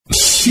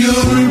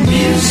your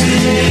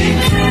music.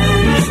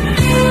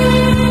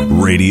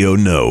 Radio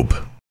Nope.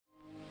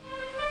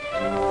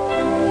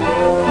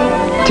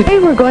 Today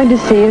we're going to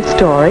see a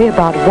story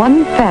about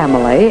one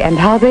family and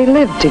how they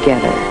lived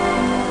together.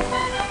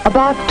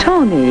 About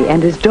Tony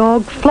and his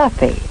dog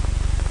Fluffy.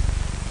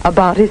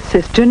 About his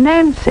sister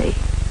Nancy.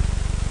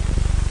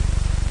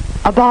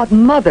 About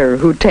Mother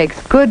who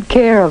takes good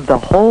care of the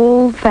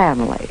whole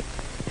family.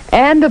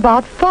 And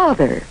about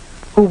Father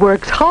who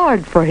works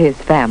hard for his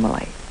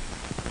family.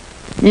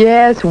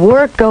 Yes,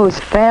 work goes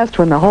fast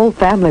when the whole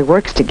family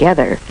works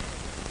together.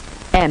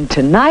 And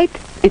tonight,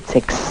 it's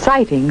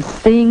exciting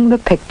seeing the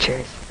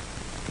pictures.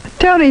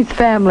 Tony's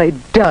family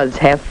does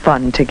have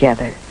fun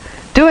together.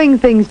 Doing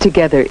things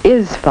together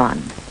is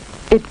fun.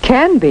 It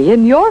can be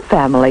in your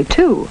family,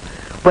 too,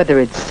 whether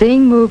it's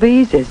seeing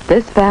movies, as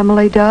this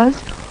family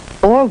does,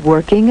 or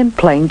working and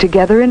playing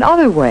together in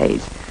other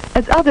ways,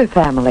 as other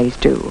families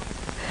do.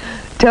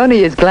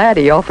 Tony is glad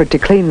he offered to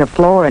clean the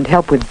floor and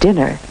help with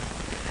dinner.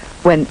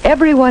 When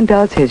everyone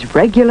does his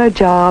regular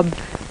job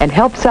and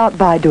helps out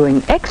by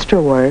doing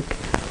extra work,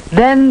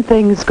 then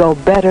things go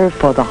better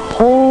for the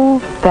whole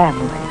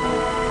family,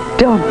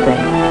 don't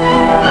they?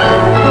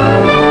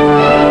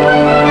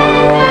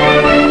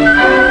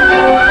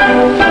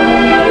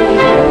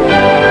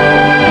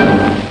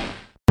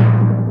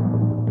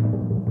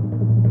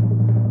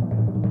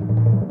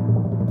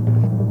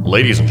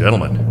 Ladies and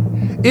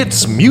gentlemen,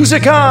 it's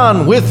Music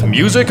On with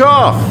Music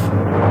Off.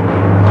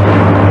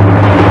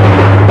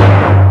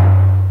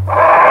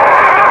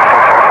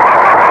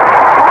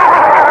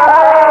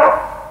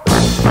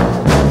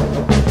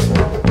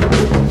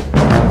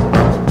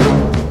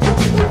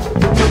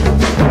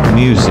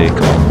 Music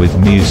On with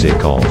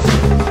Music Off.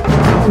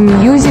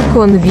 Music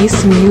On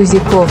with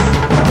Music Off.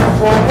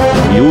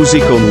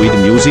 Music On with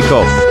Music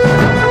Off.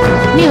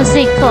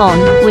 Music On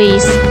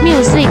with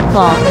Music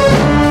Off.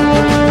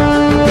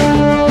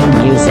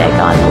 Music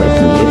On with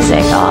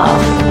Music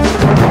Off.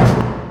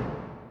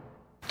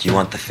 Do you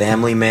want the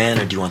family man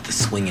or do you want the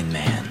swinging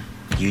man?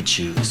 You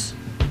choose.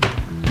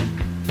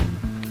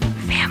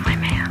 Family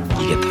man.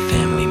 You get the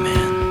family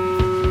man.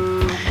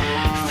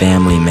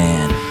 Family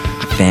man.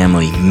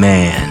 Family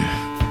man.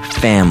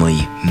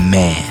 Family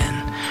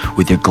man.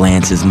 With your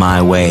glances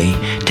my way,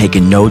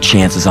 taking no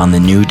chances on the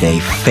new day.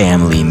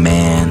 Family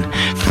man.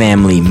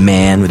 Family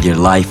man with your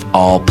life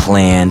all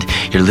planned,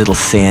 your little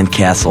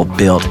sandcastle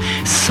built,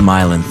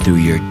 smiling through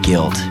your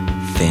guilt.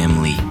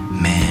 Family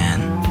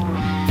man.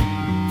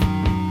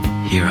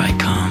 Here I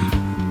come.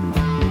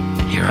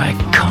 Here I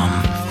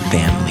come,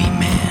 family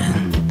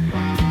man.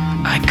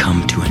 I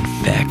come to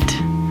infect.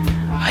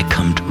 I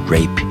come to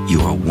rape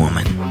your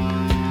woman.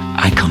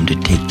 I come to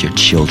take your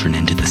children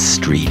into the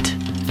street.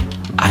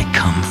 I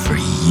come for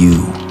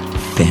you,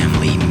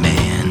 family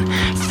man.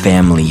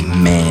 Family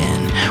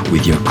man,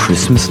 with your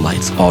Christmas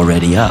lights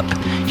already up.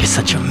 You're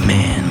such a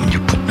man when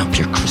you're putting up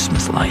your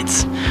Christmas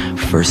lights.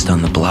 First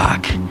on the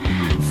block,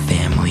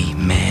 family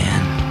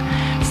man.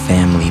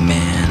 Family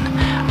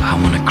man, I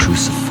want to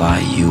crucify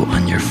you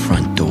on your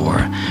front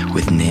door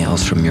with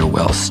nails from your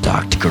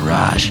well-stocked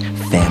garage.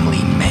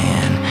 Family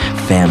man.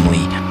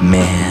 Family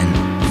man.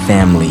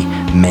 Family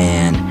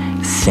man.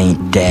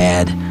 Saint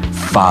Dad,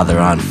 Father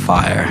on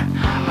fire.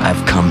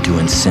 I've come to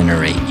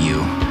incinerate you.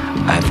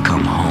 I've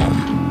come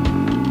home.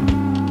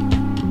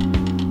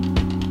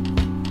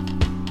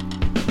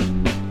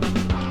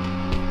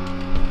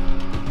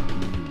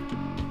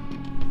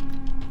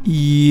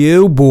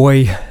 Yo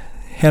boy,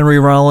 Henry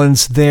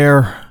Rollins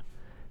there,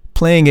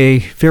 playing a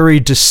very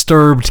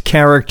disturbed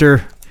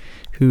character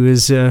who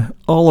is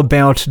all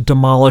about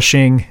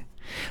demolishing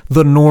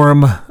the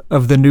norm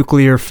of the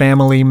nuclear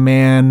family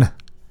man.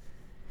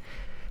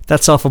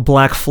 That's off of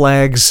Black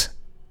Flag's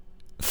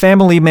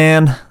Family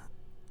Man.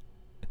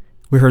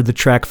 We heard the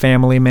track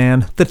Family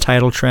Man, the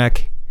title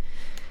track,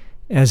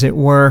 as it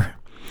were.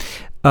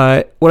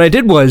 What I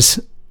did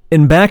was,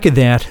 in back of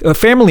that,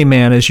 Family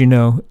Man, as you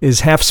know,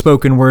 is half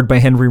spoken word by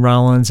Henry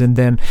Rollins, and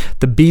then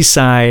the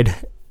B-side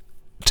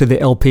to the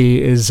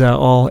LP is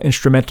all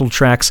instrumental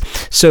tracks.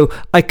 So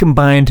I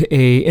combined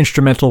a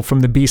instrumental from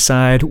the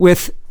B-side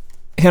with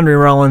Henry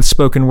Rollins'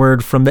 spoken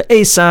word from the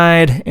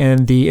A-side,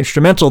 and the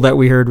instrumental that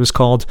we heard was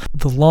called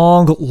The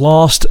Long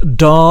Lost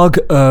Dog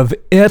of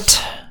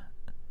It.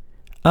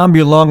 I'm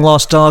your long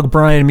lost dog,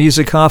 Brian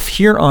Musicoff,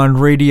 here on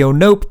Radio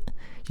Nope.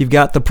 You've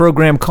got the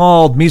program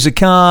called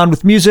Music On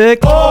with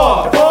Music.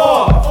 Off.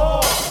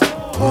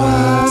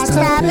 What's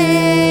the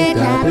big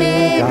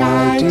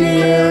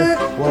idea?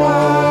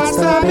 What's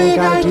the big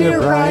idea,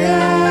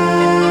 Brian?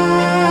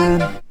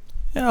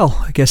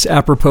 Well, I guess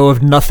apropos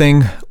of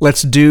nothing,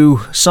 let's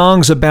do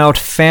songs about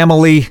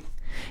family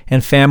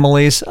and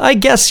families. I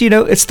guess,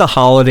 it's the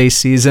holiday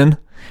season.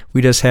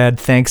 We just had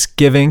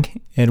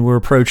Thanksgiving, and we're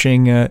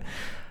approaching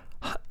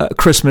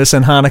Christmas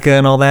and Hanukkah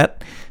and all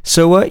that.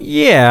 So,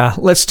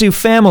 let's do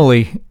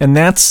family, and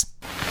that's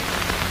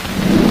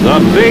The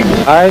Big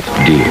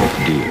Idea.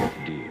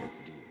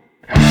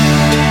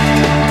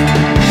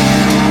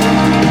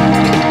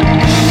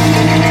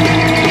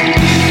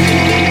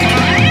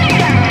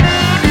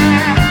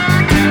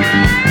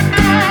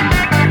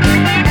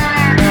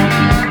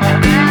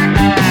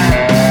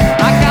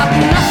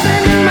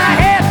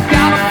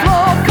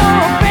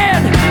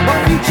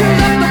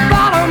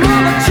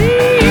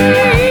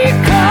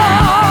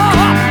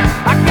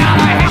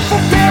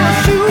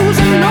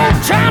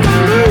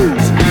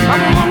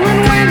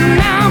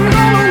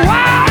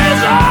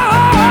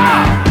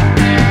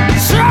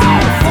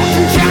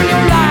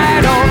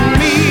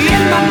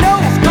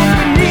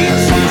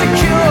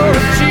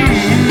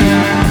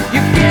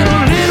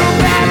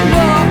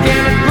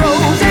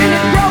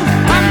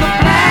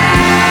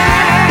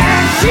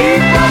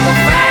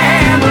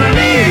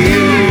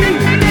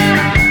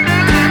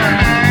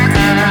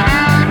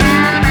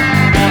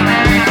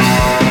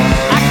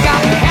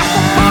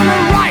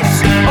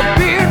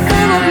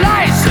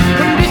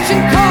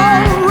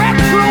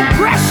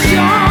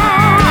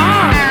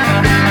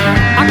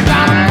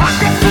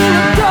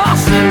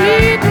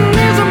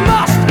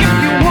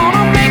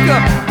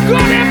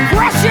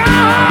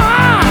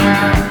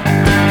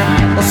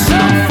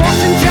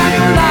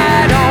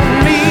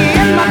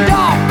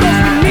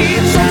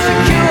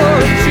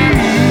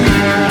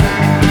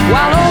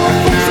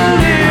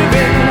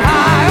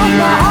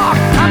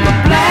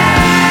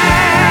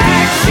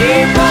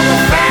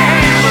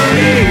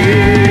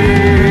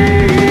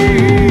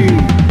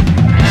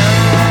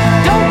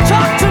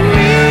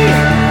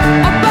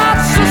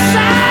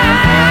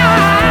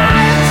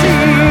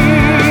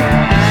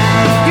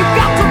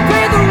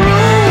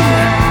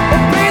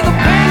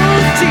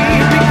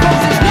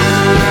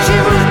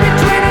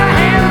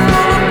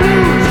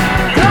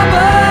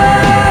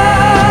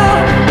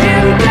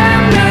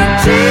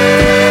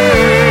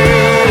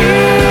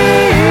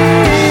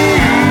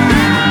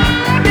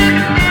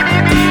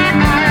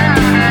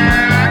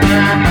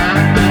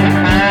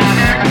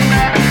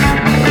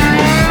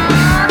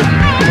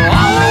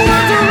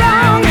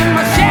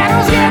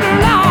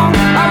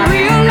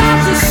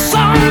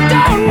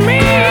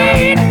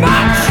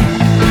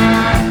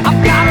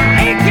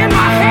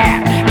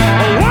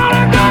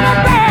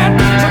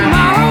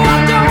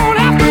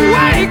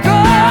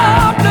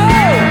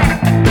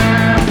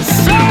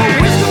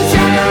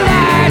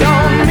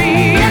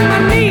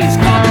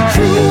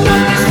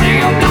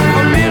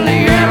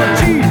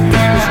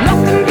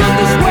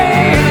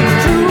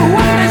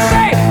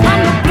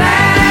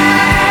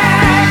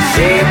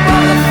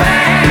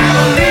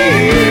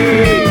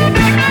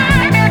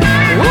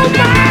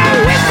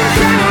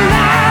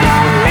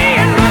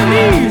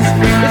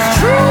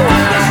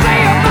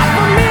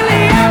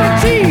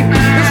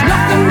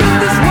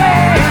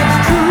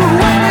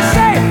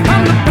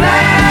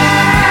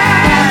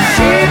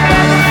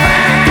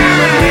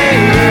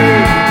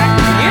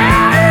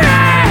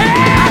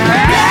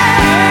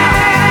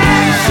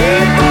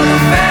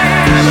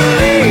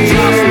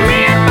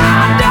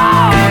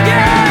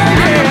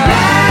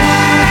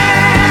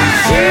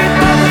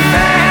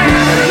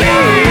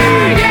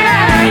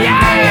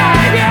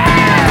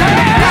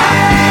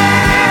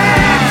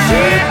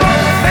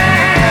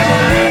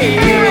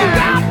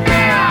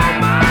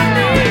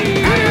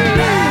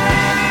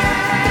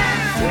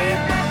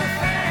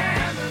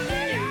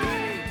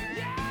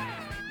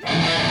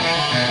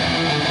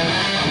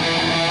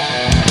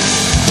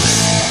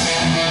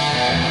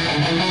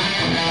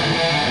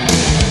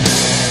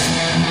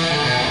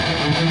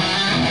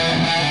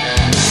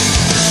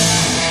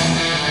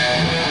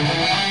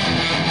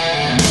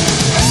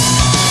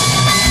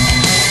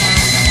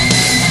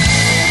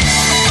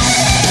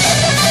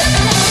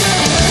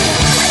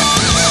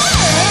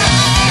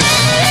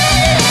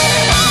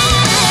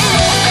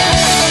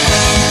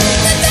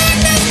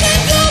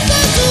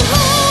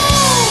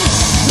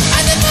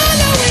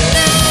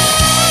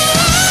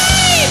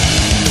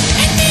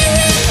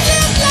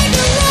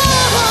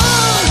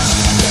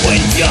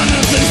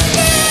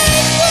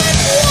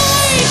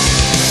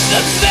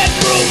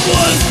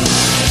 was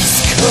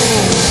ice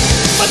cold,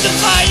 but the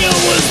fire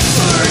was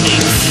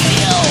burning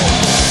still.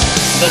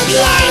 The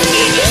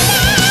blinding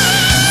light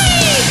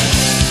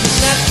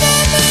that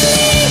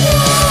family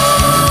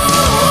wall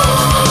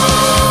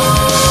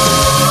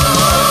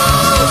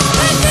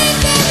and bring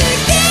them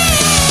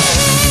again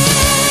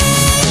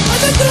on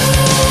the ground.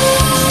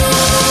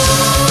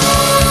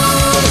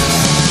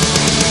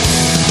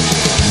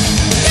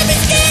 Don't be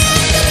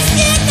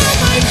scared now,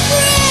 my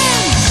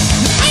friend.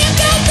 I am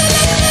down to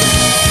the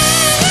night.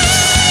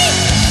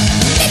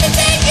 Let me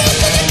take you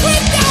to the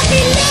crypt down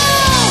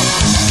below,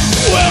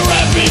 where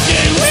I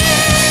began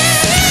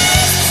rest.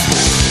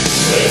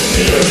 Let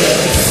me let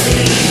the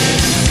sea.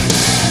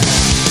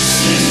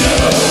 You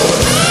know.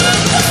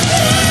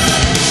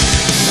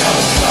 Now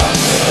come,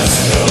 let us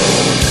know.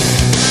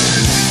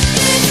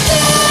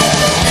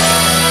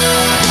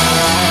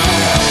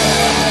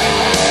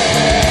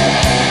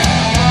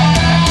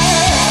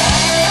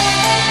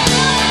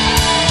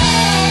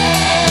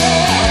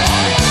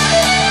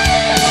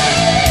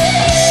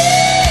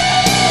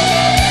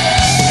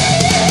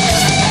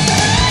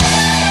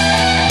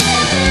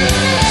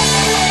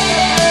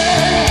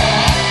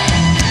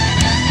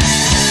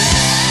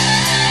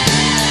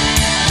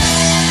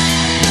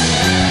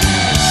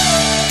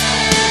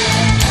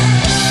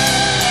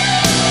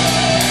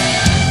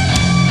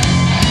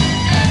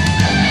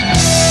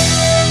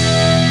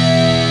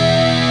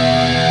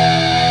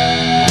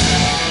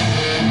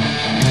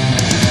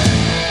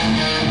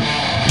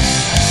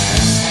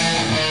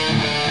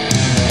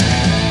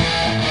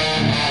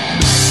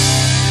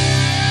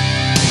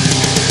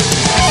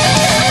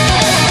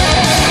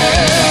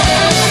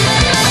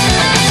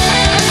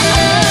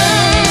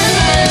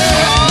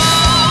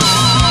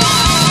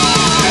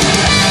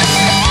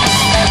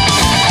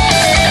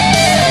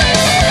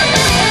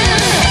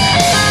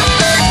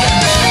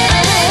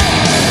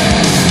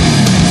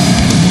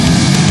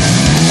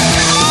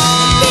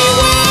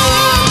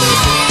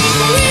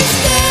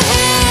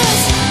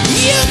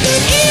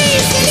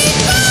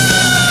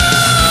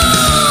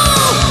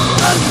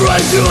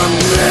 Right to a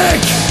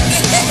neck.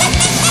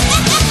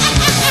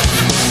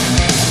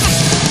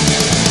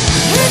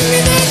 Hand me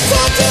that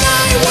torch and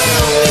I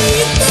will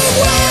lead the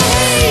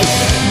way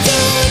to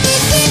the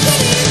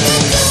secret in the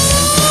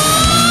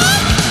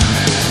dark.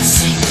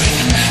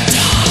 Secret in the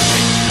dark.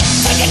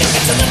 Take a look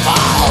into the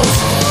falls.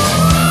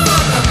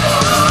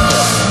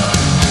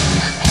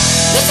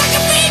 The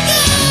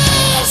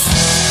sarcophagus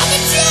of a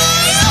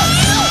child.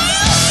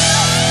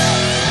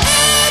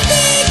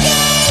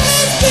 Abigail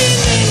has been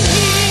in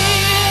here.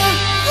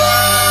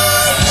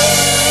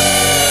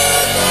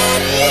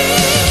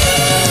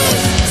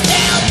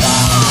 Still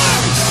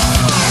born.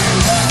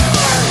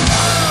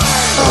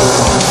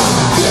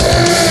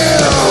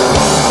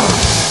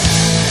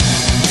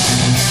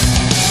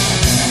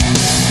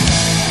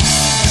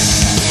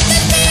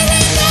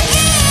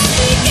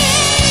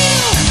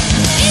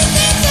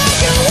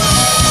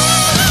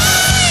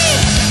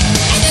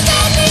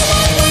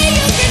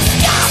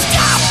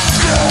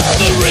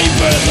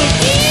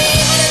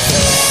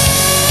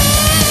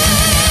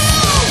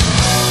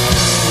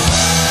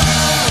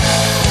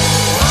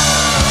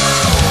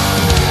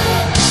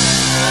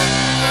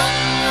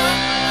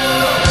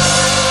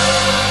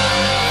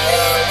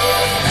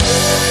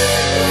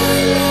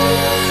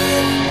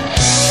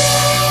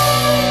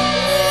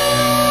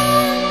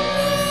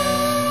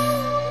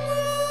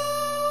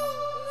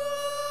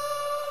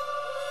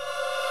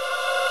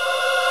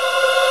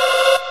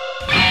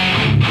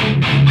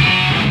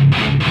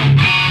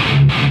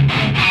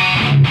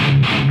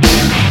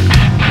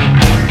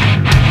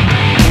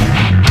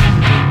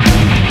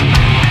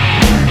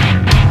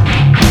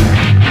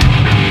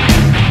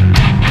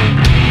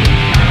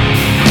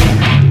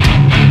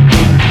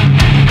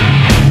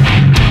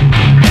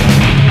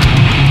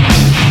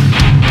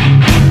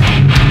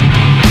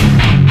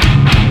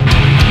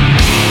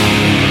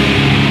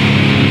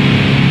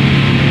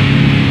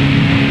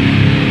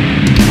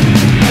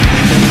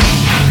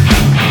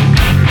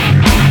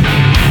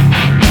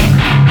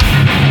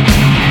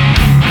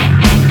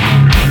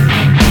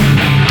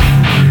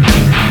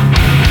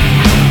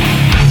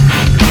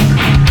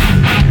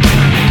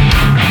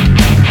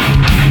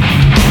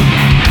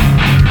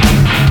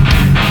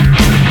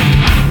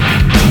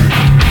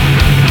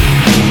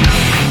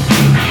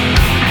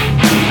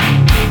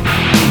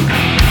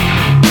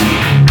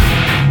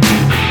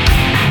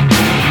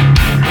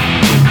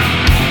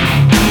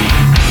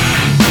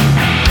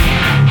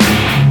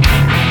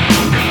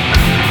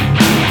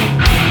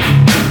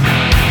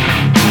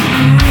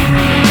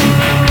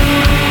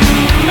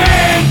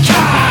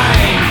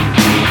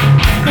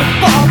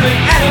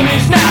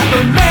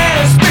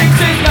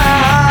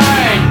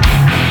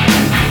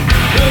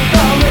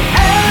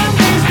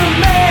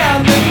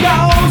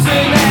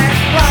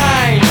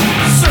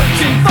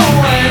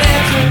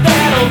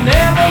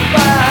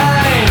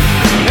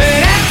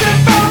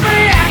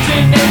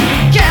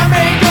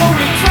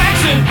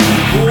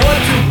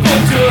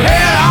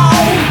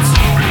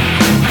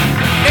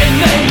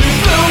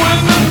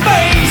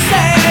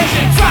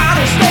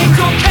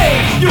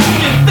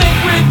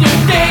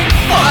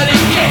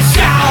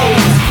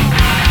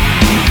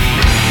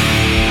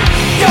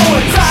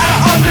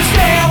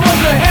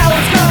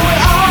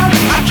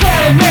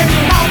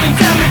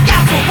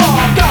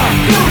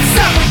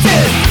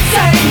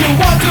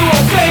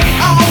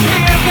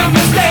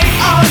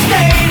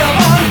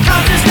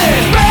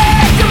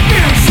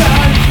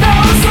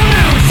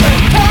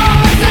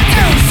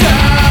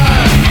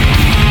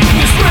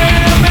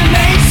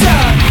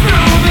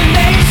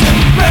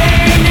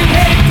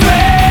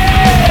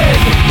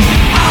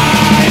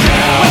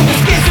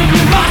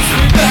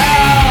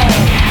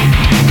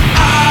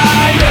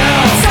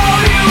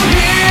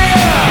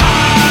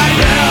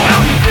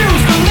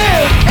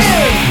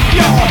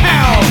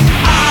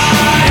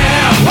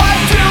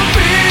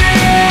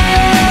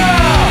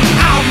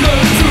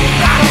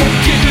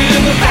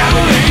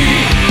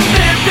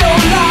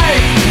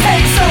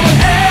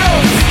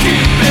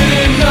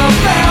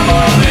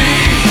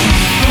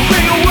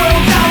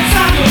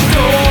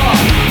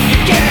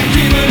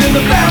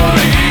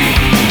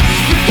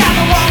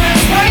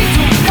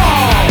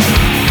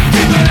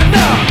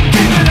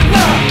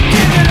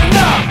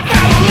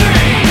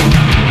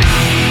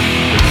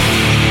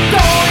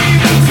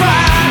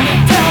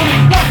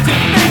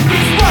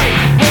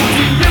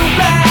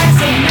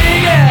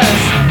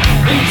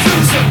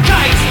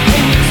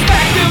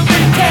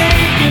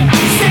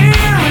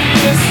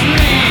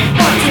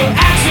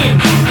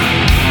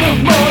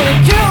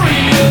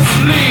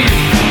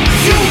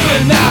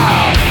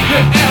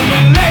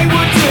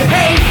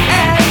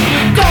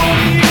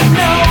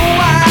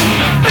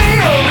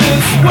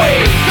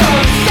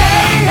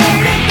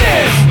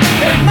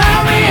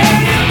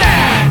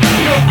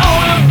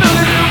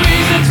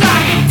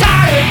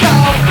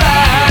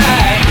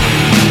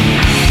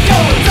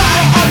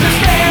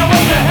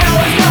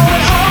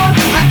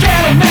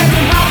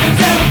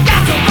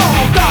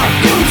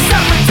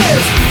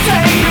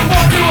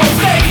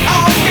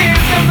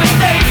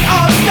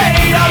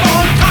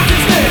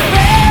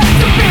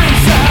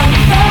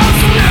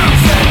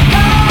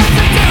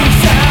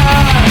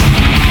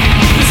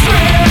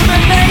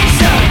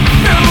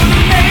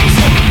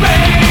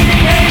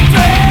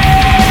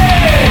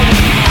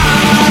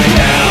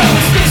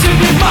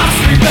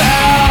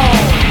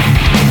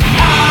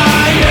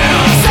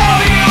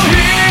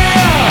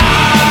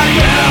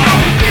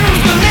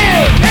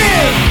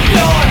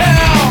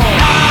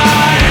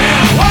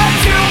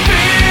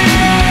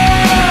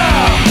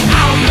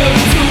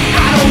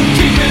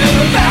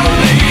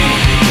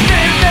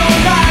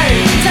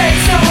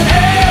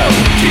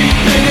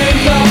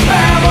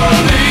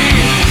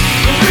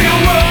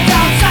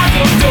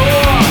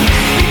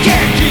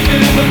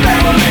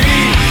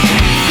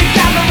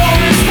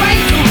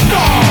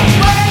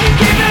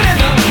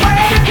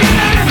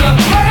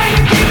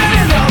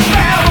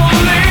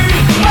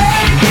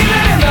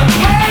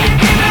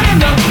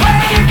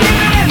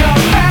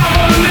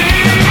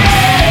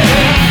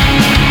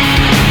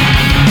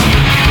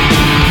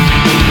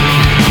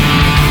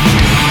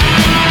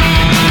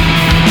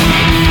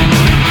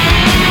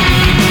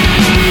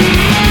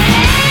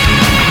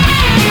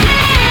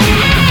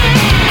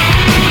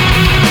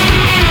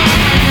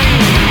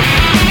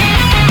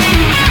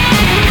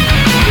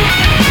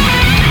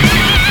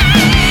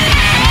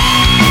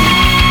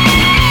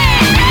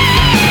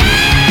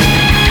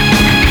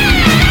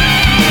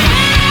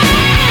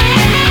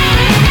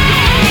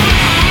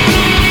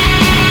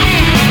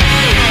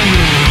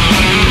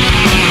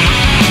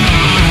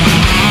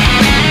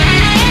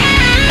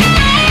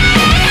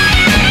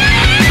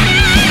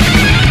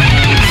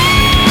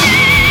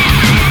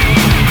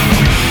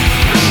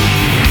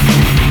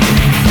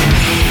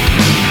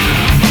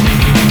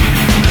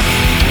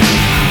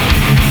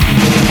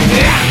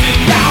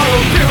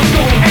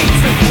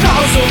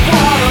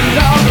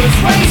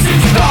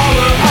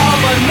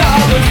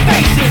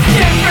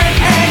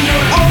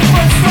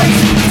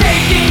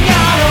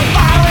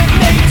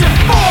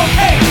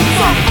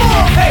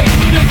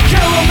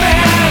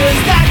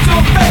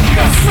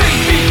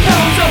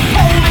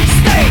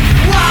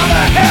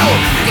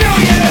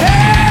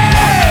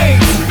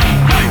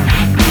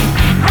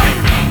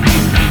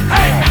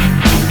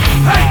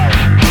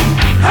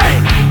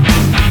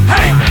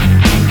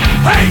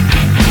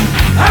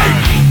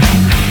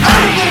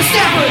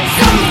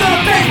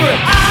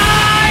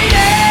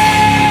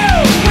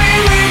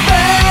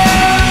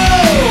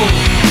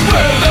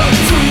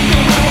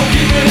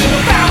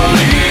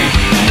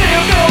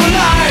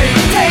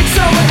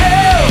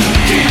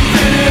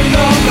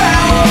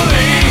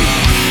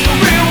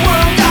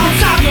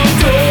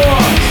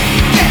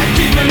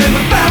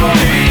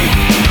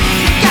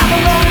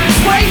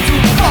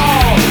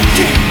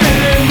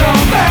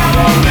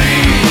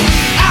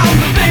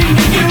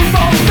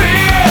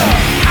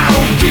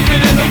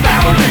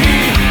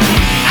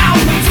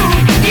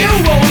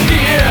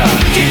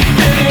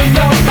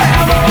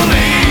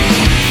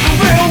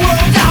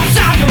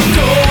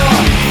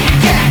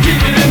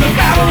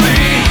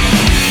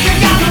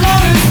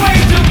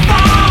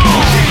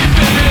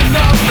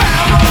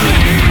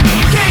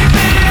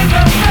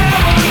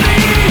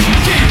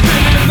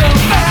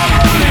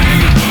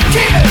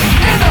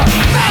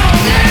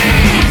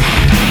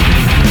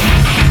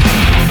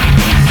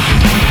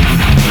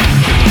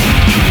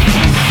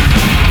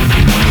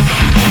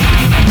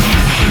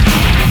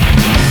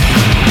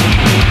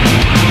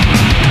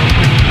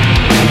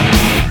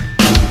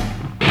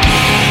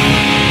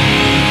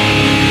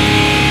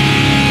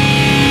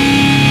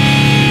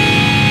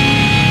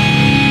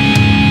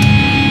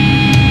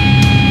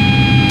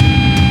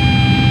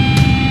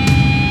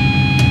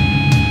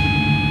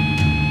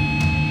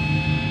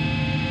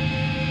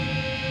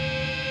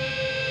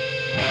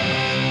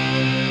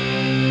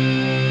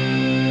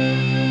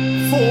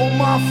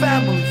 my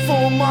family,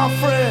 for my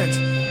friends,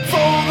 for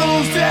all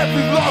those that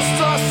we lost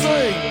our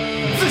say.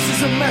 This is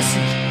a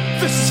message,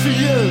 this is for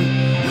you.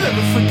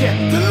 Never forget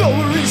the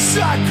Lower East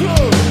Side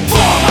crew.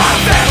 For my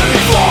family,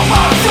 for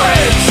my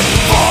friends,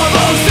 for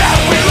those that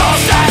we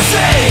lost I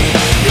say.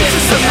 This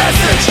is a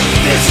message,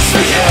 this is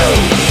for you.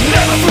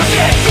 Never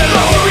forget the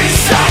Lower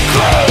East Side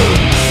crew.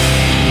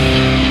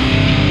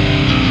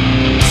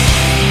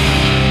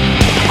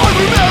 I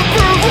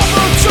remember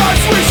all the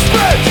times we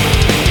spent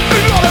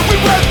and all that we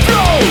went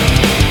through.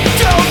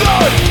 Down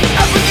on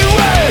Avenue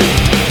A,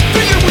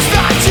 the year was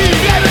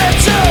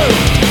 1982.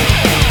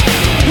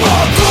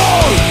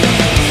 Hardcore,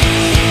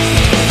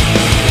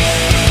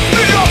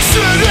 the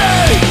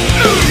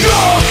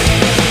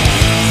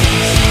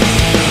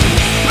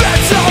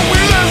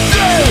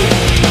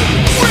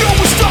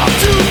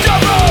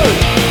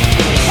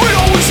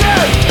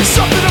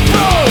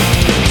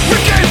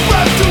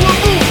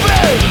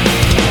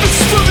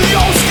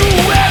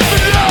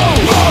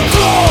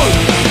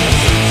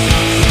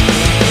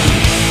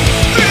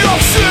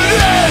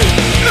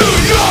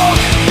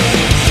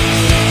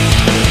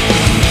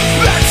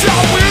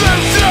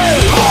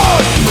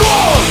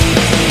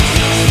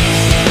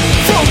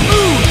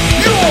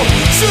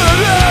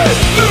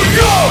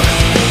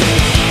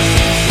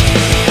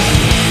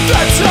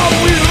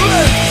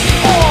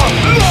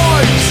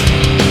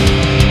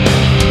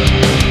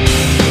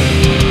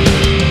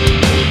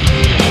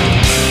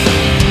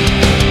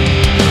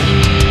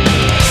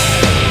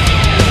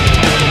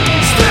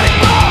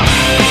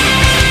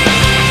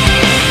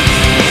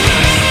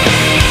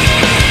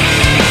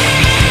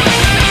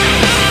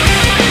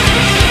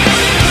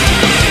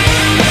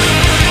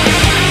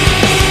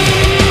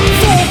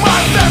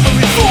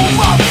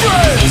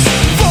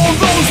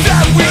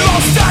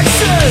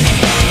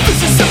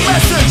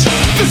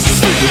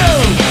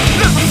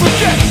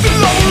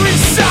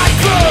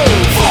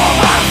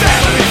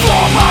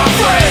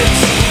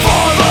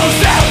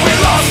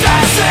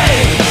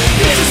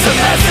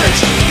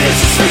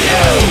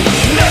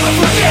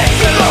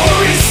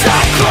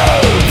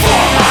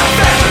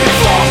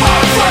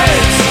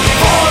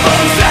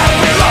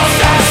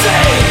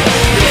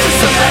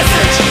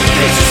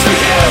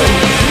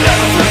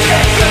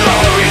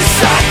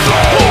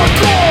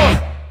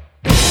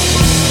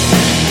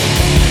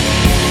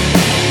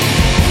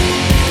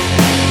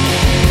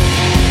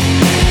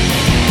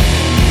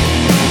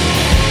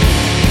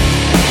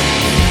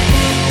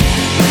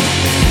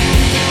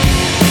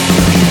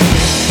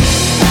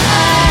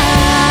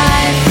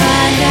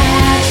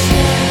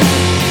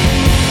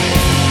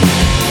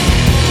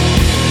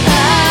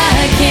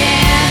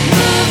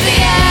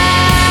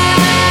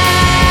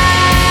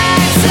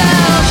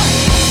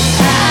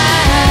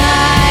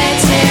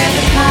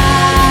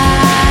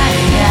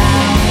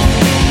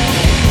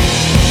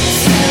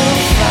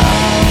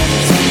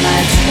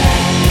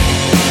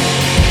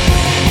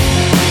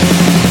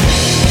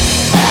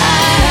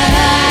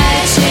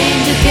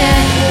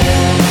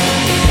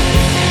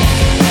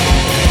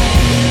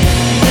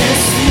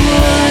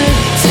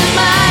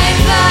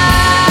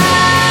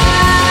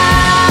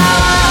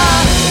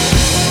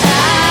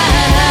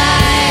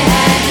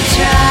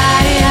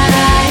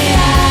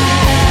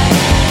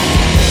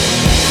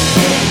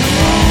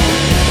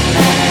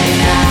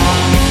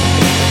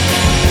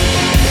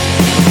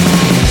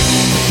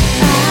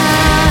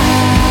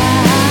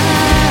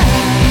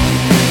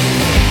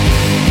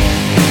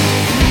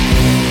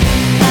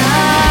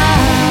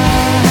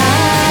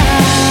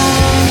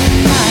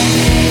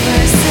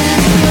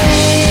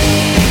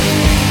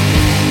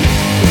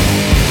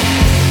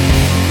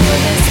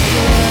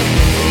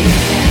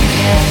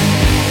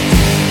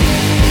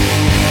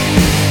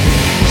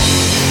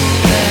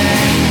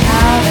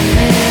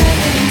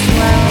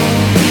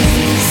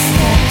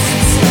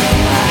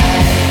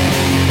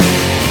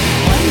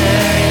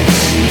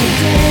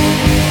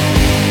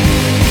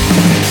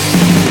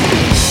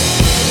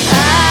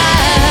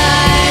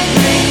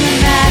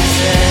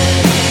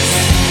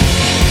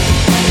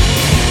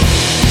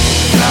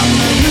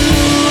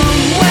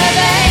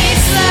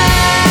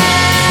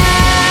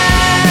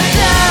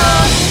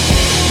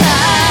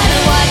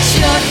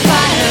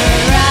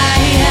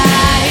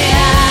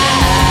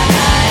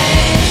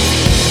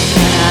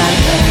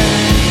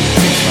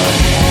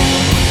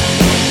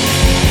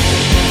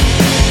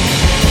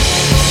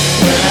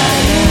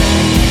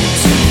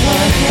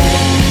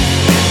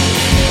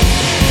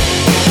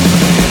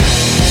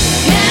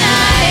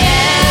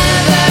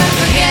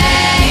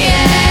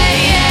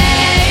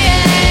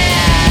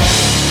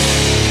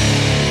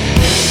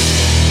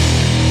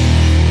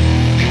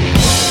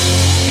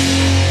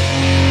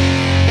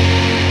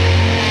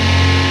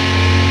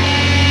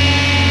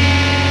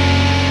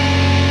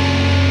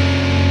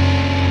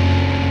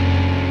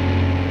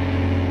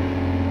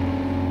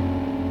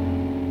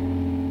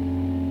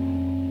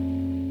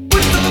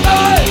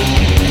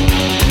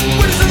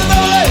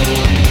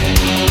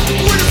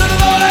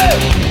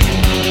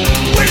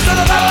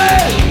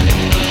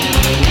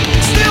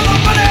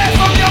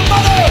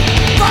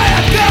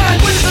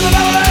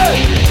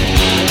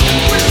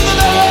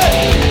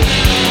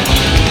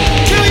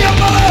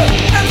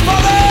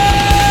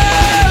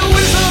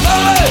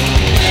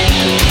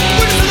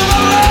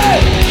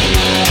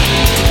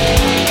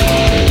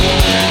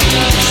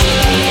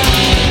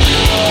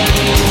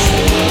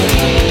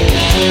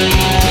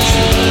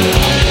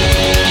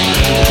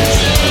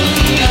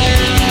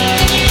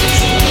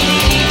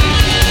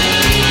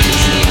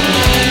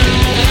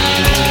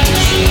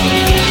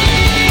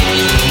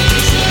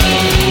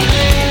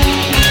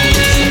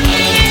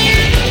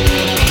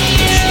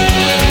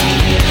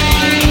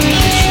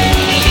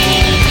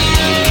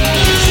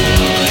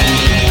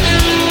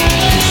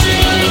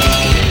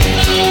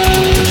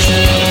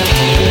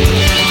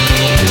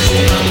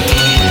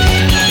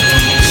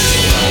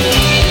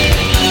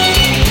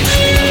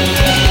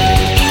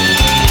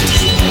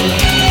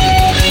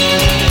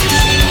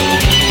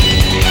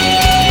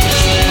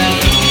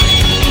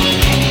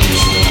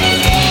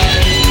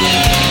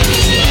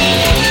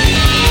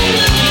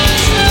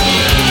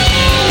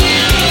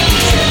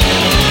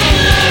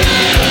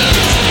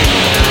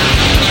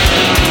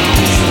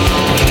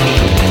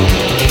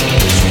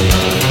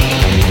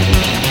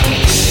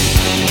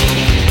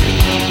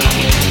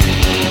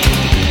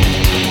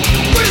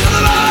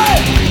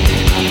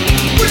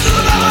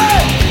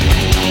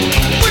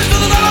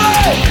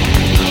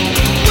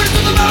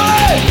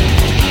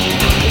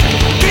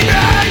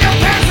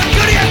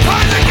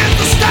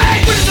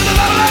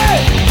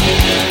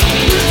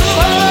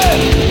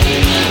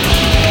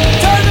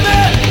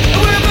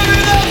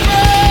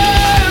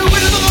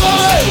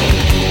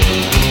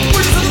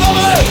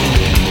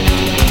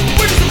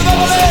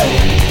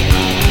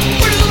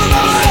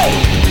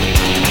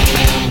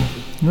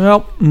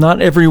Well,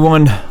 not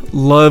everyone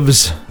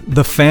loves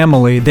the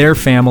family, their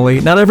family.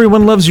 Not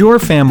everyone loves your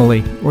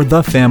family or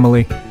the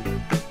family.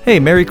 Hey,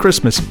 Merry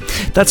Christmas.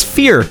 That's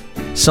Fear.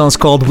 Song's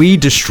called We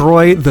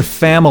Destroy the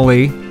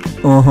Family.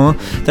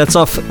 That's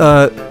off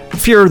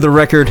Fear the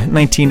record,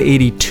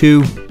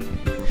 1982.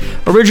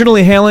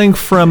 Originally hailing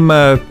from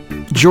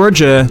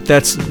Georgia,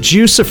 that's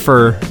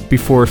Jucifer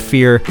before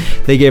Fear.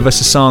 They gave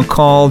us a song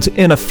called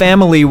In a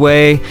Family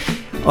Way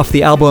off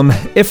the album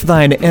If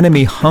Thine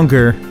Enemy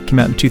Hunger, came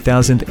out in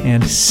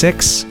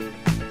 2006.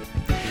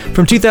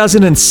 From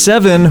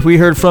 2007, we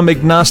heard from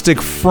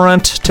Agnostic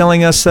Front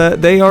telling us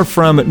that they are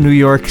from New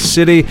York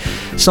City.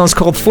 The song's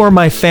called For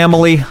My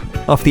Family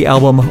off the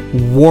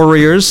album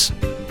Warriors.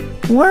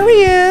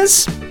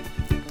 Warriors!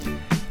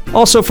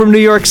 Also from New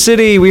York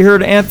City, we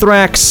heard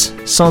Anthrax.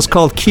 The song's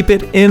called Keep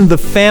It in the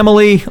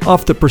Family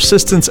off the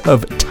Persistence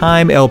of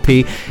Time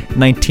LP,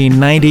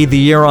 1990, the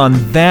year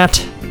on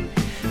that.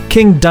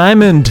 King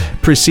Diamond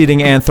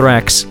preceding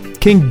Anthrax.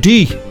 King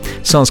D. The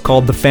song's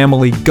called The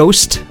Family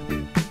Ghost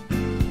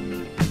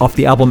off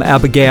the album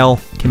Abigail,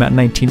 came out in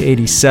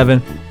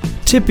 1987.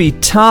 Tippy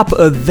top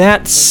of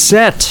that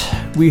set,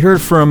 we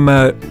heard from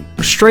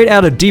straight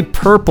out of Deep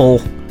Purple,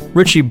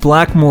 Richie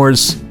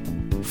Blackmore's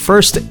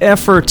first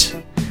effort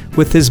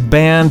with his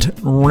band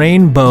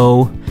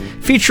Rainbow,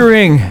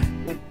 featuring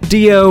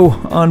Dio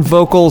on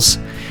vocals.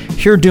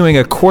 Here doing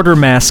a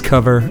Quartermass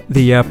cover,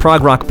 the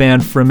prog rock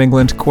band from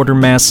England,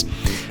 Quartermass.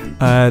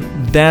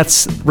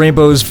 That's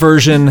Rainbow's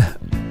version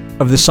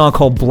of the song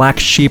called Black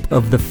Sheep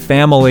of the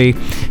Family.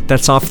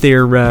 That's off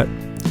their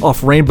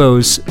off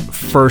Rainbow's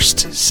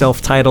first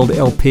self-titled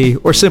LP,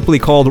 or simply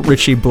called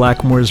Richie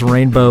Blackmore's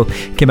Rainbow.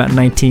 Came out in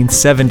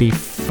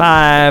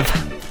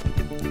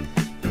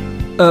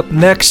 1975. Up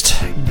next,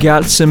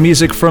 got some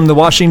music from the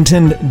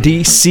Washington,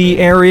 D.C.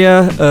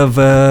 area of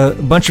a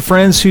bunch of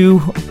friends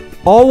who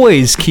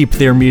always keep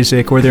their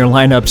music or their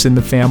lineups in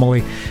the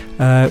family,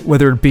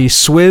 whether it be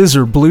Swizz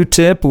or Blue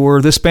Tip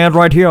or this band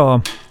right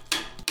here.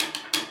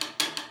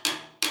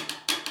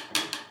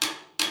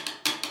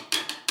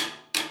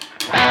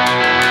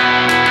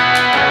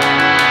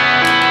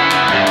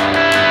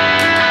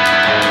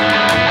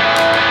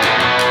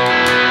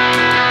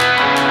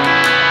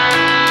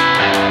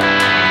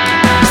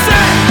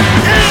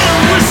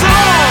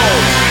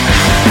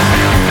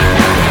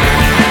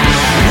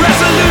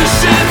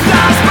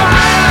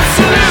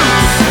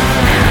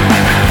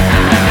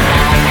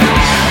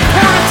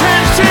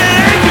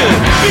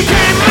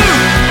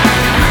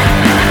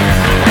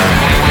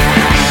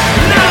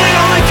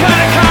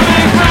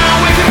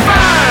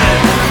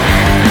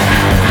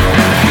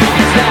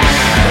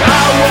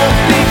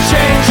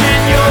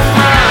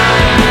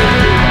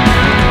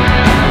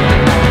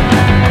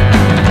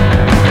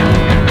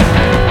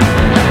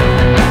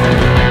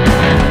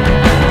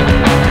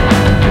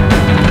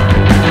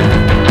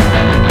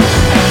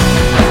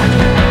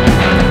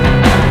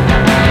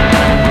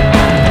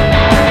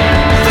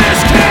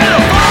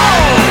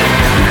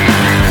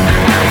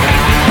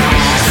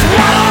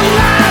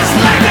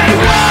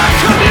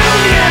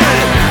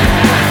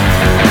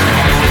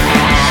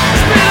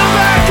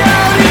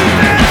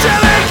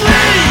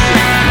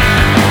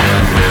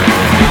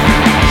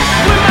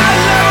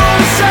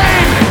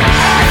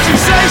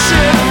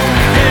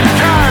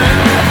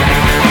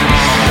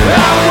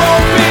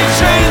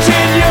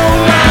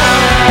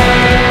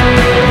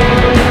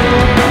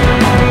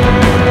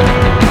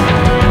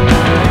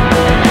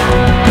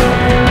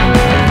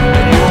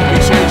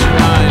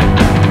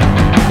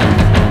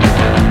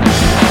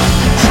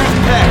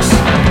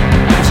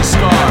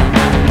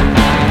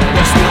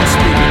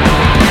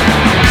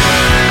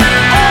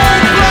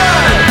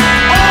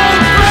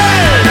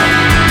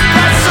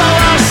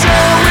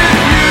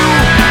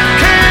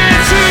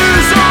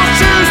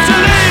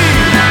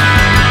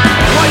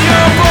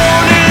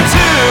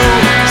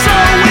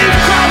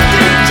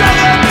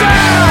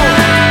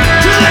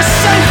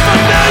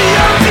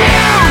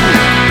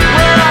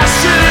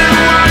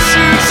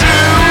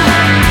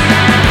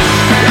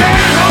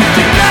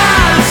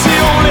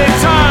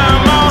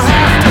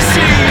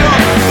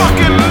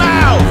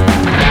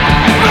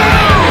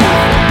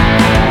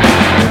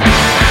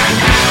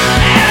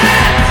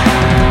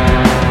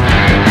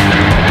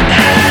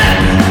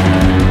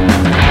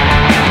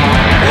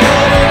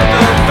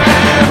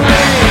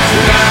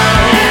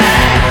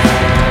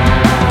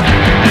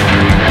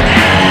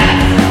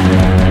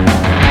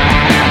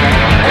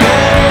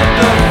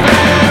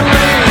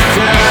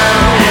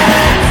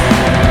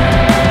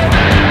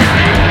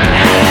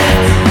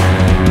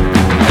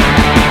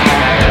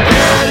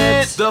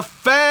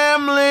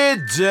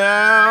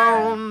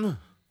 down.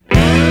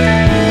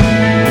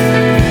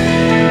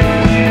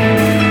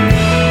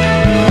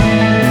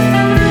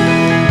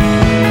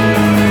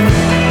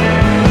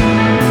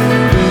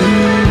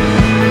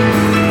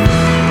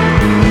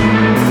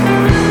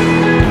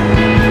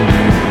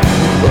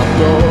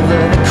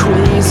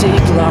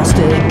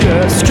 Gnostic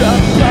curve struck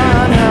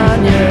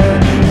behind your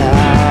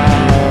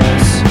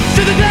house.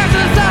 Through the glass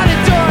of the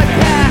sided door it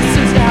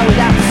passes now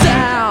without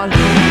sound.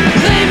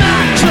 Lay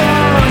my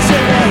clothes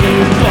and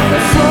lay on the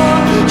floor.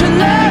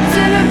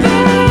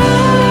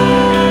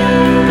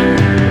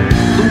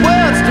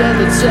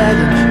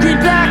 second. Green,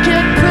 black,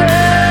 and pink.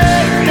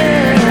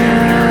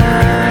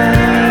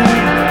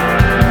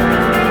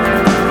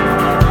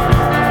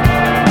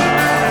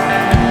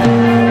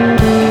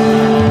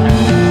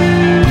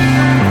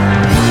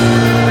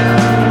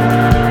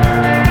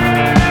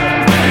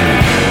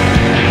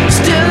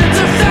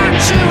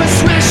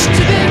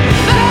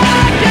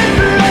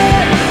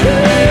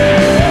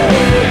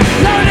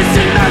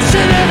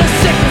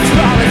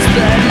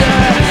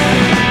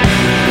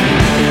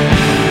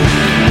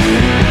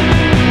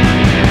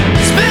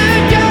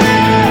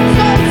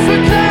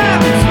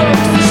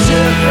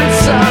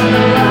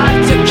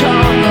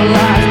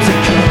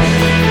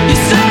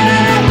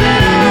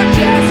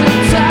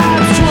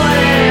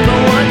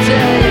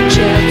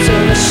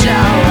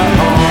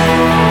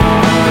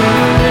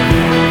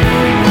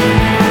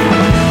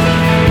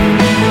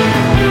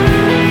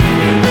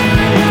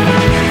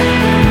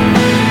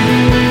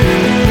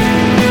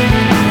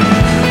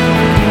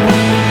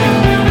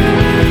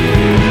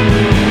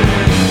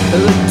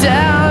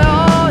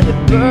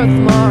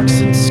 Birthmarks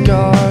and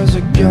scars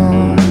are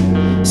gone.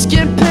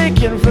 Skin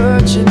pink and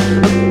virgin,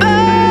 a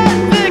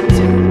bad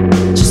victim.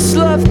 Just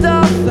left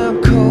off,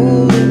 I'm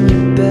cold in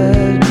your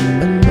bed,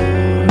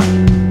 annoyed.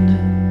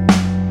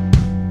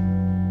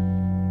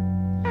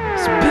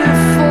 It's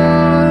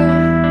before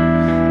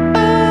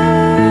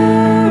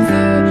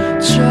ever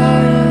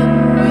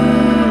trying me.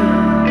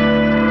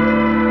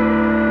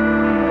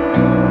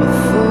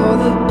 Before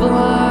the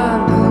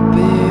blind, I'll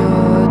be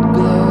your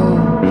glow.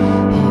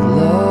 He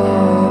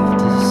loved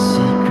a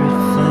secret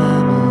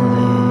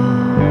family.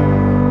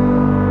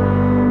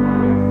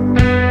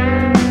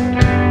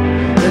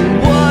 And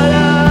what a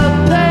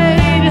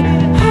pain,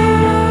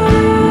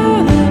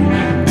 Harlem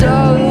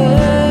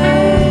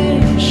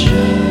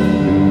dilation.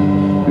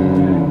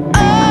 A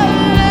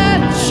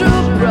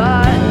natural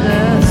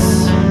brightness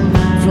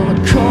from a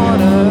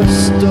corner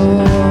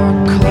store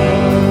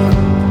clerk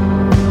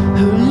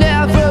who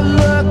never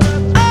looked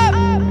up.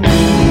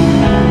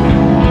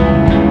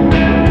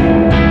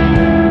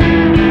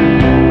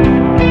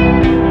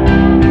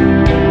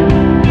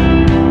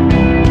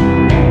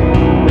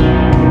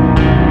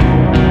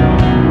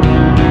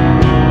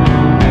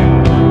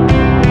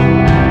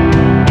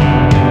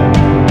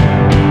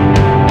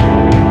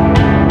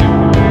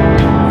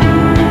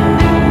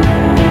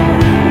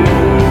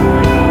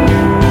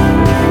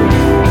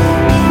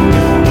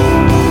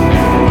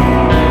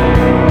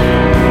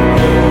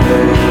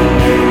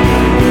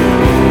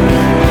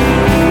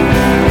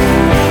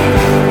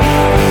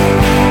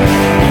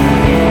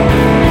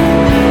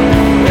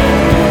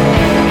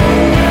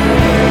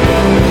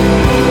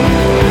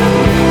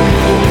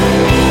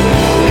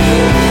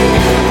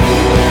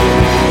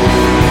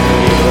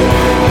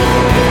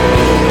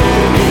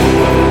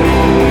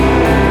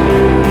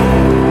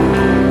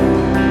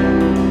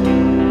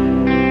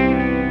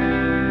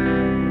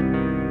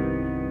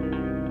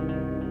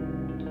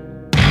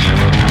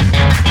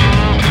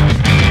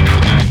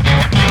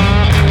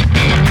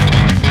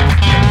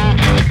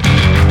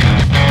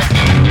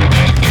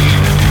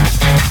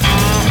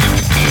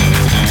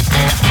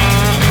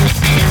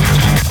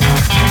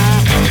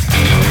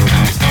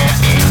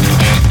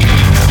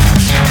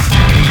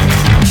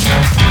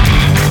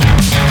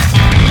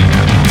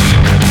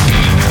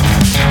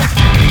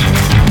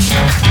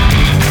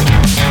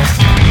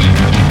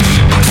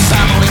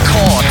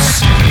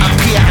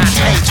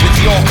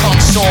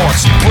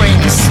 Consorts, bring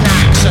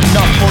snacks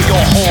enough for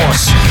your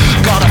horse.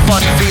 Got a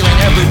funny feeling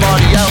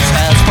everybody else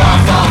has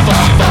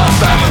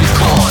family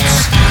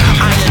courts.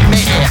 I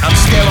admit it, I'm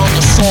still on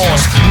the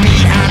source. Me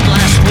and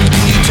last week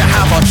need to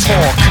have a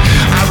talk.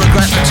 I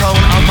regret the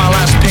tone of my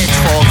last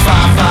pitchfork.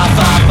 Family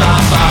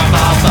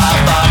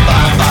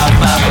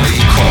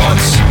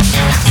courts.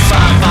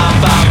 Family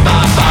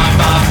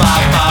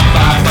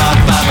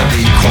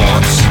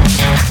courts.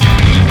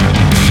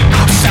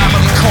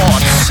 Family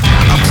courts.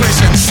 A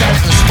prison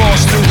sentence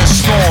forced through the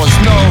snores.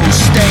 No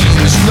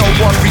stains, no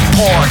one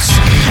reports.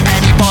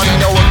 Anybody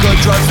know a good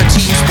drug for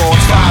team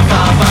sports?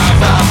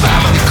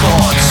 Family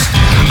courts.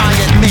 I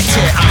admit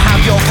it, I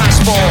have your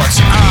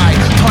passports. I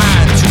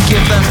plan to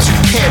give them to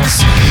kids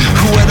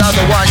who would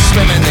otherwise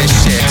swim in this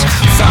shit.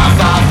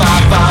 Family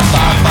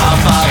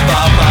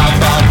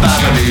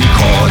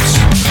courts.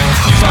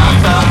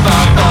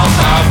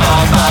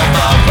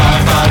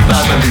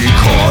 Family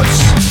courts.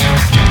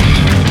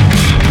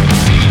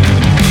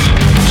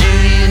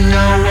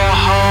 A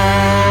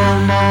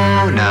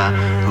homeowner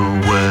who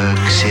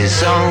works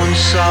his own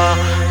saw,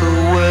 who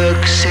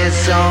works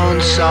his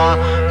own saw,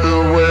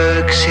 who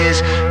works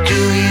his. Do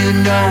you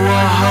know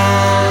a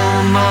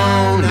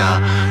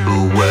homeowner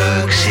who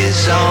works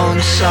his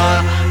own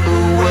saw,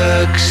 who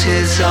works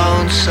his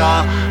own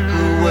saw,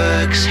 who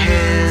works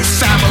his.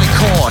 Family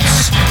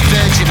courts,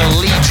 Virgin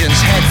Allegiance,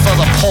 head for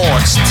the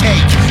ports.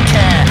 Take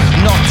care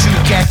not to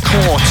get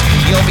caught.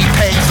 You'll be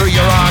paid through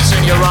your arse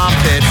and your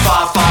armpit.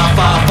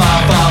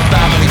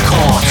 Family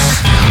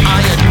courts.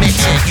 I admit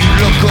it, you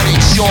look good in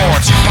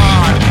shorts.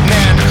 Hard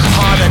men,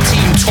 harder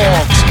team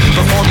talks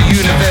before the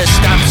universe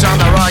stamps on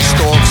their eye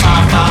stalks.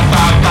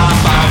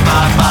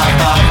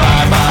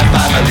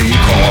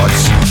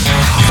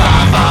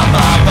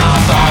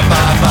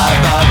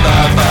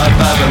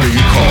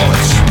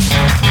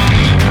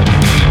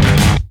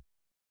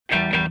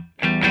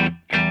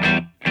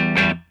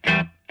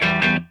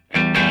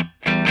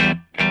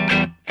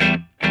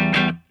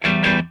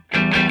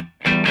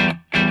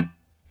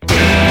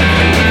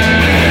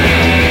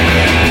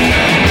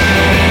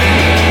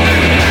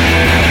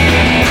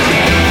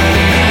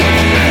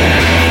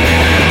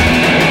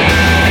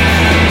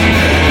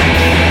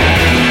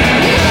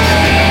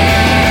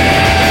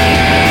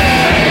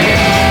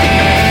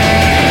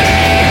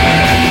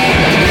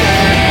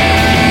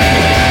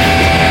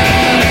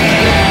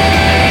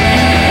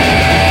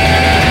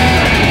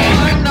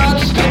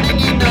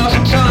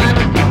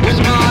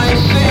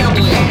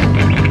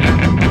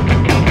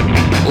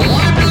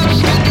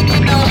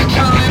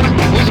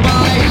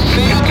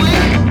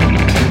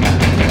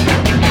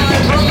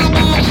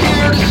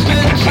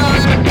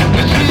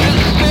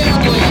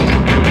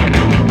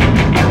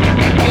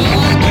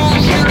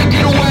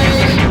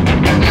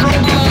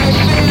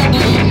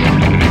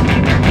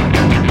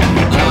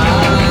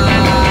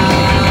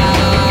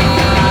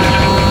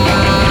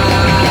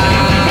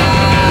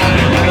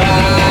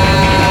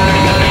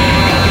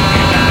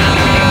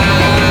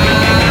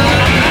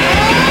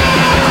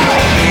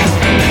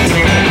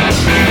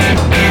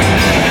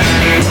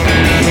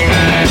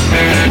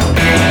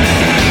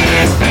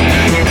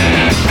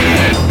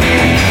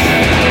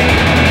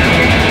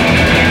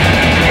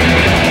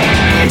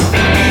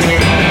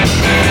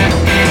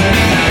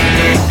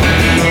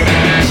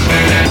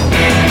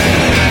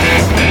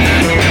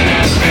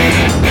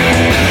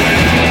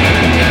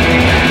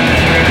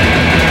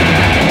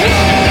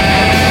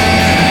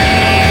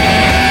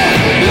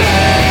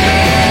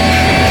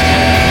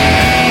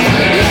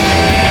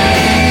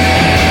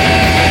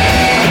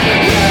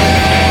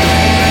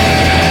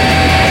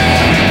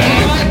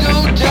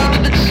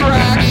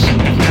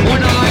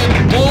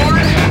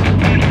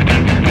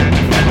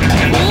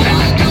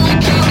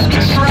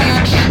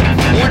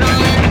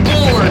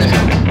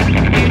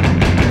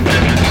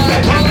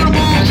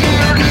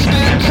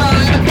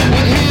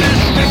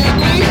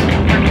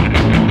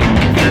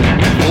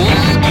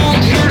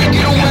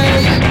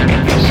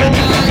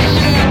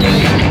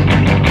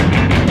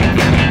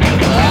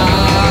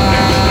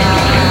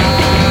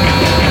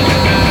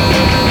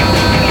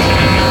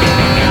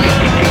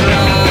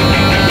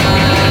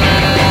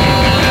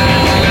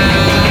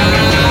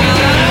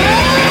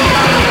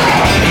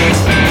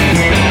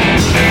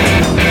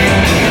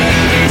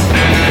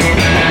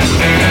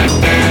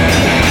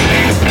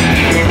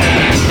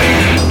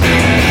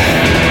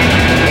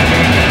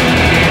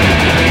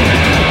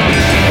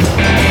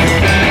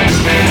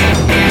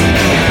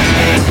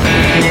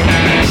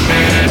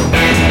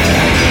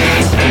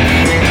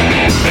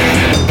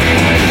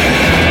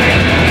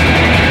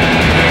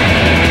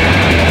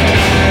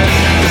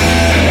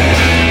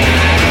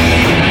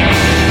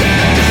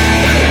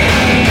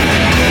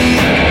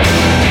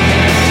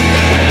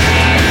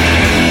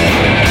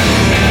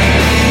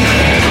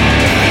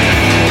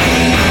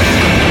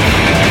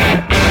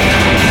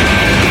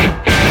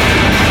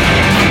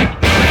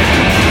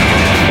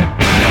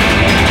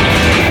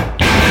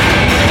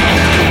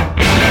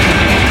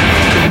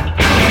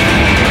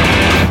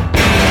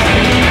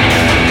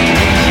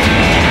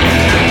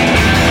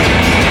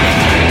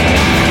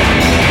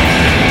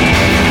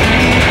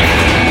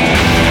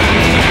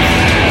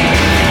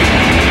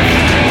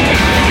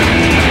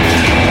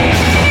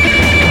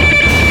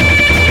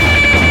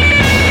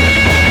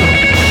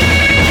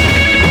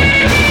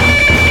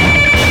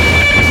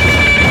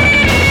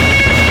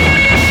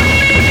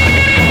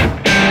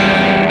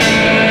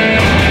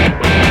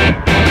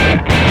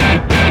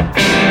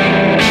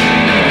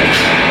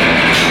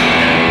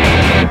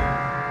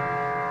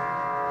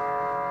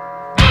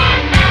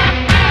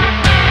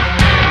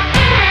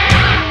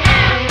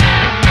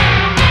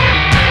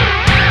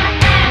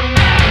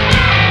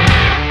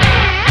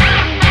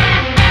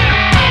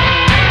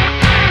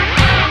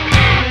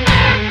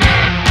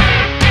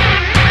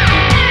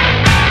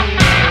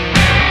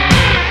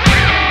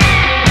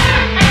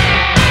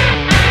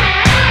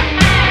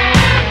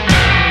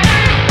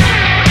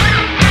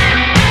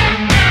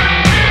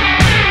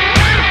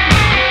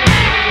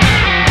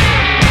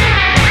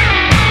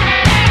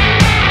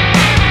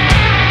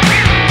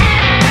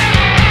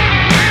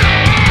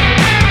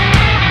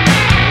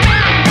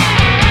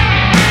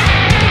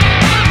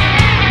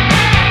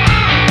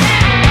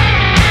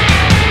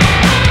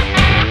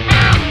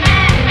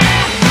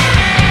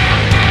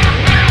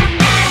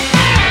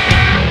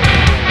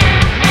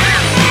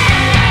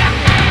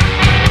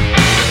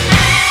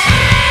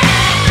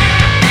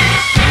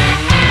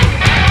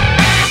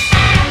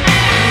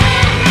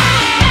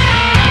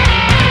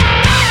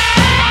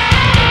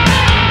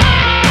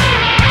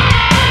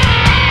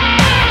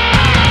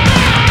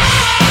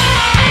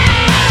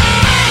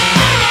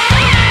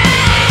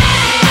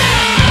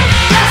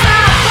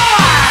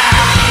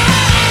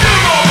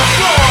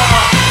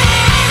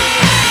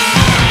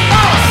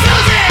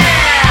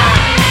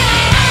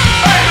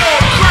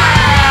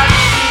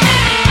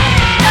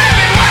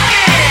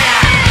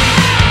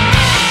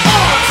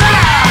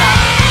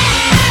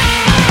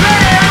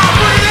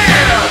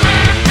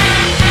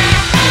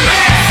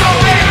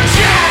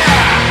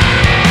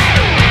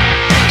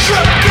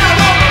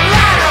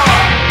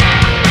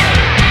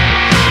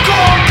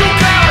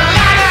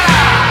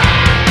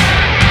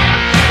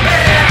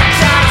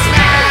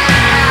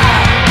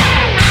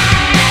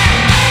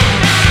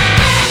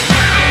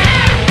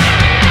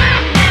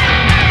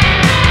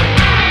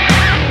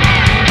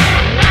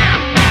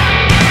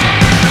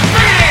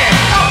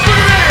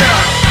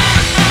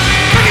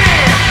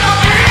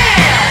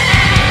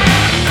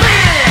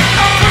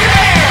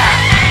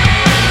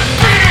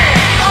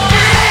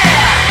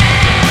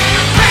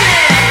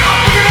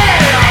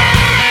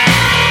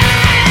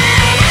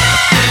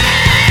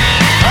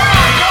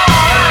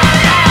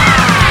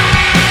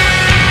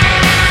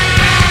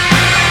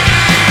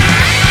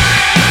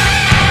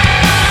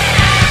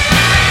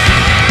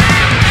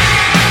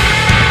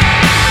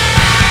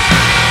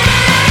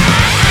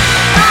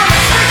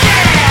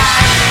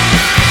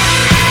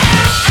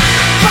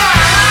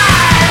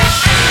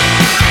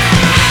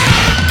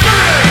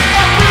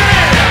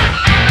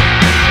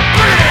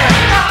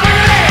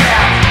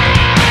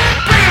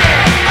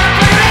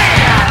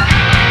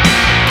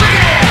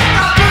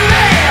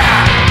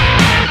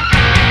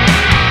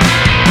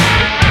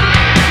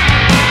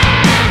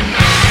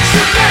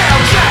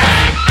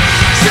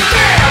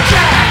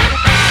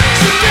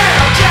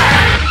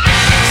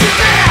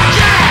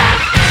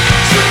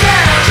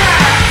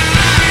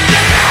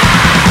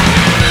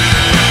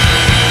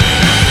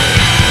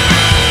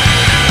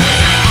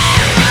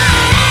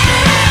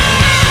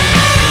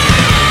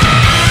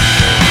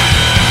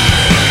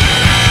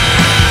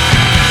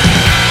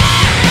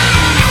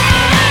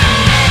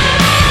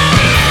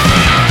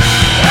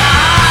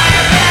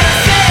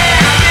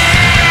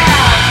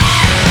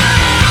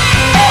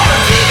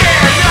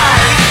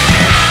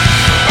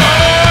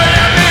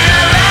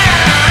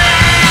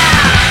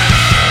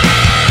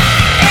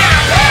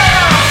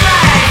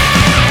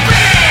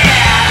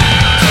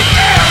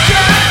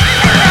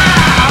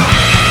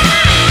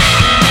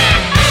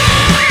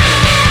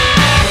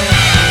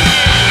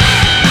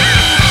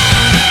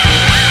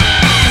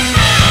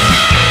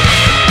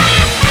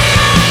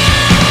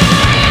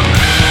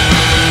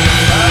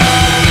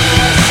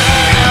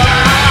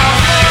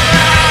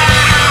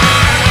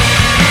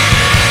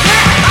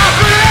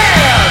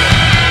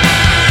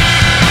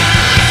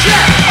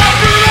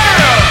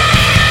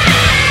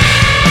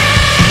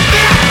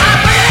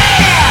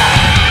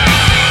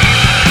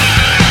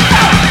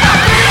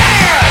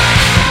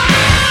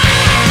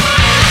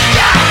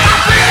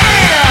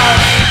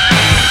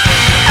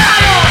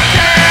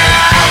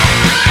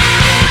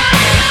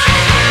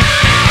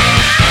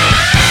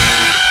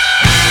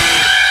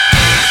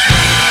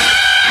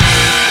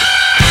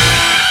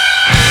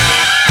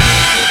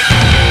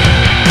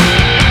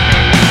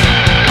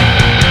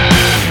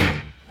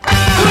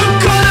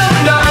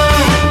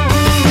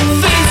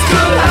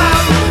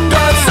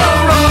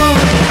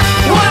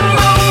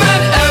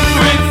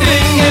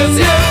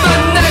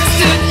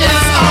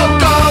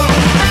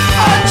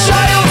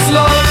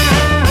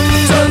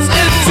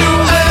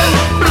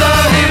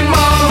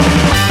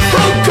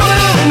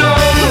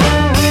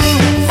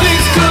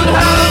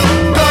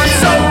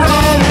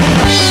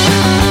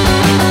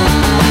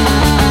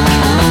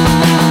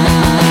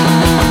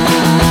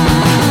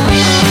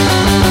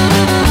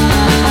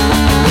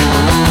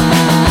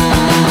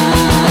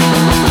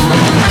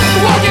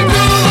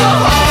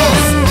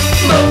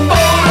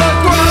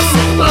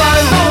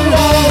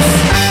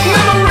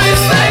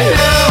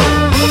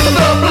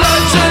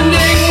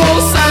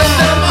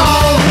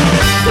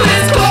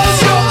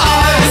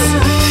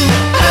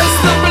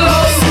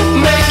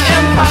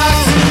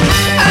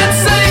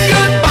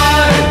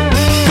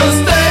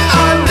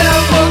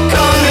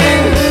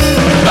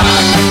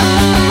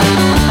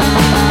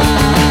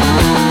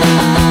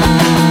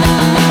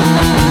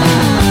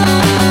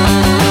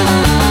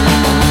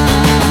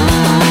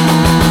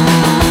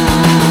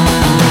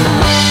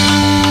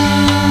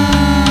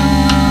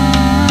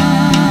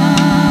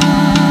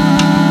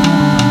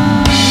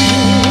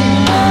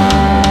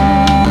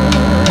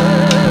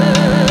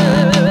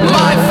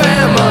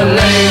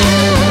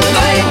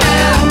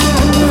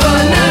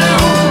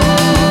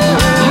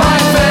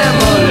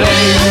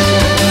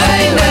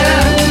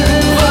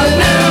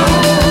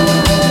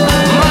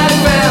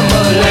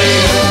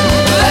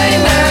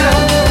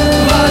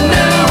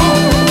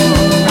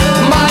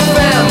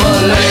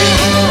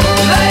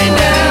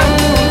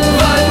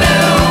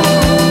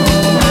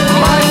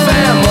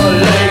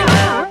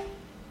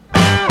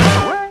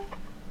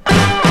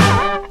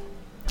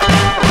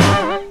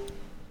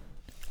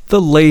 The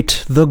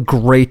late, the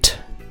great,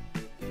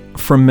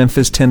 from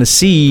Memphis,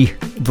 Tennessee,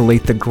 the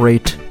late, the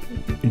great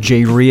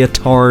Jay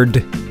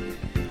Reatard.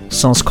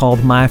 Song's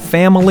called My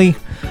Family,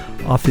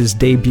 off his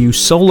debut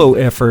solo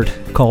effort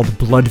called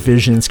Blood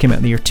Visions, came out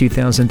in the year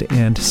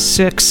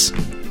 2006.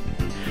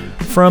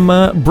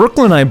 From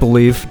Brooklyn, I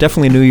believe,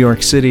 definitely New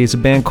York City, is a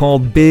band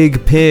called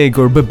Big Pig,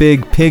 or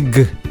Big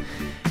Pig.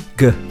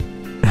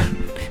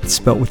 It's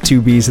spelled with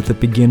two B's at the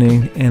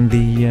beginning and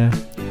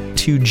the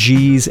two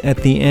G's at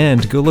the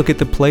end. Go look at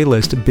the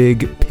playlist,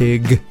 Big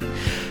Pig.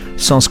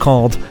 Song's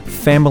called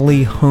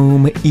Family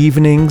Home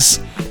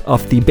Evenings,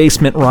 off the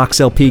Basement Rocks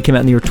LP, came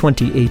out in the year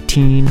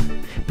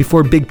 2018.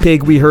 Before Big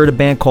Pig, we heard a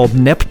band called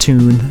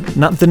Neptune.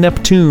 Not the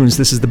Neptunes,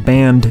 this is the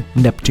band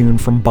Neptune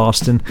from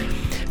Boston.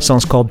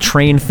 Song's called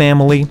Train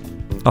Family,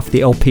 off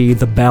the LP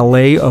The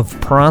Ballet of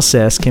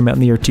Process, came out in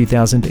the year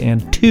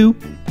 2002.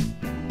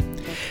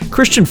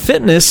 Christian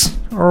Fitness,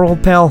 our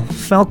old pal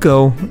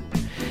Falco,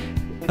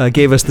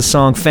 gave us the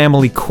song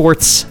Family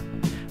Courts,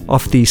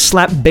 off the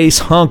Slap Bass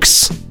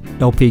Hunks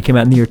LP, came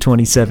out in the year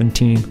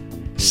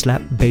 2017.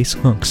 Slap Bass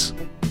Hunks.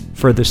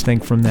 Furthest thing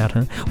from that,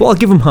 huh? Well, I'll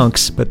give them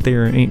hunks, but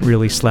there ain't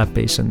really slap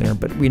bass in there,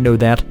 but we know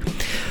that.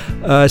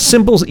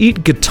 Symbols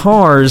Eat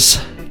Guitars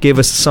gave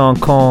us a song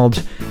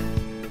called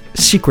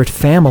Secret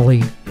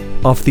Family,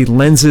 off the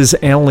Lenses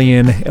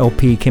Alien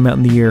LP, came out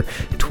in the year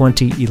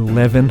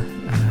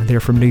 2011. They're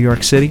from New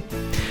York City.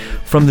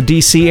 From the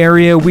DC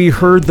area, we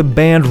heard the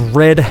band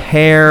Red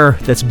Hair,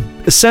 that's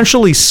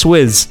essentially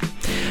Swizz.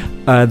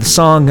 The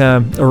song,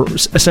 or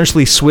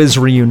essentially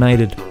Swizz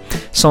Reunited.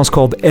 The song's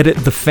called Edit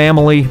the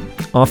Family,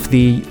 off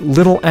the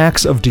Little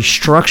Acts of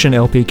Destruction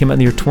LP, came out in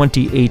the year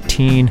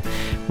 2018.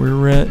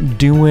 We're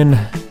doing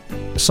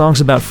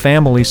songs about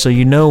family, so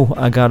you know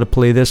I gotta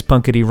play this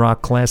punkity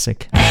rock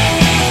classic.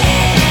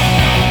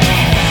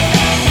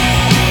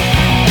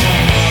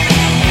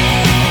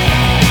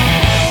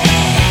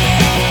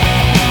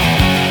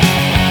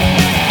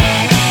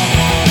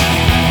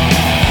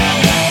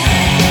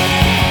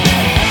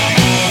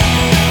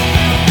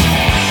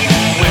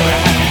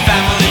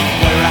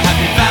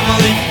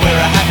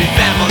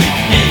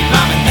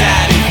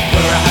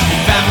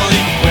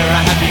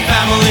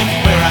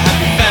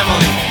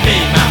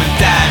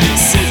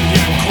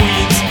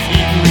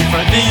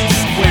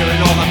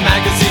 Wearing all the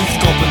magazines,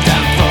 gulping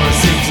down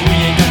fluorescents. We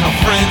ain't got no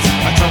friends,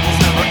 our troubles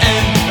never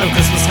end. No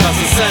Christmas cause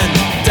a send,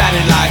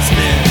 daddy likes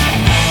men.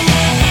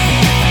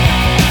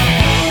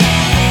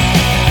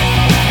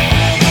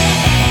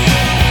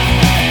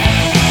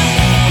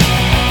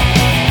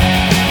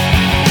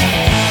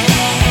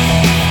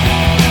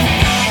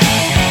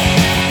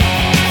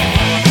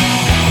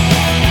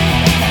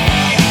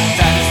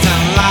 Daddy's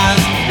telling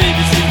lies,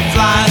 baby's eating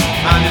flies.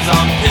 Mine is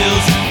on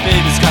pills,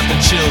 baby's got the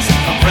chills.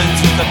 I'm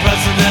friends with the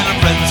president, I'm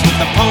friends with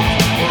the pope.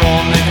 We're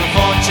all making a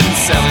fortune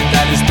selling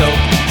that is dope.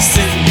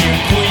 Sitting here in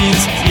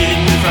Queens,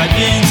 eating refried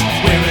beans,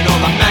 wearing all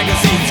the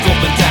magazines,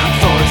 gulping down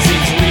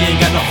thorazines. We ain't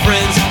got no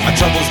friends, our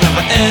troubles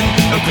never end.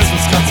 No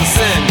Christmas cuts a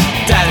sin,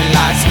 daddy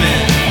likes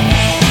men.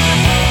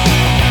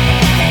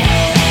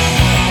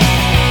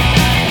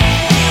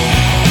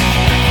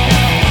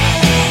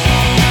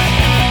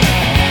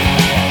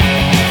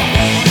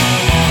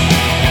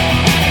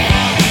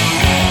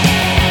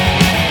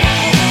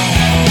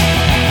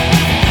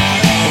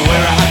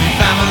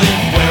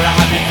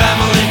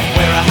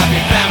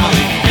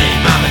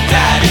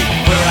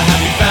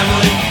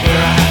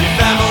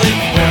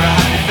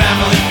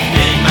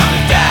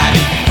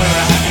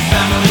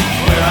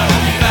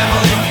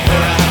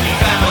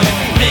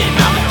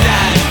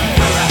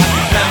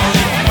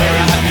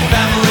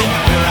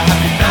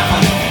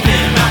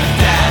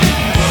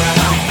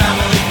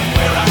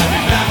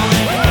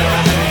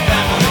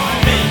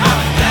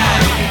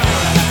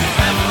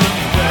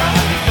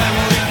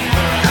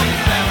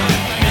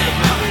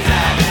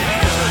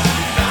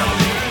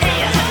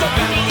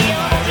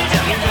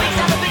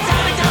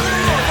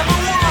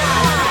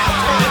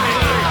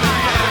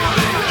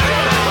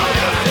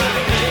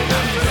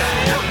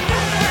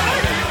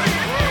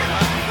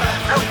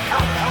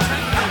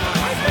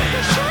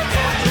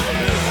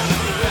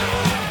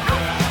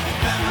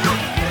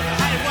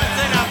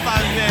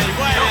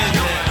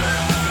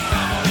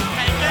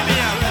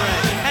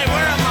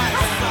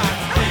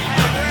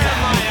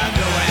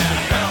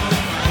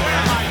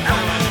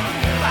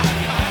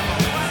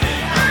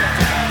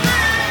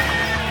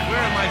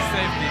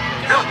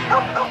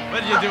 What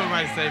did you do with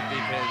my safety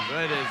pins?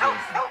 What is this?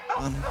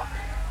 1,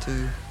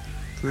 2,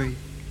 3.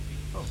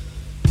 Oh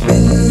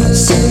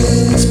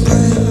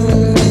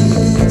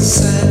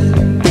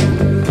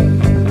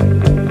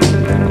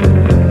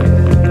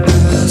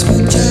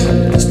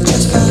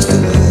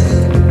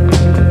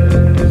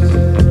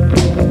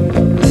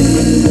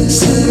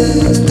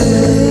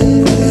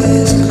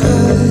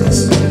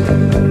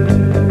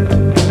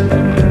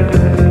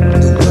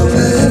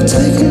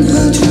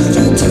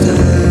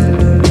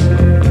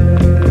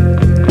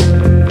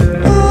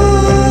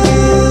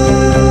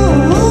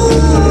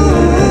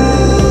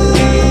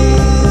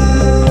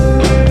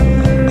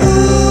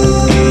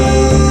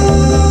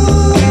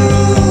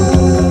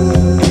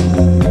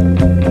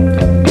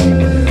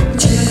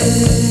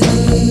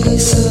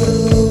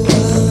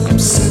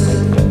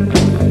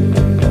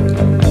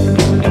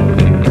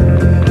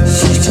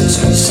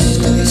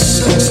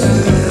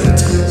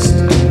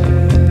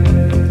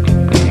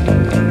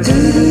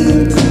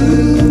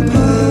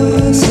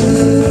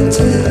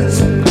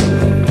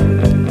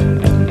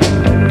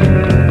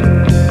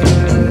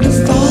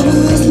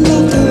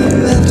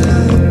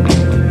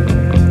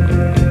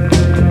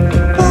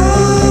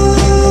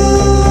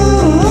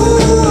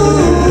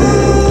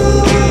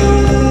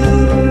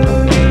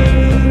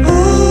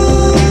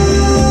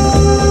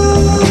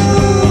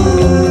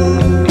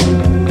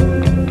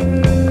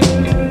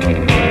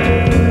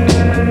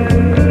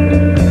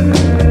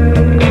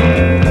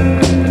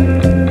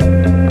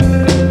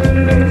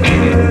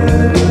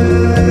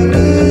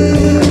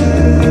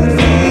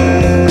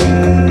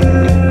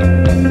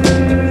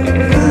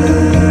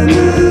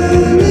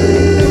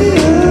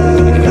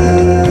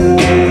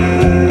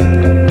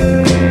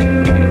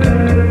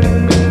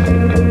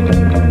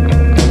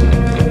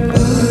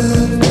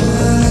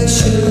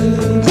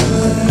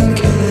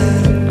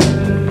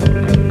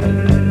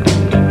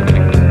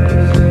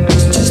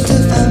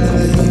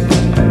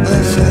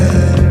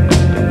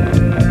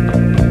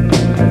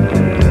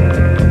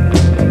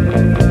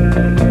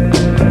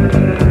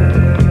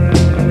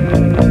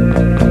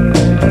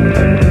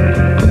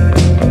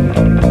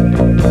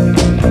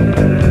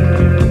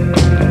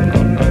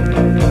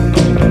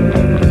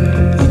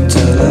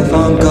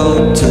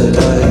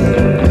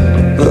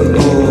today, but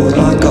all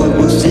I got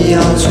was the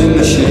answering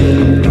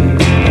machine.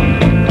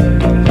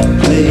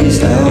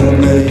 Please help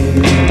me.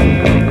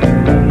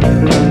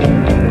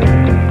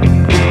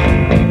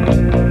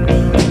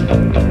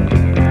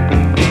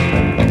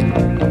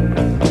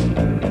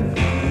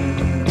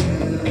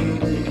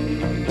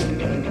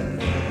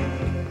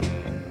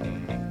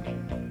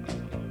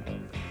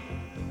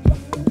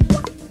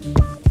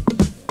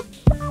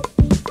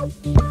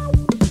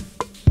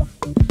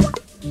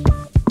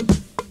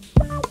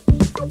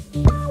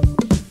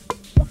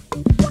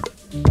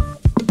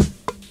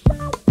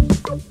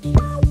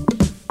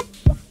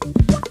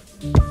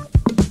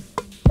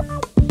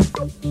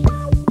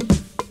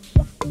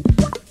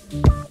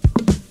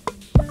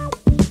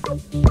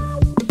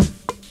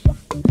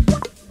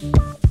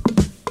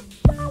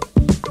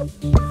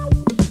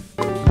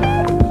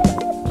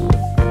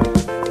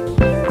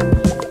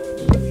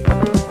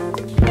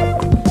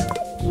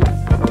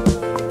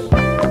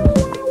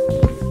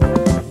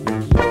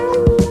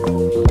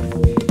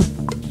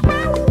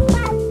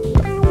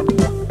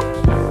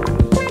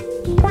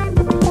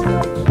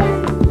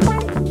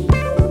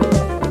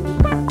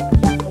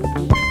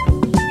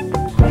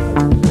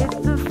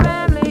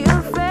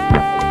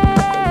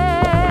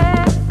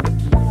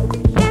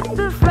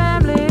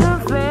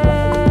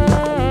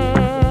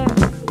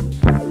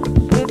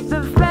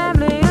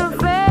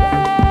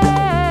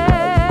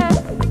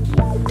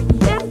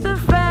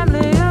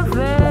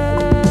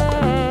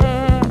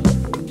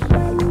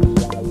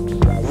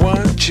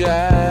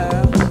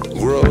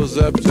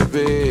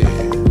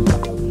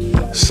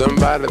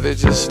 Somebody that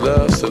just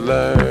loves to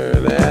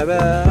learn, and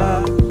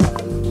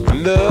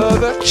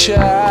another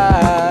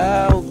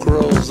child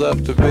grows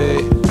up to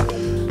be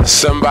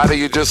somebody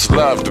you just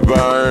love to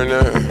burn.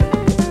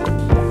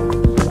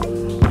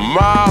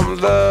 Mom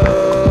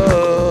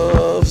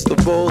loves the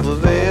both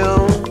of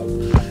them.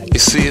 You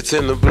see, it's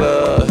in the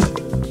blood.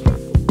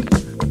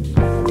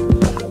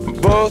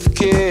 Both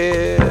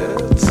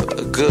kids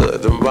are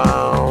good to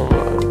mom.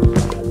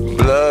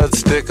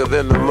 Blood's thicker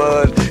than the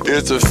mud.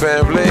 It's a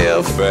family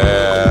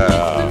affair.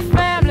 It's a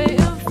family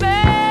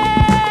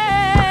affair.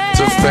 It's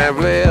a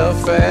family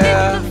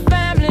affair. It's a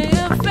family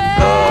affair.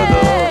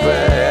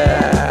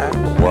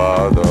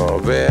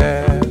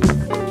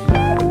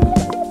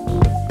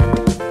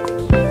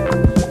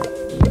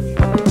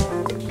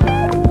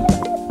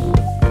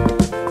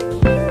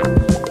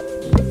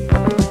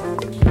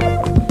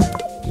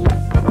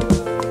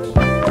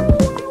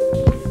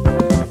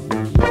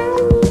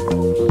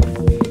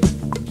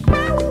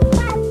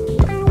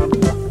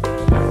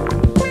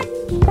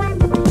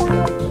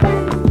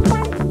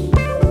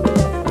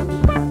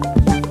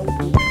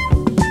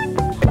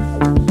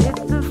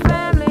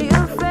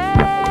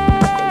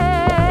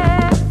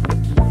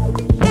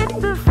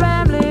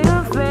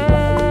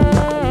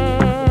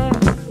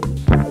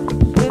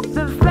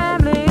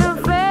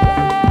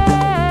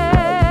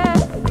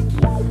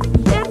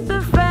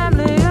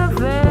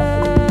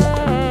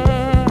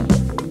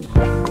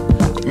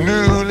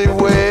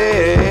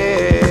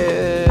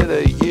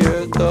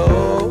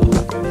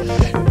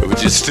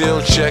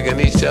 Still checking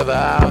each other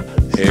out.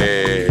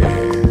 Hey,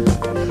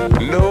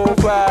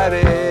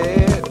 nobody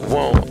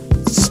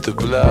wants to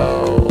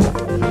blow.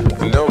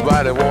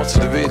 Nobody wants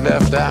to be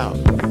left out.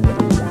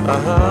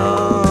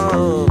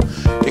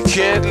 You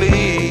can't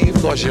leave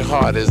cause your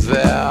heart is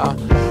there,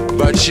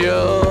 but you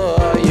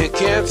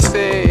can't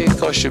stay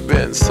cause you've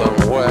been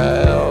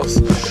somewhere else.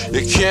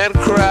 You can't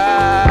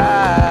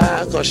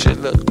cry cause you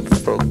look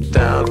broke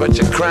down, but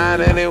you're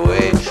crying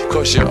anyway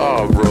cause you're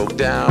all broke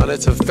down.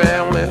 It's a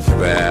family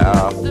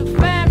affair. It's a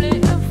family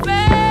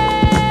affair.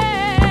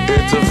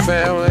 It's a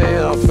family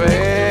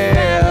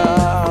affair.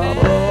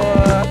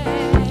 Oh,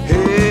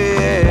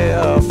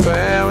 yeah, a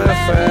family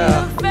affair.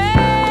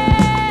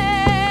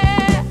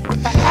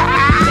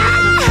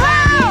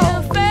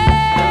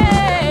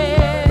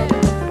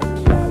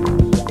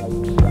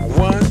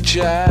 One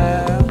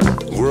child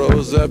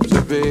grows up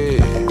to be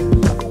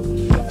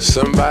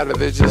somebody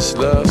that just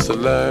loves to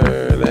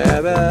learn,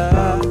 and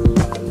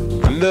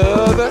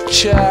another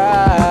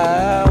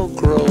child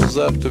grows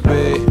up to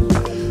be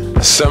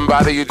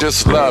somebody you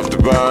just love to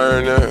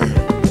burn.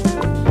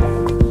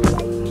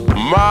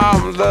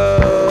 Mom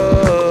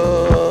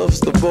loves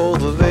the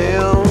both of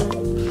them.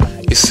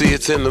 You see,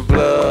 it's in the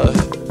blood.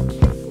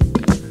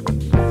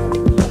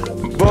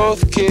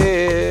 Both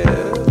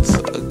kids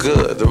are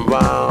good to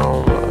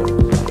mom.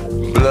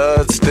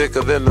 Blood's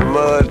thicker than the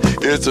mud.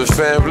 It's a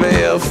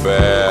family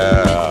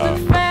affair.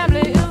 It's a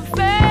family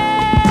affair.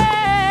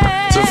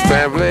 It's a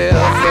family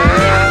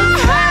affair.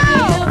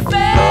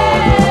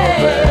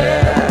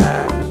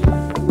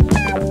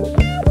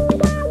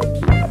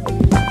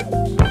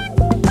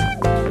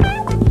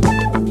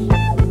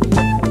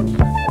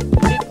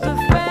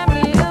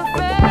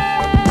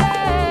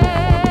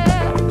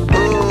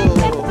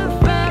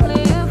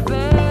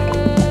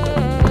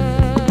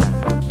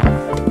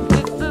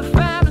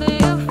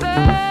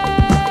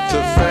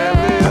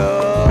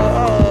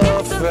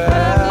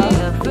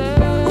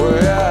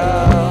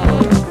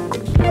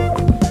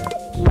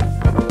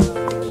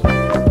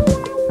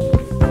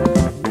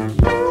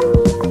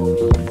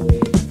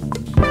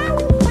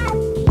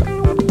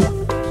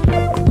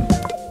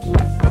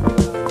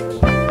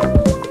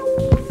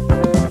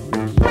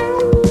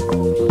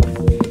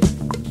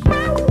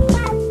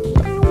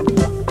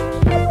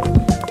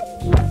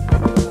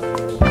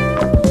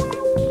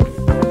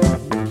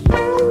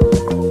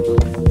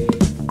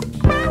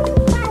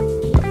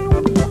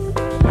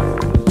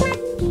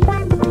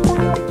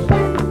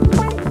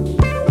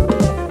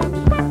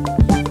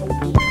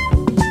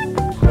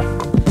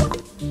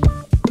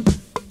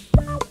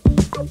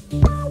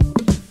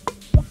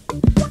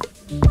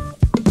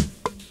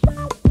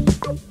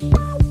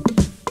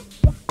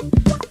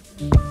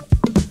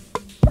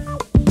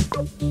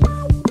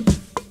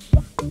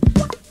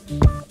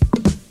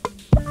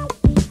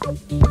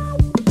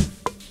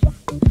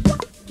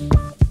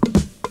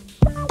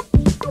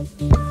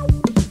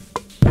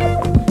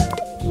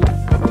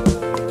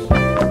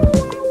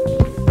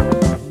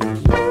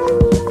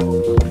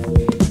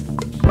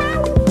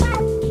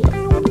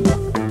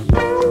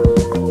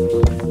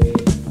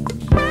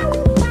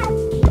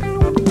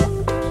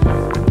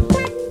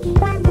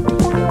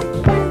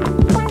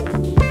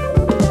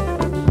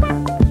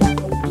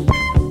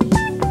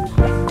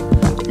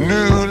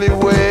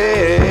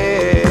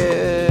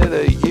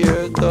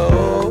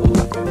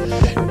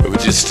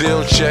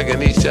 still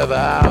checking each other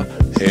out.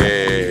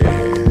 Hey,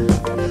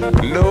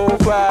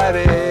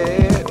 nobody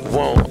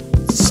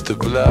wants to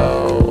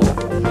blow.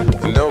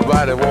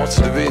 Nobody wants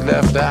to be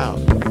left out.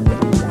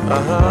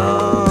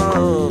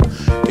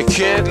 You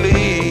can't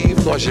leave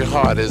cause your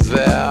heart is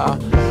there,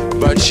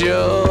 but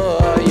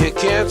you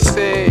can't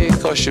stay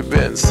cause you've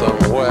been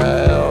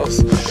somewhere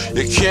else.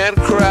 You can't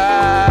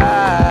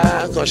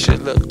cry cause you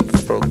look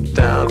broke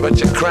down, but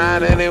you're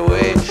crying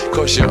anyway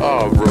cause you're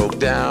all broke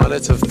down.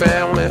 It's a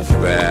family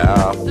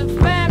affair.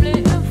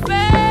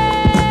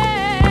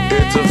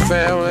 It's a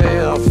family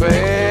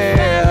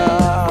affair.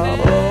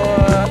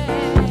 Oh,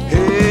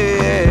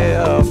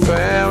 yeah, a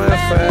family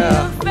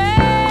affair.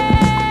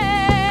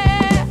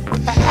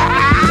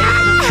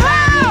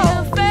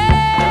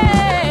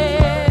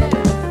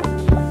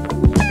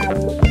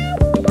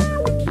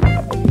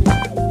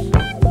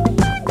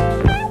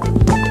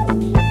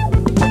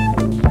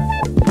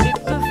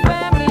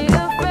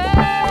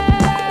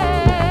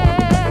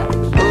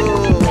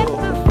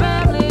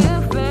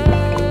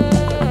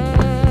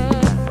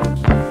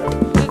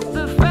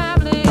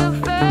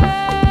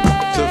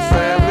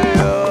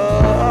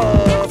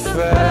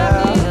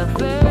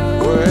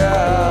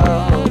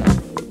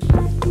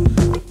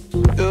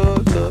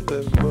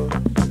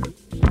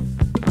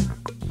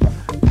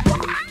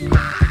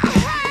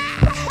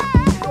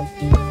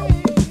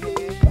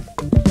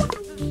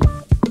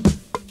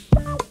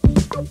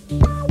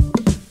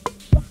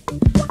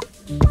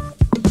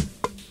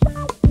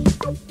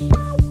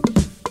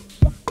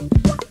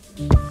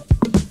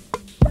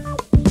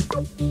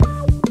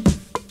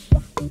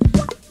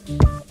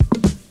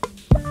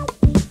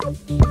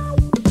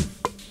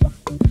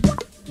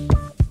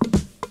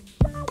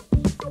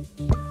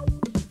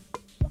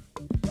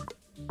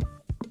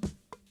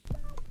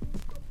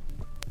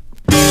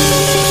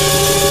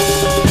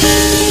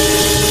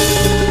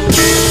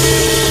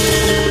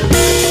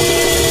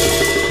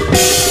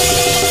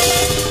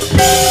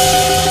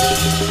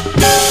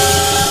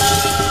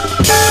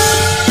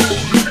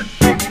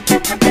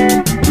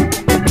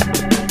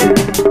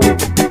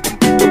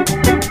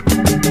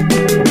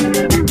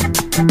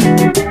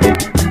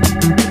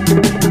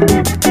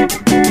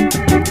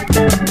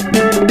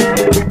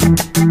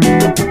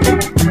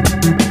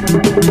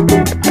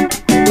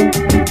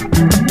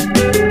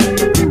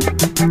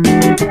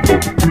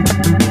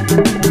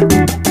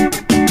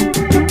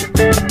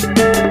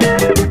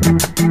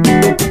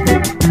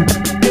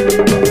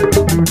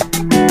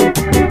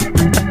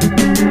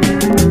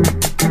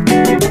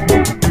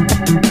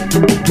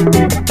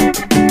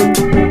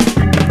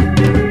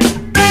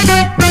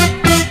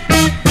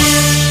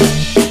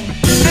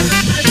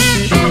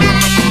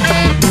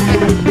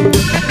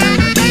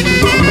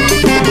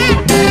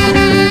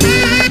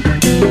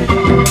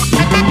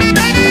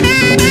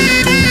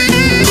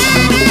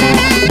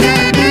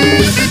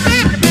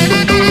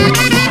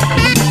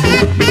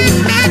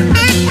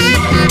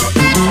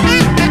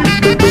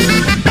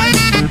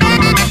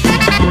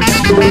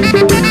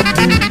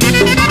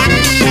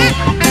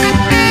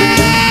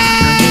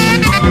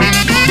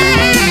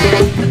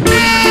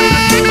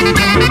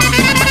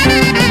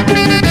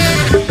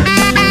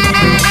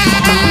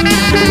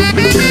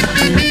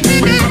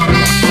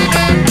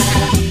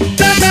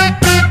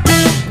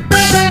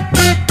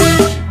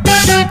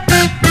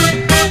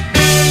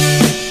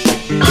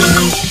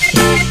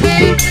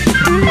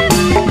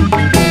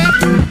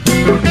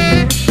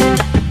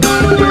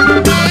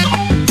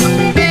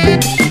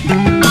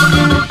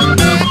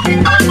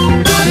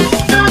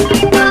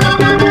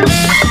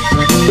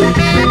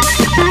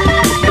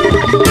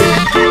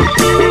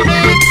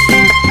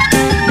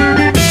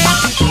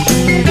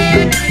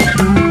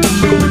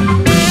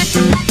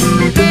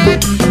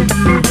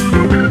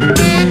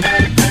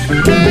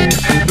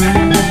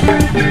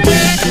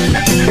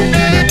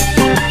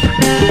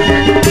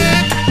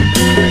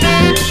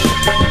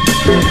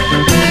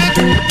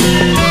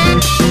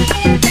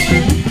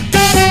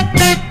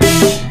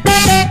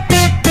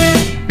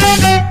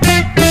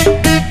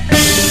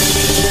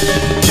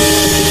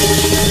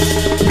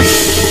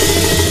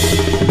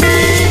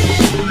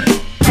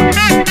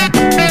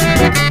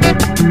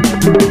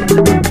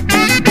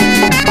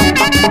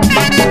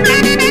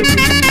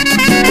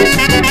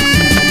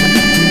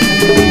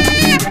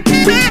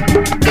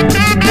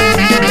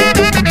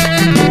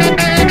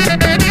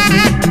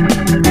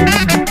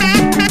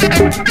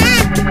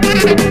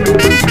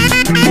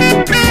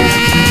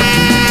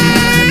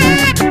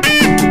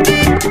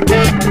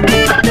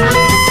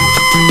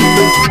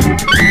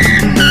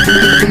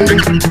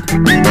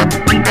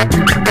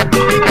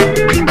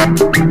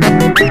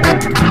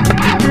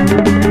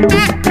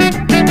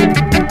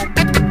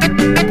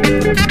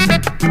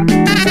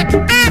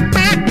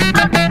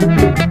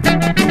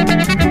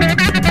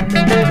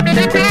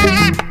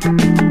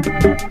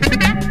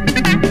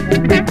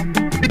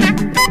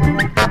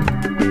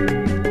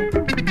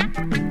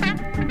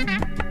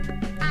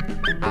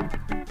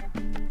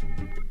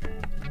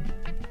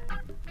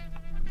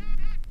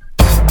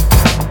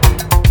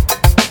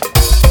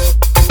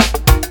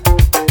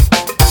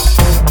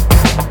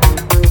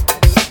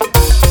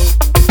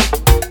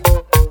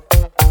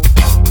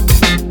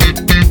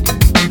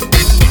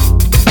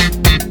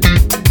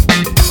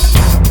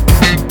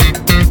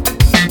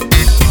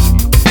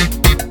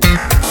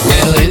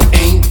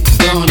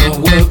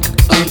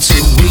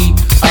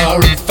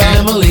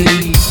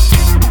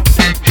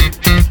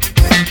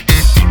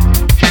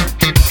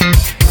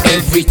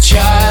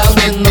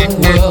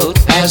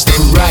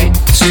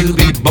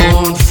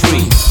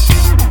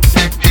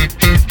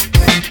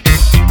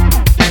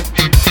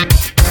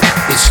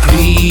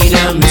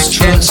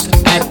 mistrust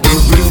at the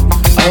root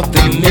of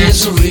the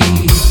misery.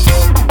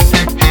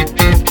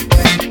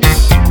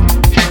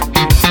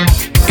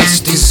 It's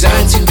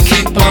designed to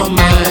keep our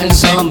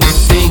minds on the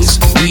things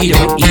we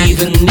don't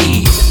even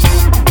need.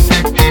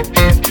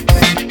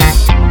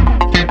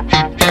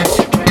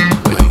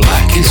 When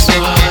black is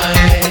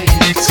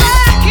white,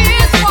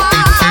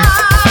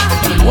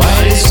 when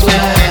white is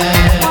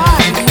black,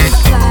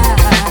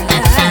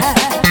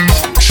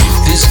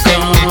 truth is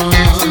gone.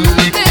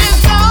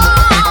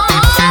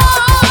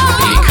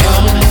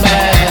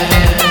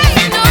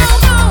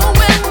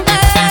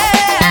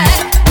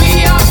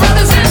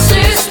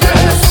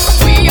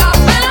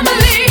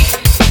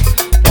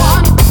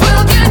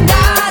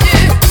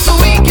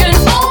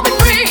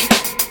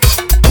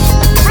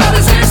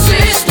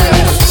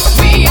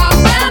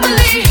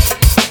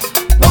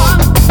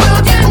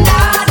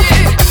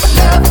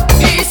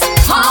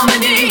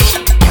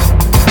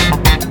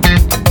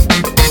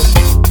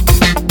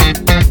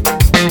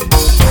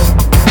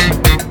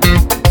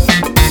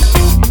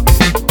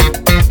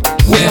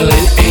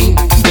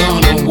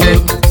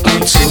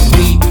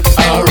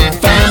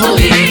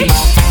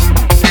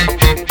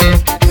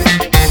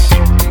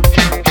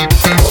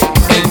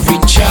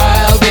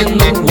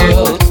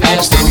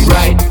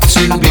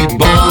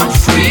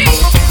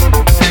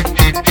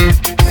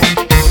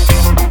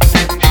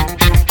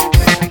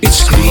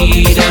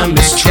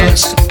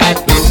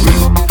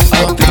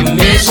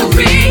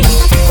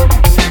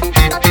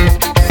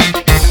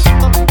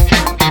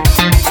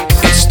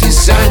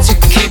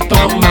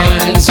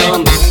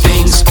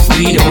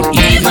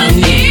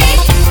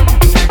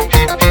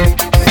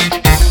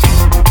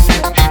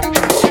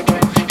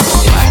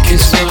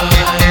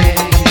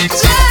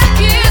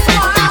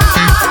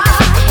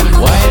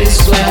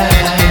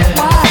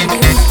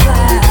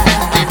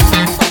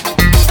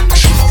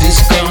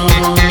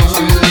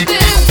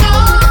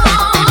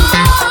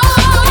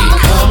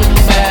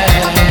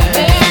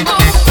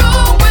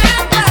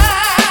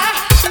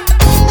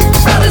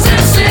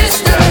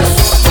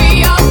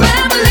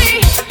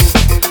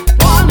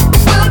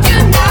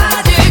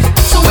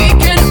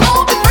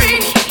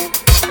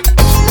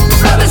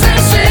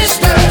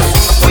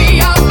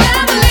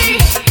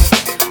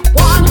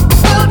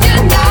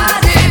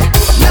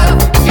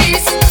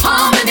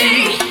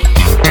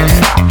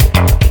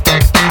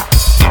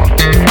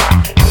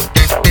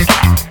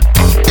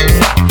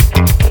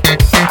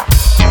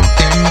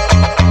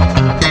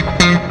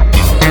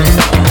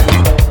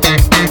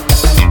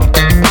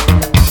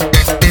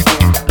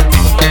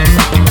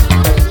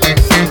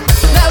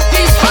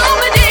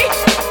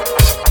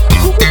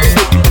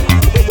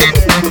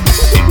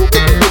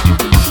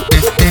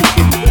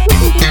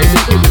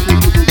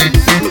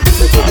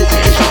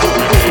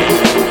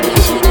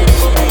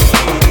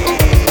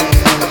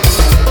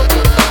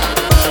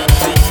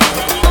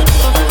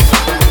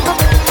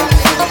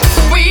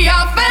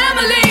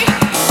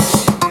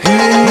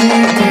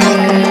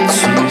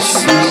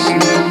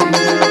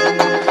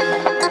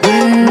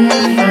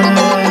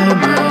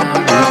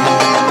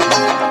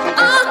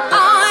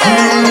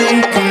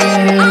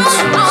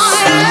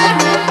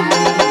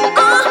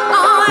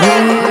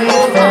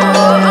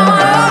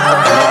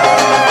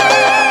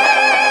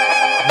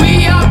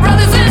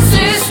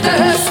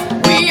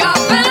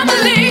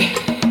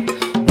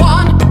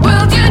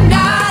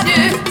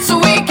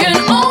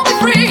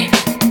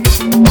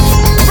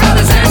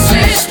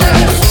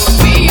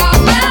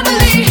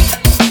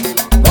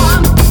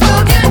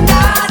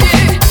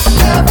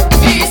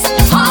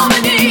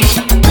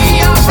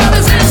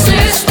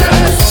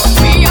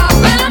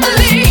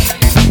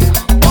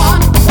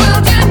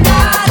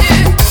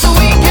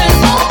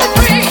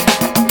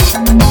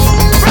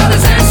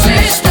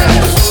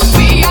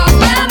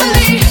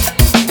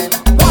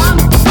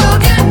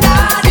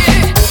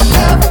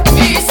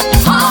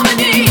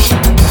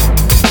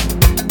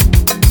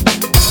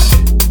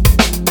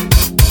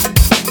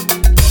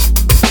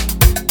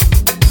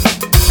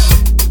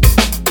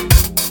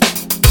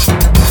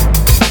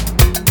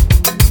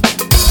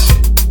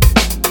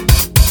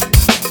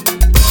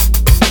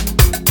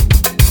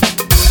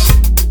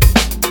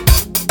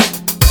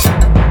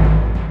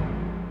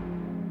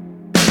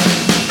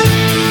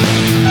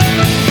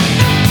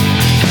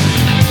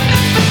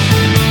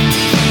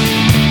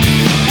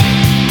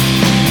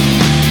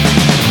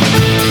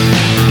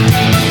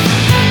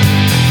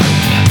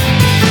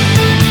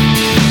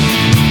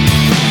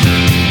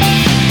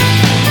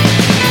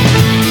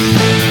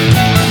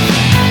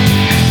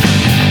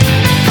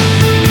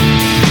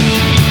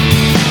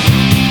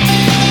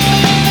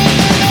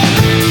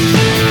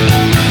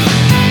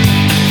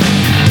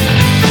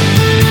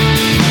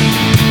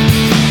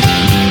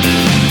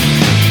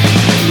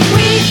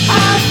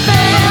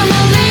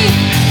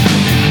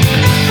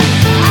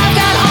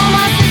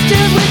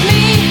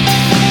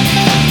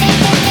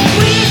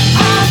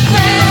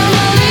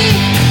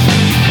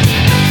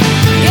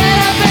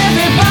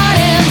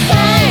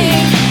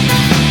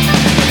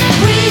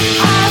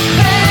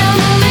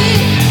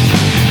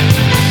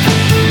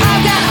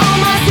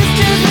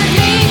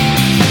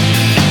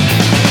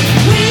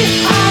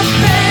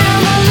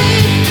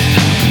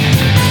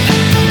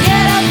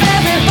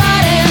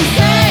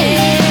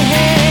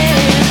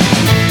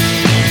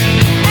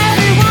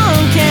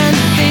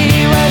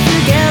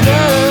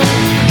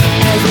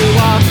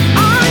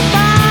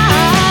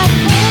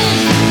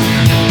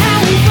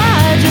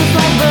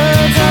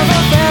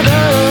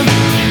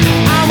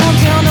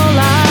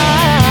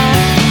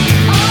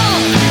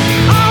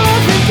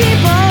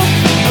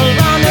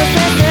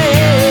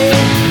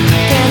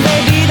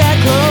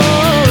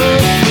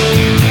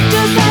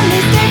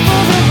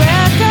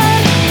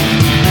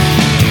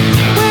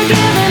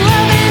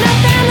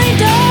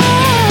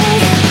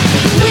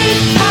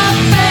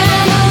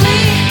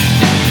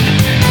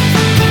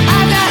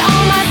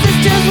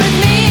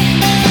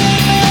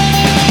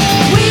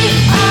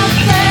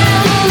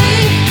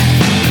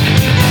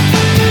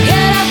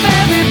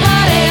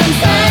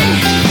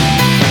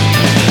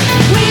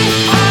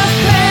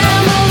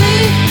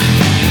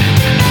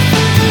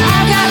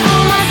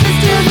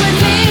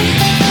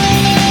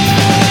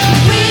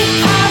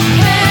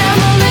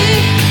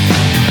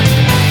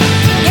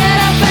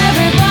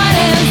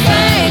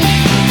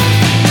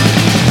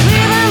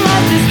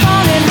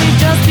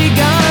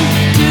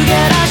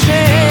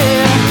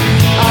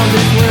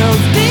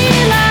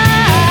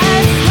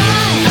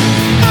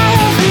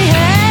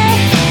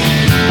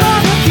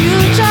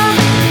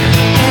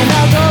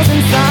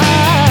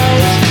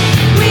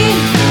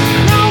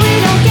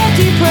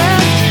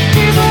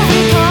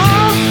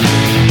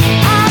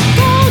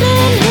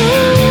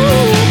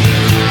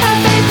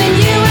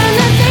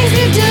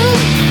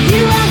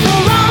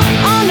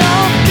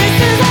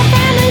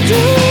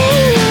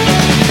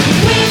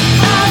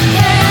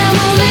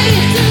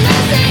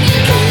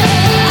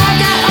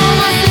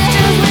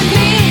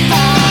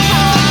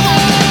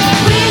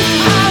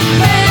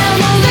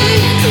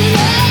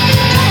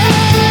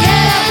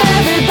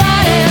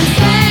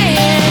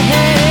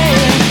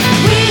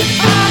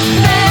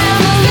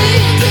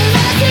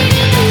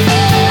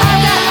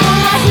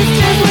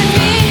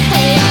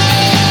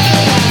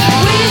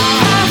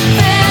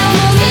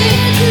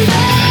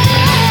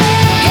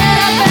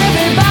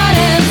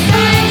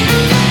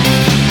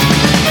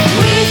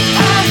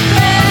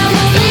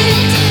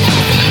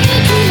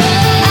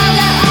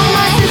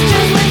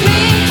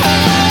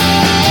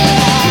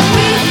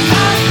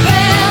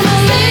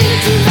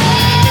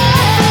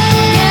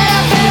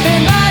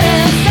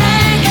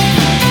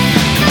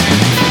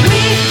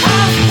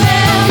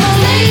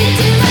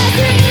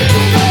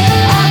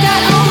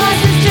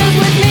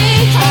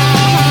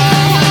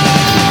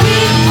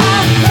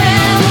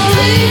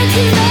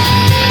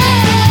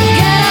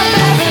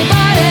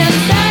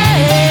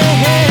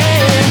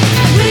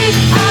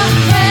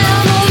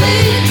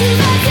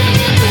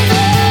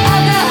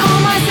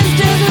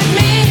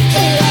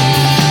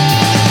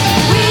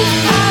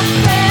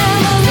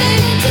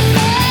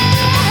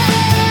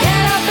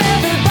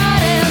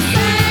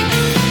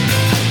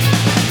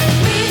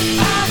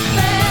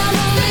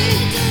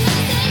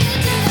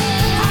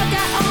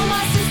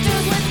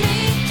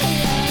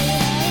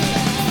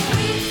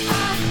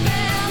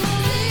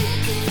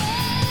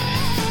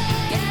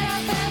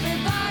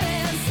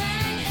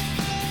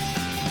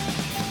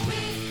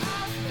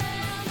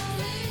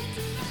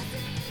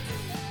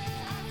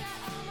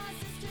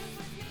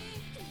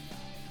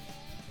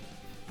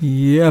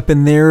 Yep,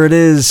 and there it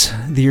is,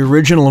 the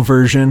original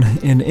version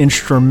in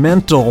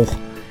instrumental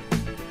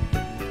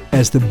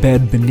as the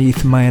bed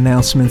beneath my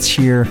announcements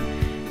here.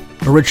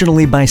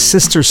 Originally by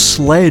Sister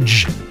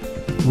Sledge,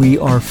 We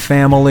Are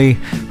Family.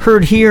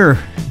 Heard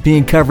here,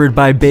 being covered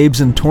by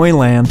Babes in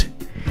Toyland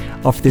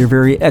off their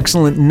very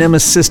excellent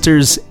Nemesis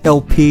Sisters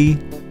LP.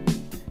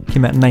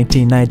 Came out in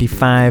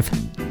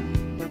 1995.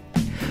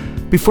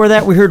 Before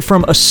that, we heard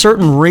from A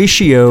Certain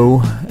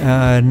Ratio,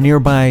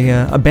 nearby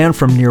a band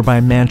from nearby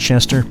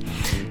Manchester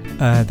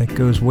that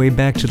goes way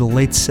back to the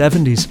late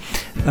 70s.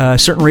 A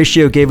Certain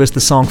Ratio gave us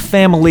the song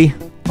Family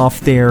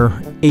off their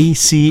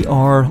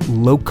ACR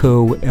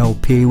Loco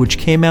LP, which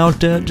came out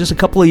just a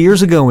couple of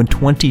years ago in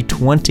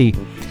 2020.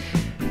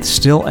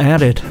 Still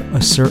at it,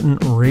 A Certain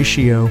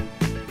Ratio.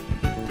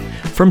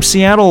 From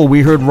Seattle,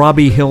 we heard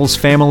Robbie Hill's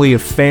Family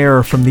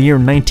Affair from the year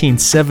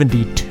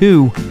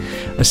 1972,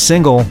 a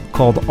single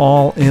called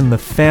All in the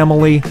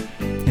Family.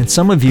 And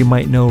some of you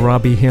might know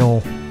Robbie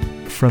Hill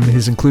from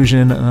his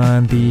inclusion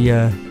on the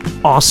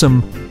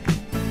awesome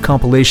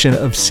compilation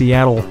of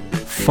Seattle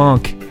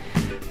funk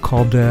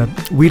called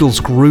Weedle's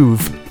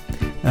Groove.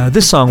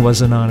 This song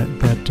wasn't on it,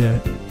 but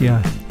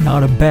yeah,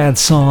 not a bad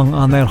song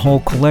on that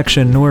whole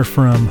collection, nor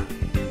from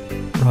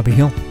Robbie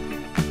Hill.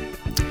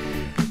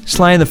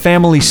 Sly and the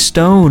Family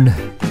Stone,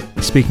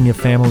 speaking of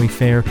Family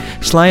Affair,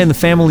 Sly and the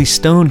Family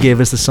Stone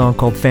gave us the song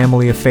called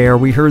Family Affair.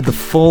 We heard the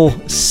full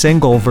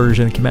single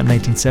version, it came out in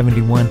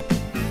 1971.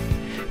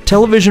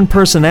 Television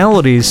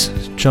Personalities,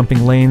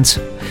 jumping lanes,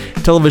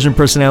 Television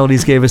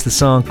Personalities gave us the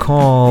song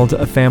called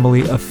A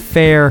Family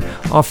Affair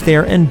off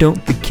there, And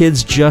Don't the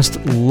Kids Just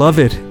Love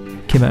It,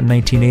 came out in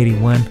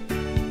 1981.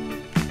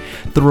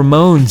 The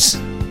Ramones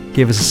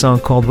gave us a song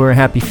called We're a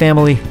Happy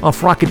Family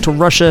off Rocket to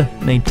Russia,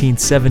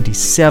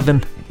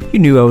 1977. You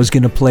knew I was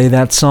going to play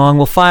that song.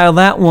 We'll file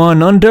that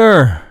one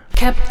under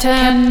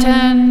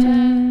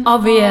Captain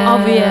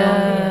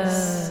Obvious.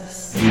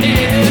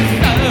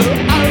 It's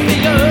so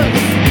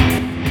obvious.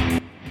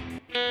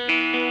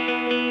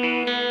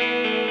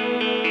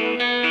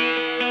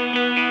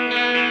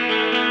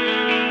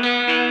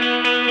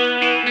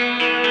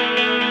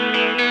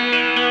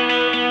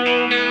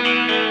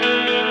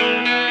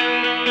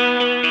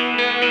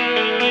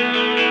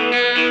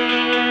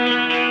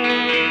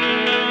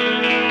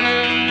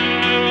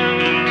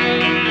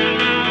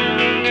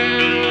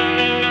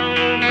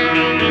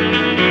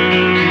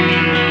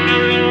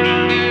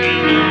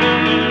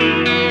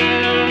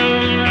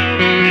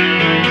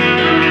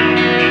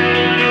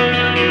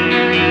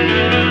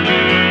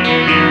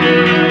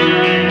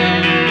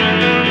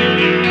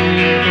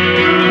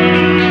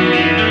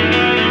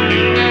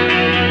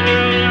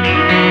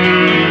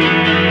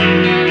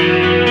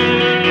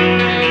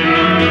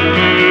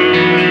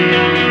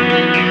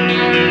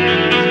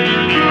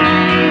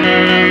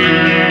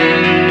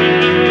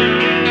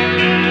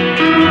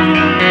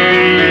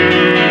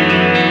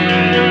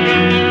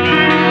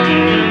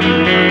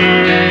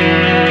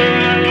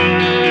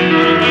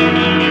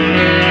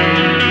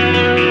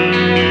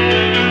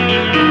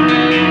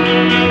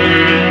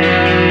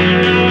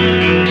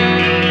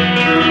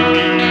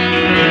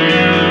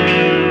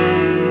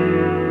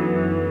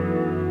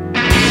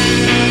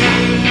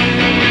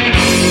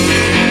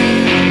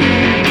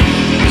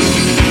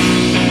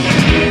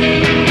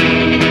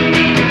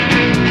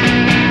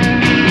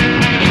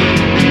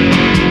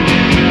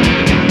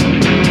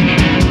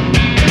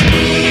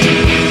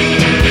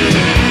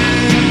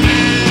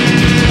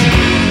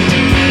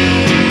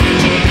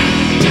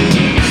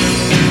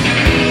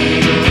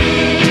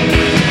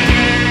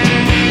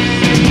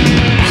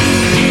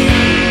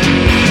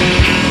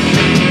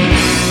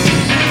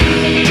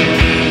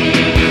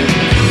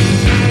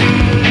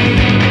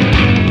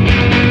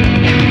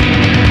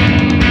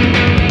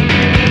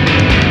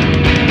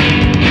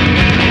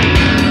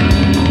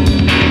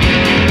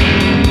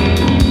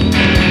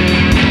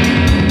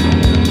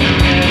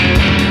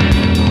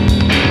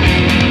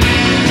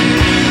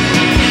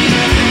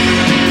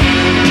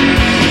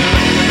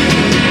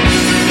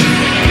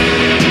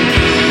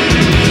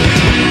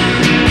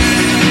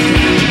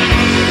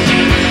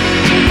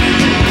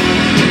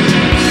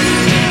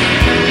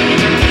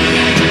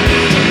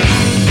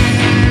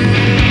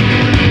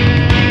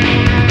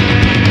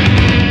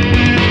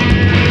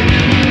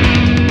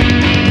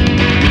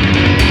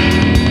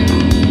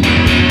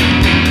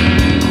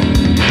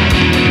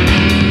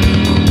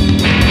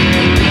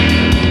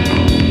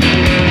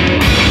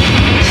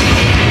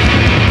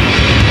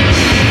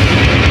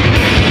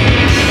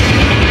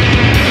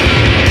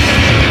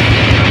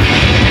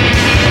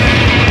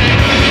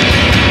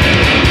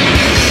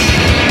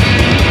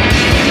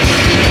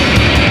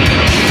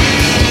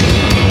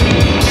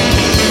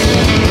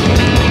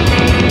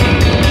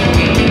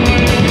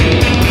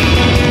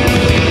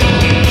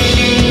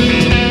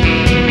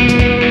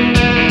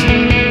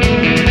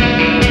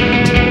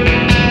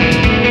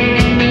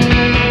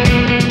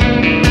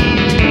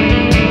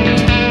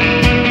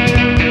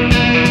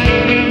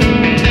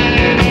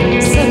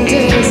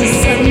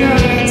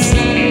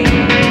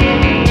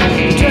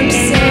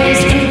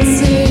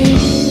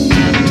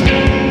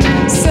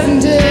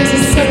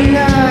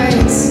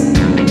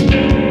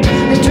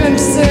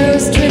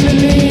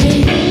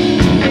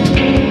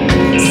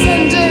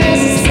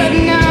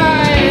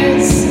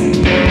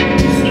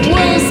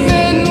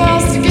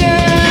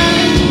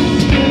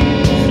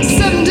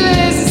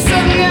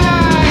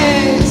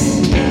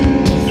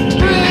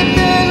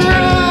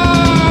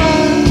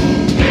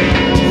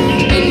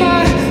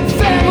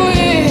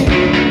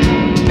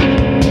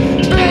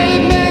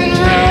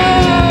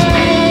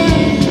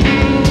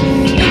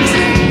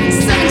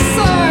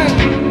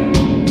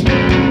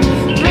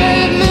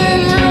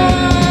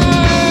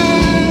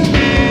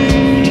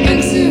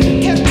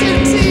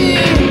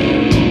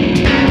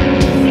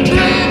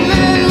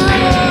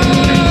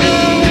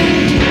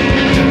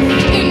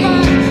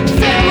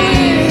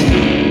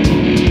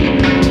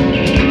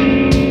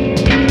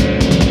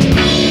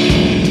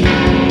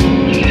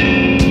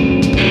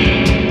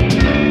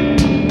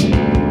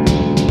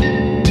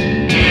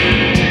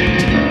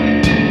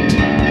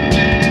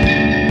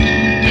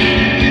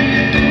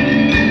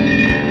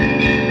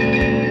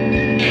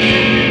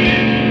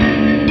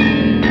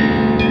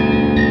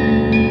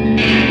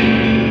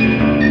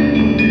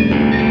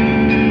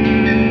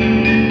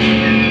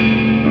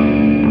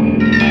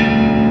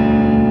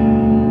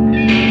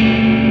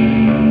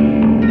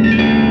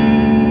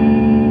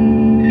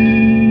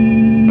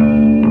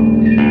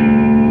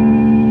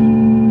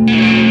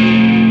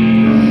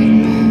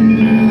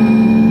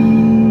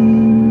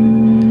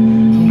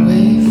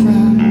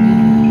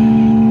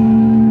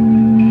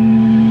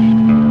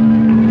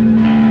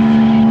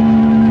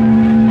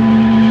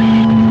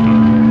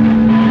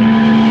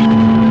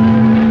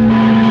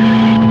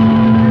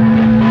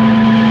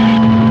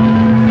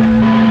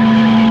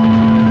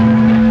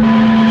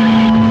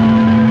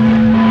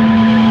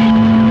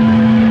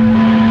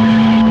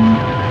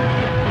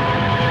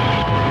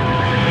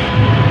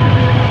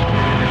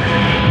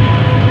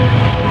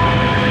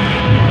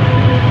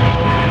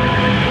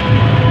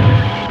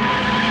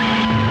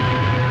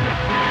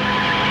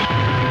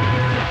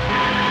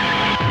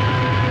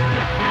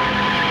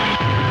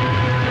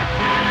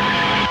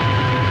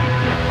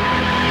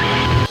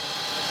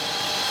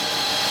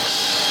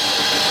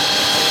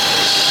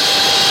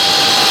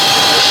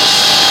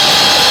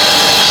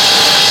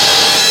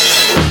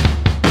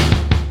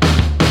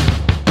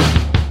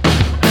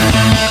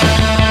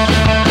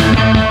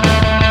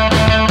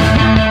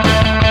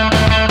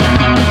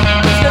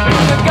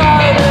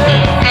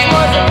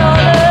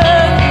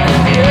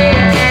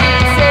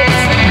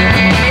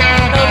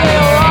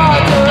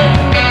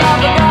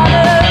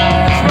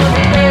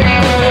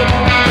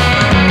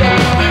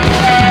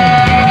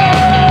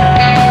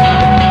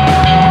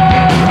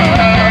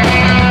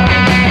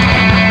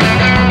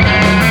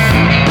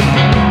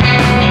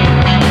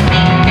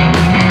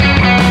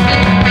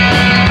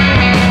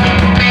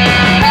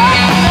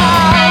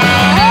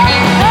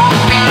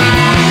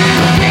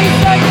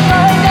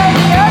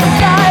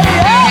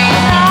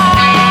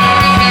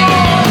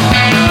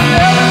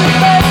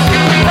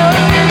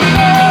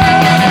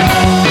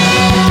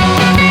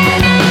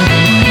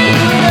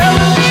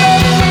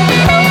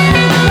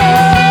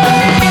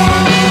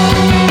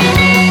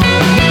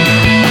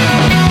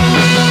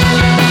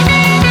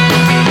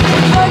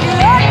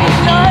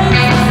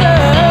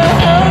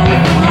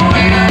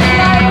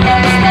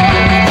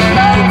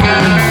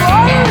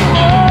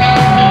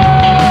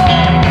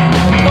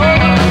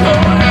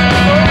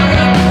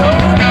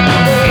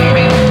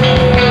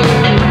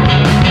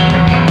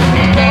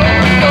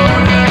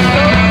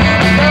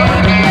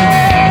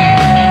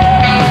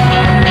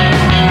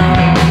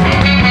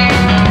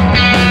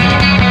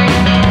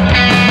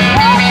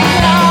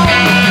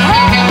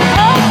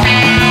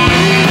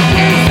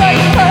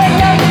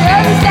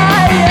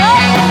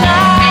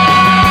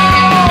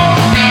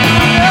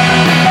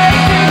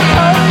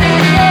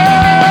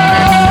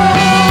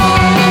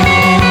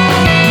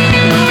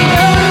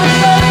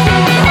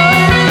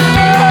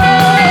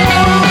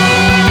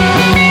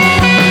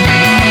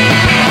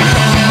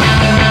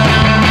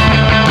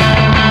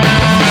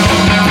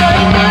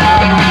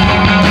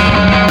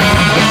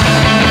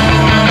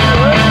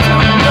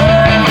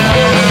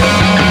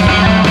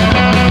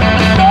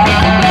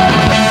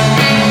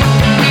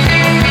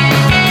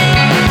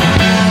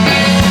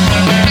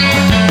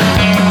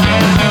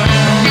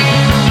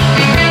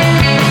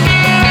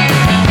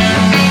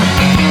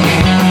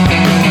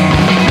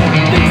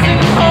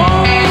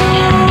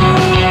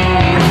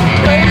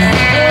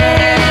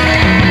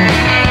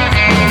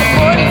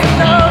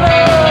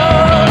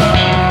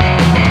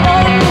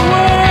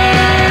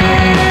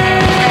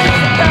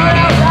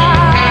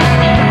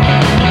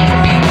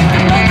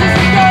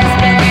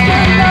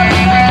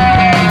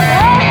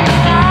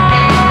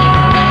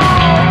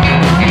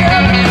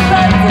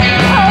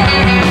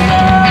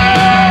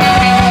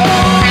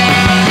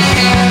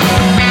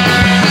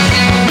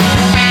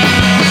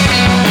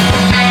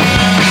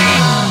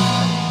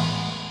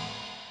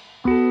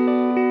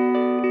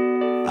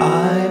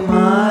 I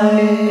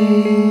might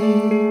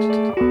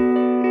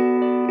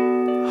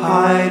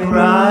hide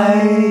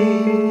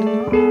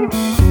right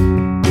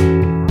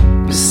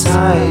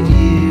beside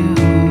you,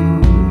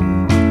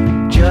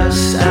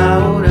 just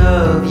out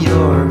of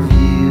your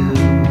view,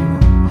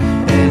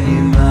 and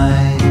you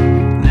might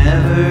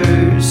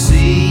never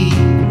see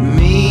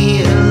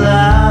me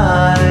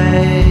alive,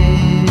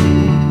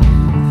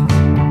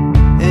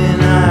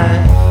 and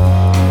I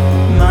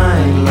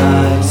might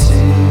lie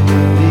to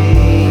be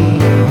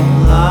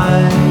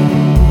liked,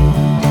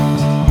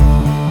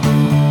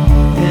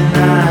 and I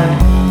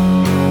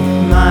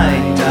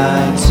might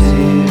die to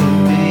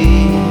be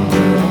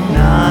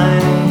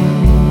nice.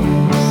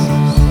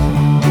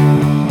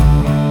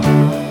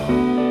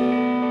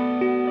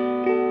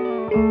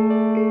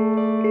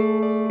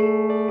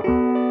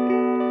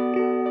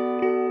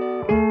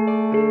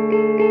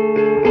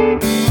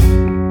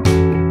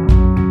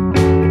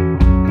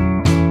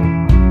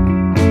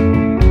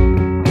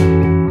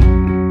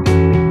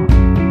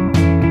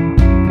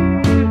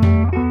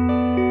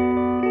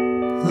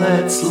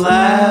 Let's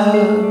laugh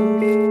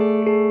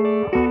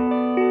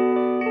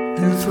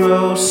and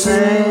throw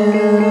sand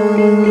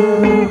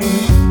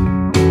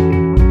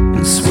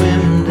and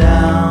swim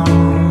down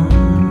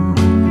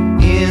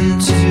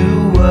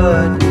into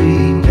what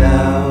we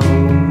doubt,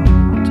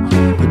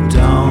 but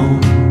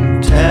don't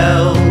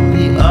tell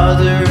the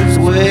others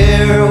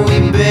where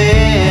we've been.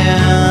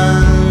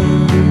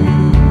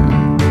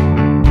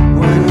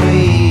 When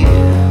we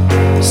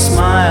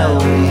smile,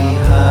 we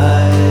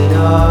hide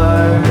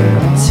our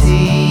teeth.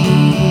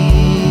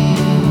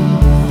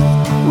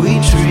 We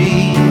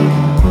treat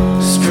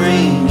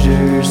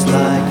strangers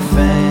like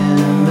family.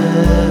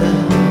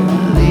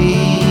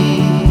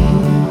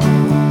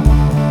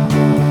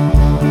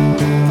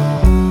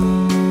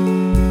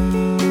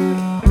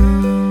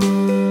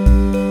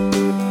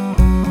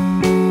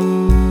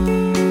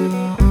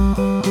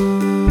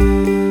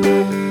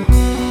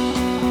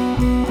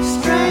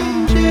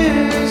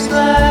 Strangers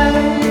like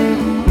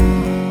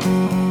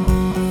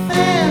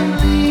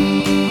family.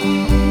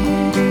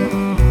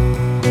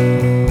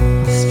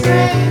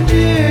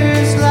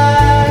 Strangers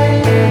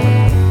like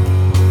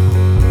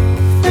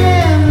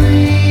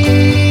family.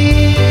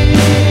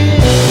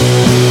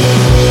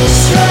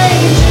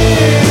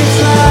 Strangers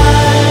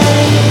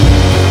like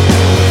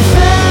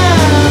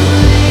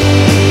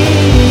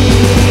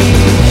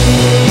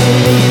family.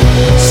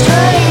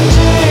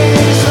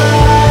 Strangers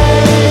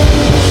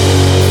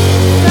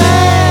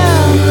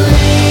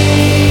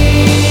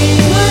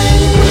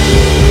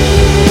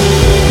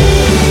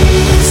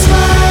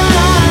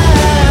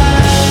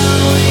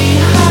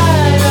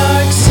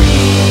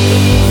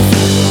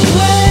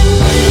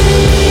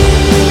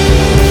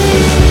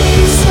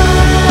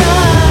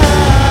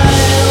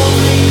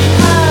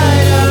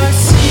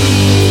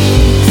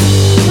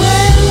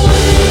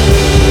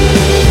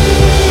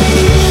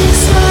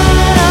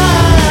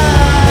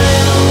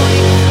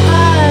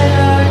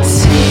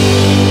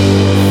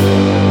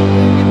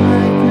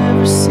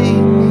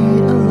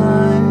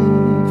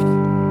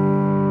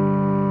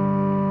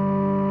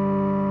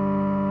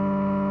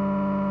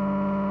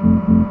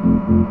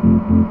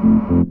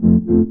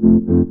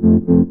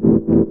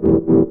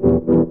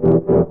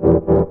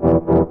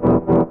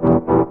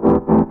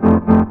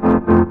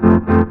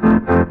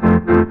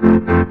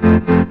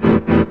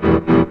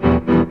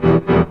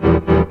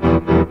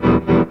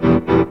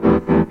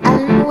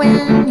And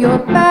when your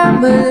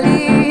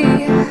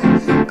family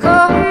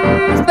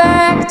comes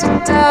back to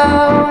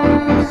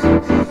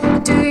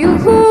town, do you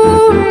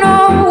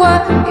know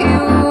what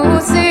you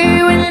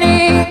see when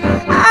they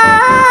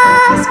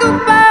ask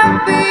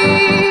about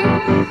me?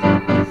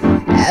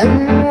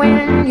 And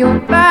when your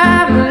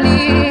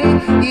family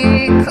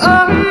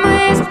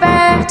comes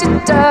back to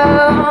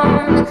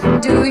town,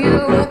 do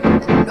you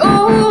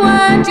know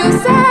what you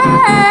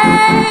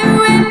say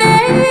when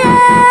they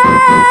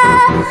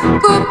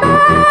ask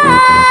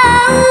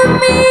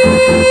about me?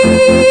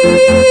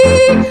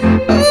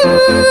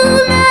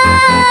 Ooh, man,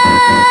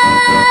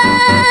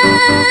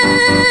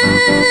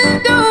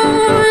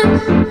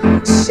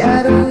 don't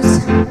shadows,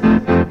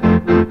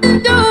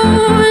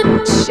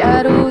 don't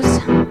shadows.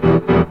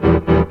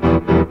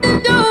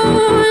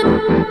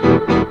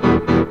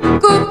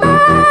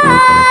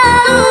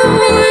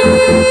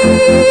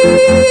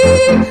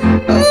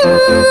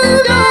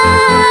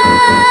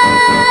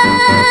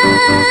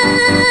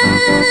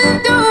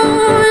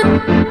 Don't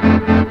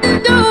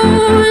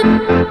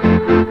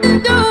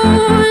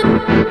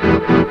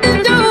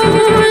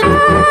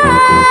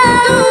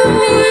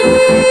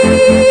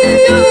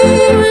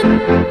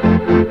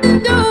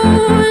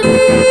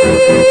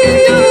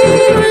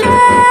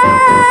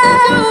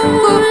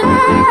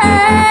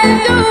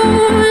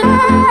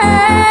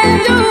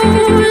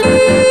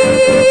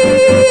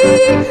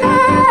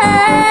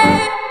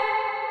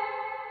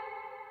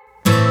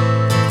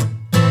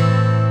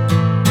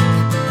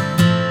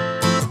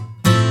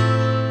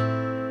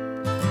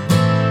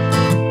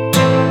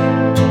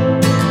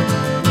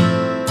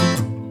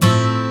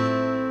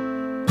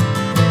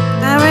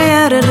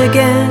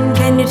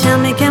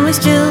we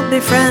still be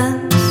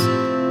friends?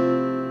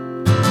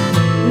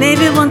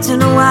 Maybe once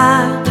in a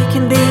while we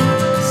can be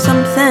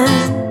something.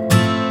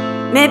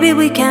 Maybe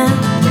we can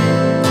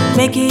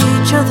make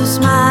each other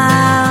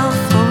smile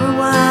for a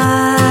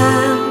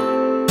while.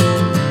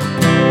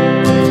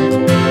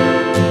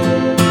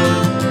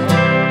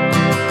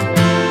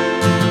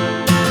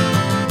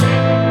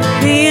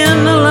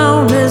 Being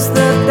alone is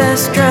the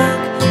best drug.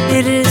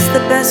 It is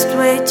the best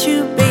way to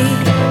be.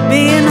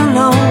 Being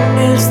alone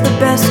is the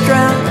best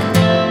drug.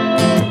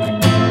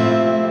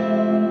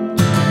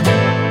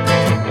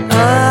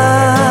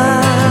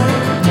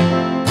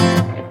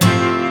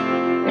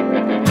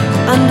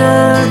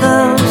 Under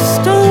those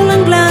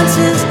stolen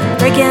glances,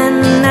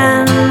 breaking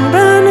and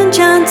burning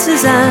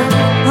chances, and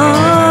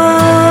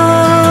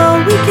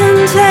oh, we can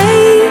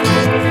take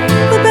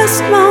the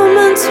best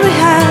moments we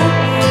have,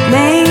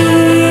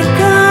 make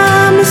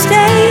our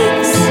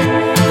mistakes,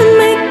 and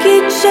make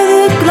each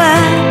other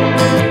glad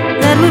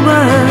that we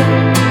were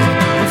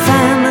a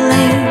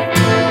family.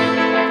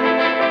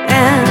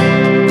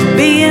 And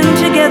being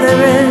together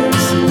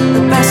is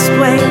the best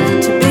way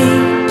to be.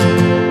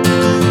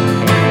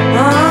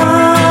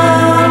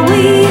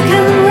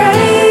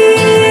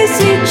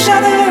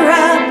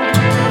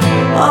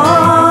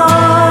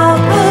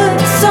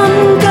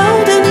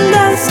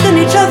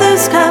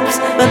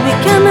 But we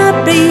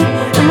cannot be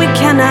and we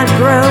cannot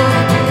grow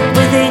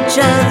with each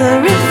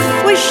other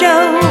if we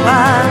show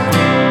our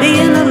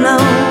being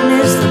alone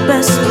is the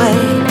best way.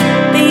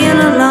 Being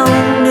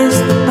alone is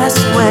the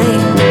best way.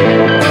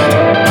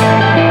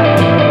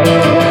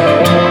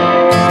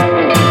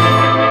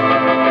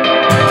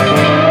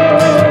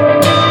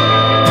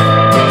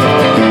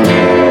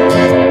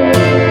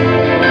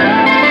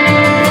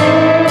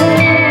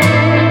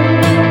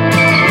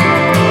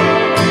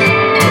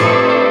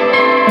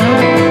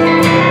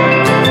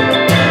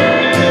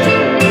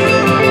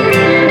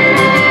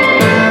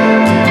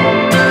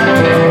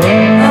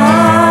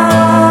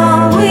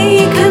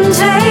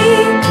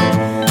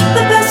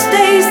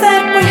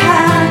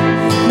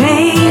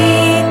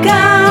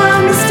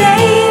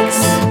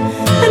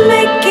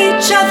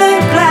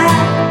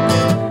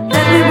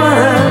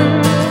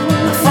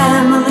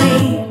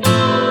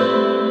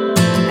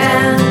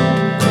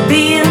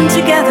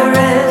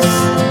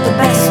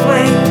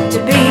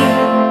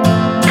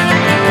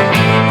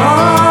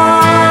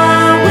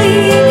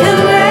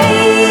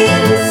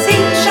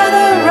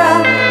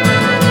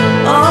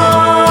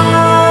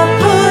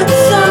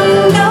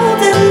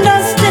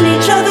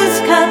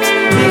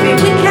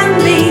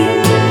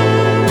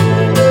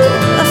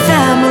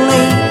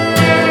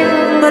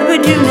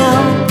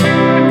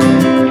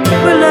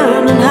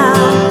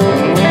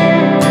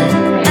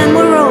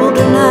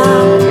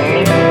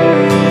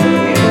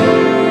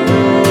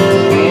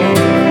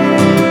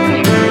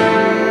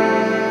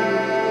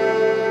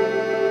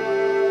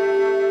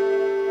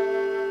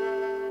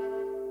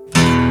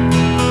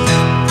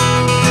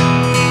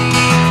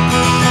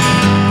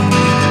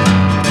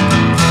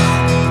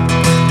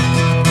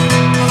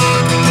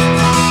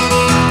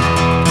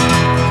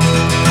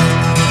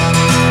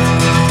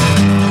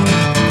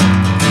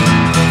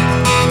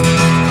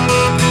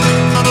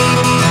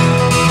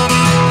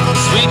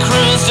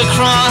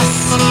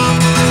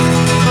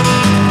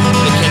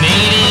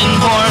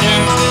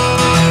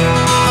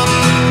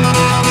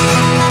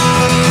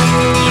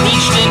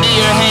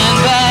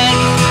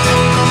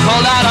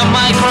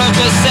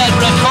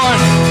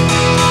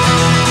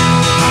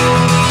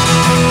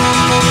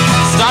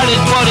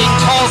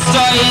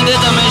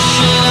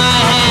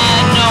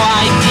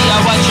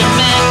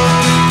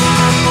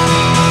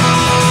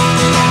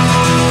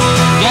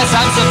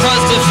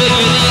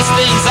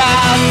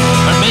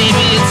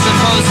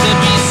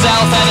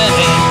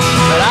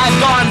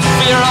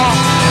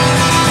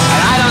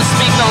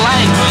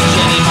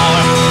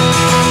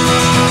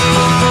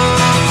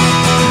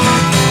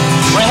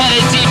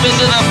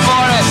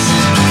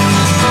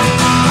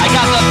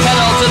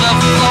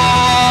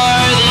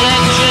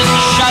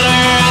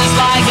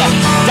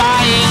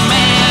 Dying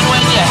man,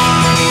 when you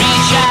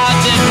reach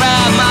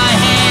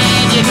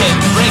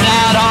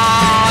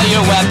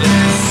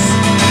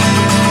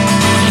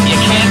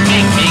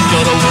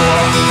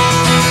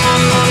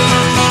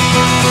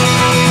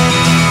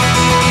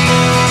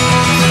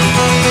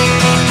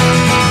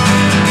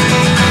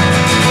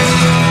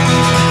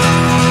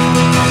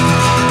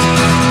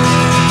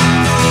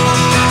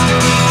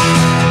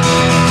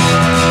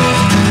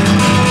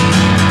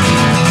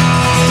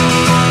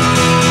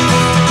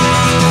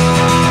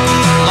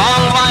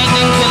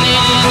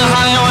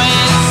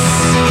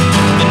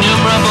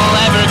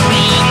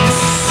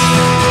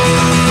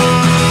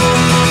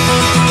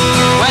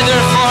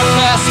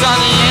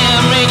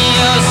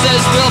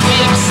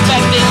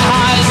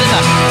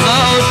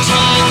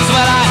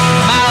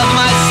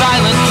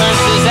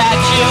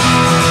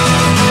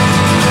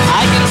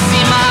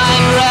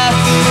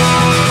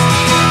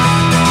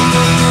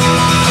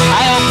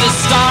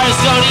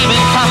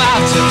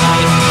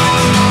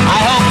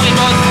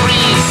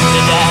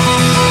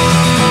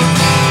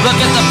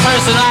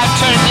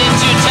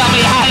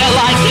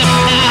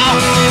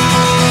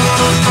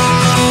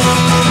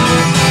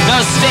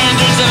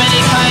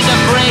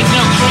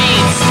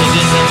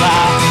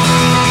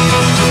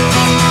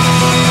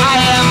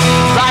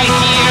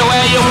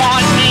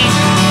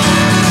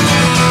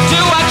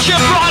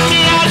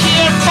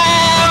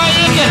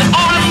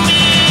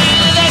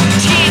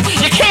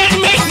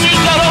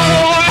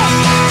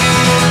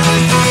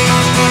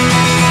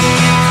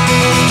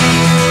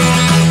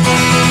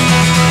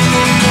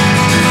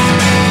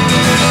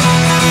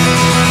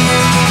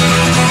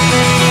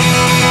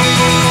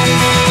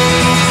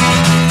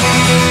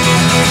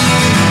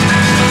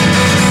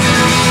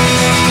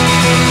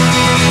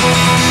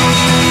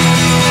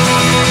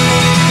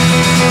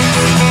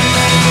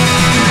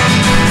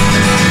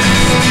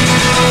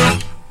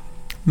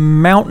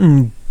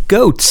Mountain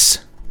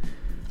Goats,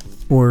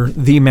 or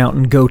The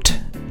Mountain Goat.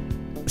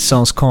 The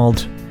song's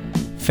called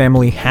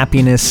Family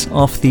Happiness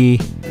off the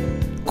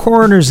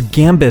Coroner's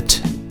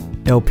Gambit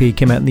LP.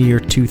 Came out in the year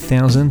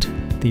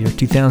 2000. The year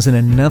 2000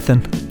 and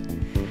nothing.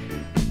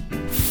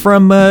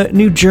 From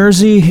New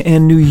Jersey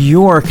and New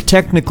York,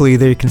 technically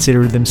they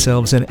consider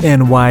themselves an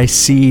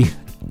NYC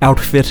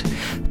outfit.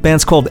 The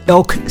band's called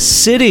Elk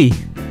City.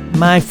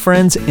 My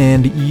friends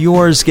and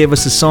yours gave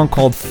us a song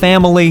called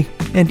Family,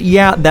 and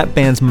yeah, that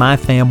band's my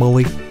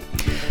family,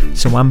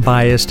 so I'm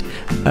biased.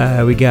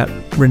 We got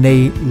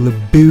Renee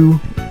LeBeau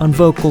on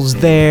vocals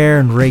there,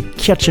 and Ray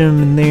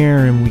Ketchum in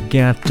there, and we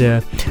got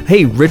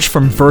Rich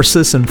from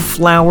Versus and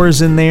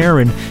Flowers in there,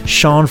 and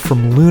Sean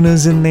from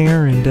Luna's in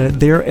there, and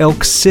they're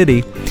Elk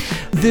City.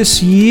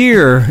 This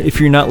year, if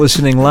you're not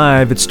listening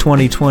live, it's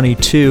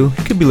 2022.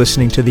 You could be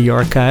listening to the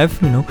archive.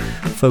 You know,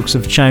 folks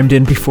have chimed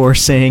in before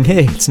saying,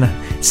 "Hey, it's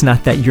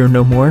not that year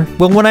no more."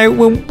 Well,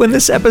 when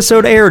this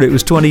episode aired, it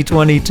was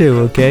 2022.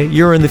 Okay,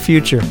 you're in the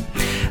future.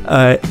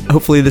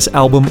 Hopefully, this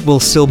album will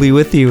still be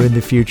with you in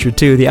the future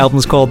too. The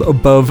album's called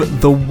Above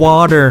the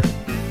Water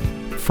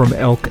from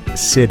Elk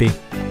City.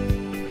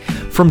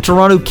 From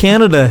Toronto,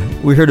 Canada,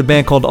 we heard a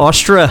band called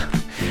Ostra.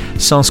 The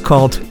song's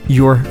called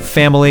Your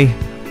Family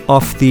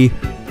off the,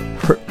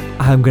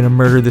 I'm going to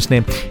murder this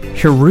name,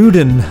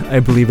 Hiruden, I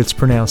believe it's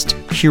pronounced.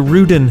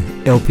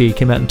 Hiruden LP,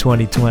 came out in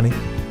 2020.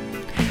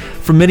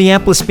 From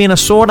Minneapolis,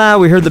 Minnesota,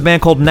 we heard the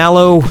band called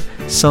Nalo.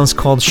 The song's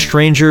called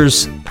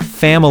Strangers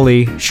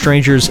 /Family.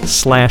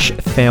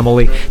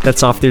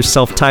 That's off their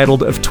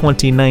self-titled of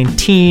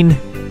 2019.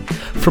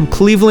 From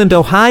Cleveland,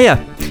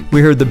 Ohio,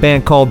 we heard the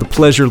band called The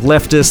Pleasure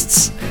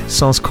Leftists. The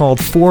song's called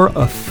For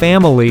a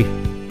Family.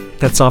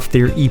 That's off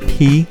their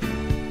EP,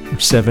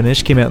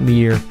 7-inch, came out in the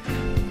year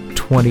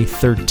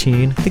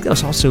 2013. I think that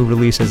was also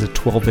released as a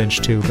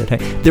 12-inch too, but hey,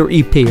 their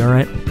EP,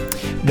 alright?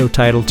 No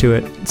title to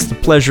it. It's The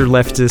Pleasure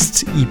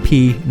Leftists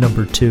EP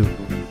number 2.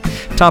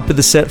 Top of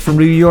the set from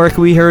New York,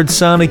 we heard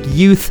Sonic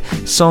Youth.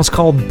 The song's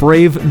called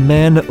Brave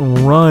Men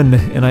Run,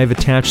 and I've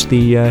attached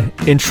the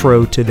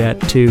intro to that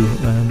too.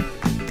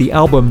 The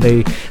album,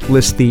 they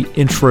list the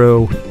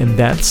intro and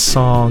that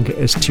song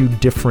as 2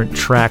 different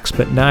tracks,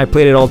 but now I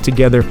played it all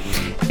together,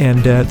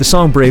 and the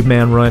song Brave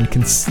Man Run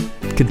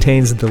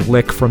contains the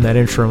lick from that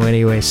intro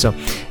anyway, so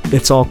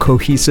it's all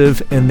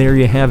cohesive, and there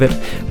you have it.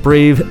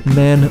 Brave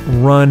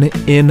Men Run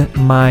in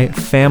My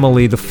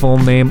Family, the full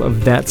name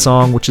of that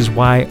song, which is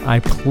why I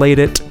played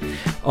it,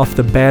 off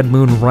the Bad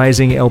Moon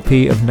Rising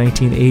LP of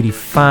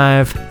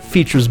 1985.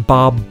 Features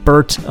Bob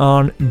Burt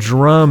on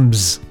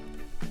drums.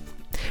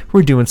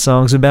 We're doing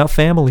songs about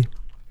family.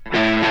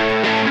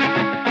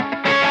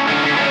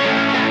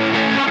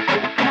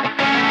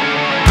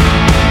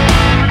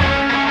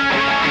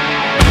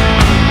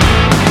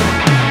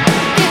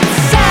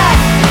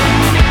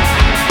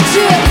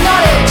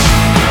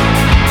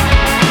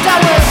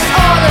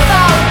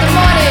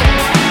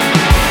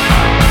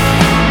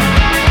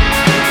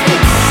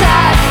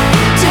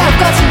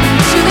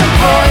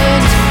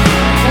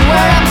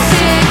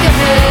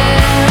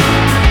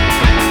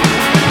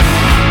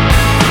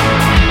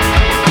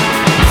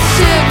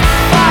 Sick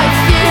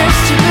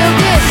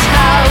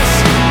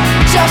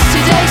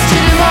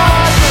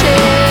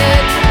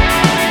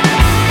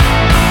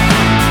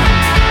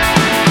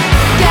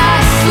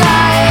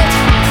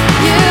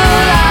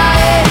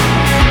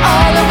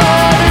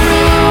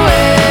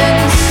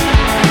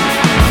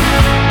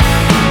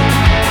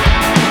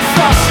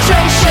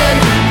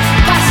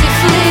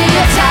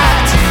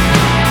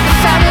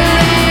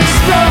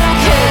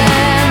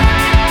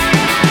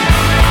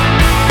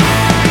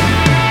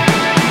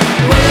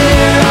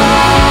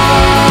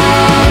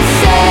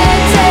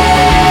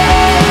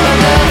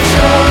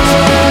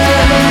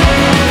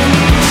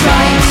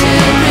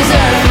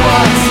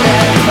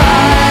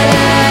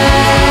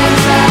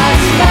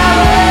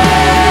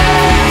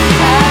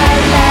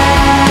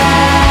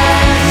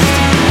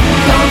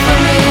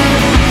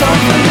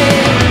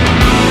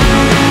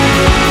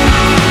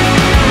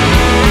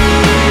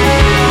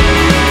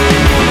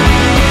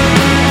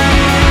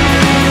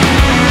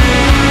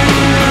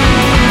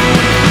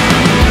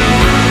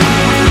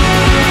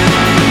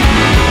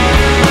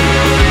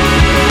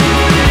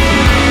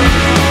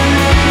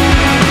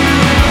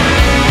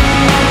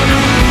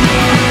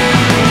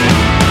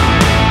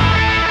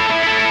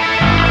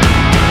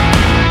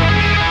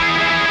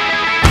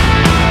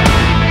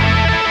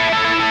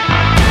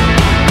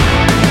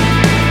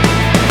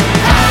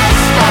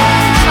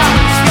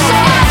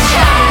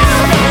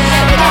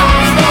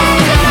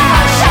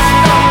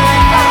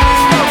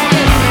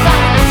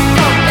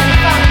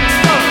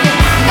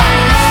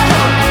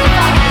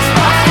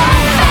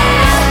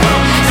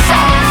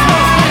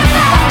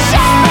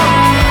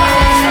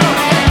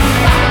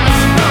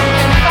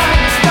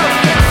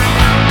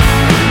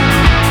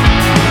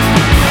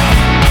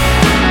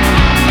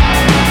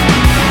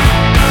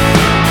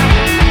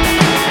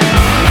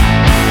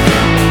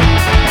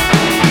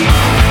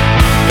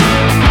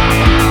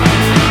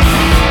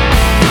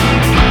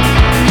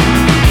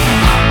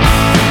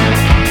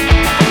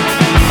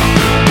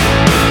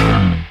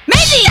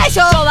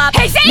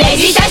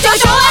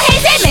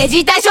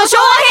治大正昭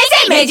和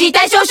平成明治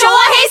大正昭和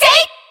平成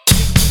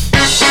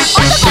男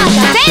は火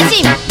星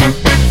人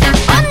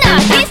女は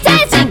金星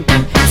人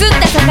釣っ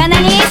た魚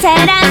にセ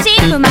ーラー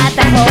シップま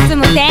たこう積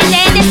む天然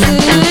です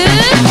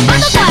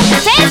男は火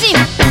星人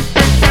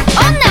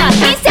女は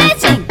金星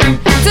人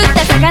釣っ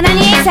た魚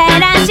にセー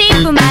ラーシ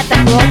ップまた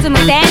こう積む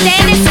天然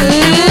です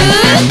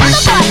男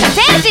は火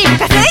星人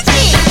火星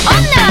人女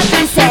は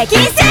金星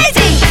金星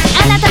人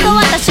あなたと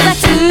私は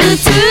ツー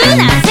ツー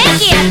な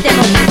席やっても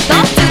ずっと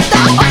ずっと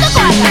男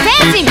は火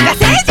星人火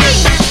星人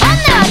女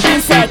は金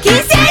星金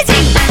星人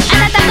あ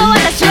なたと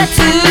私は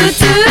ツー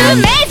ツー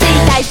明治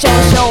大正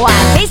昭和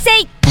平成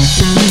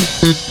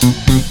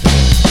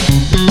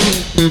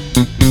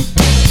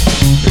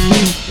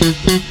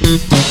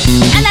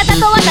あなた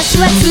と私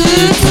はツ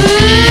ーツ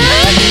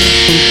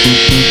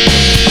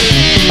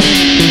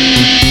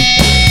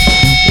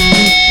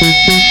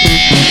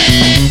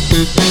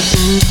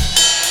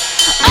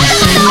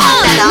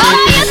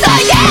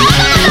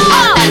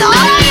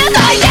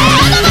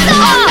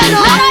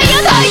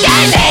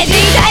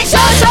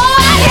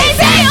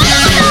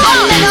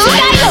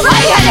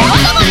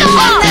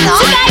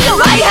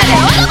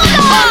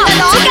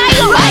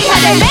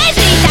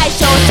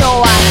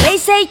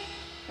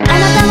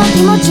気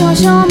持ちを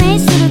証明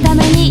するた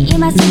めに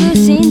今すぐ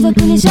親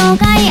族に紹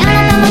介あ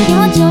なたの気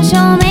持ちを証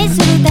明す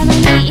るため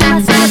に今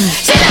すぐ親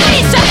族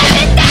に紹介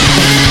して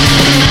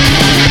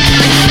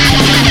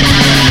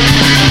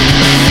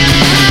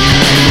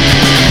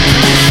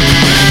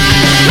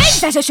明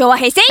治大正昭和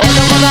平成男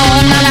と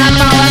女ナン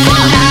バーはゴー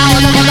ハー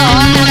男と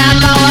女ナン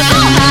バーは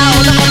ゴーハー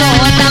男と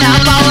女ナ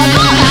ンバーは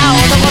ゴーハ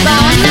ー男と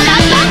女ナ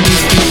ンバー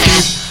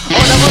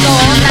男と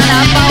女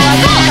ナンバーは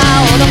ゴーハ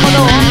ー男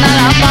と女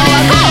ナンバーは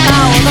ゴーハ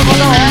ー男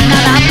と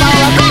女ナンバー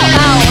はゴー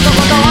ハー男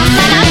と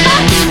女ナンバ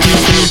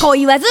ー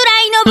恋はずら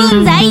いの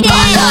分際で本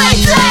当はい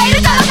つ会え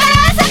るかわか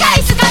らんさか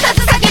いすかさ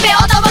ず叫べ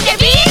おとぼけ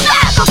ビーズは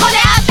ここで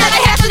会ったが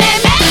100年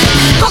目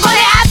ここで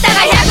会った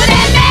が100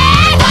年目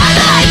本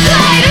当はいつ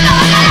会えるか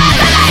わからん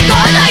さかい今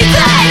度いつ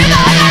会える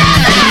かわからん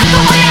さかい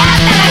ここで会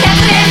ったが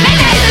100年目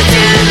ナイス中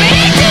ミ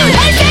ーチュー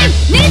平成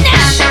みんな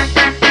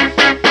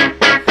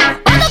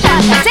男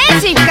は火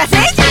星人火星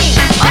人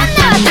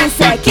女は金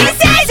星金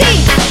星人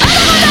男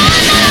と女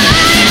の名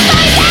前を解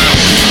いて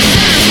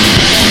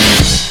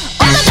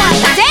男は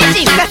火星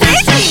人火星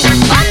人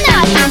女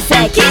は金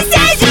星金星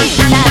人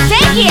何世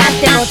紀やっ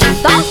てもずっ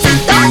とずっ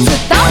とず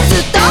っとず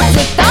っとず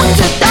っと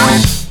ずっと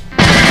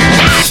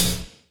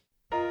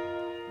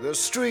The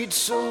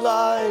streets are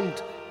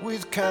lined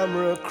with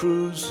camera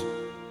crews.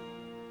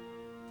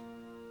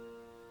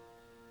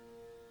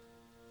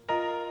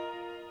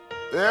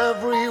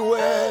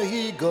 Everywhere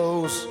he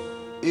goes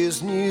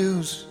is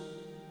news.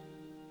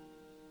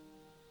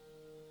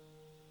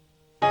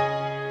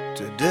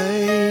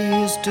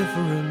 Today is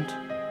different.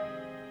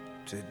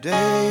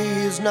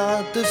 Today is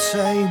not the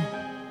same.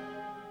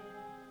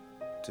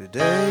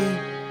 Today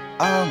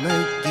I'll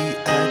make the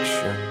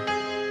action.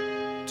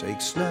 Take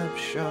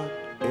snapshot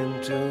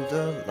into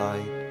the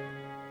light.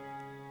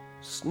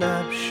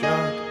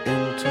 Snapshot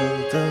into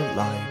the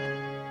light.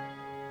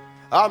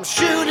 I'm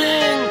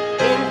shooting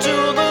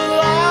into the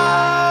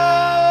light.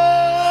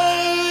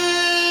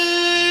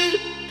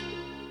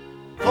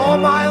 4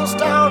 miles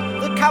down,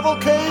 the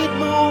cavalcade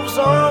moves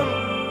on,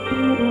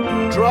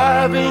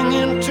 driving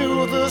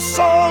into the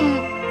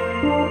sun.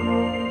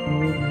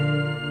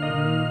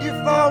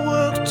 If I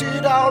worked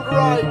it out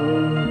right,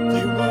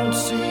 they won't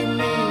see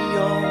me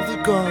or the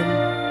gun.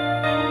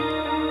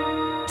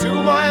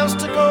 2 miles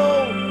to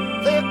go,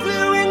 they're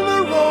clearing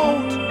the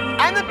road,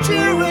 and the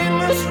cheering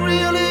has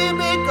really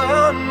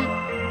begun.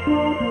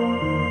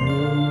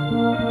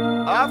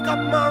 I've got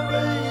my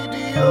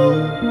radio,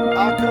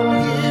 I can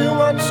hear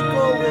what's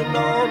going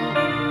on.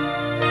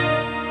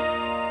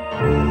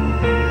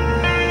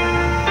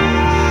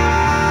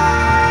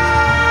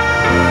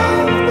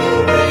 I've been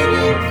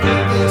waiting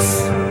for this.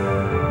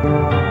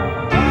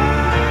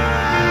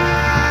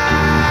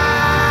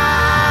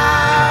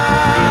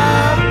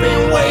 I've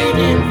been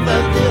waiting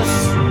for this.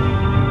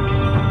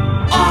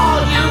 All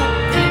you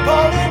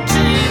people in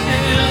TV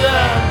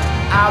land,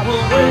 I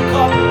will wake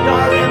up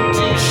your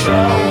empty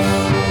shells.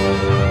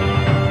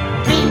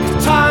 Peak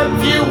time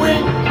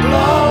viewing,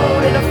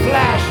 blown in a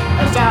flash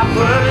as I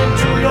burn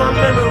into your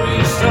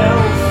memory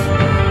cells.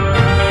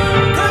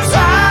 'Cause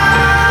I'm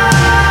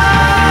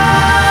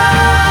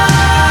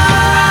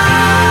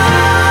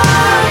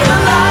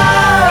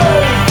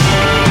alive.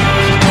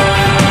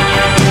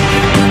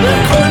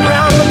 They're coming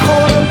round the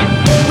corner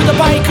with the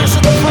bikers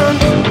at the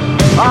front.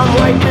 I'm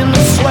wiping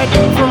the sweat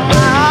from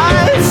my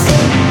eyes.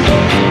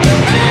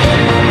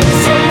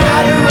 Some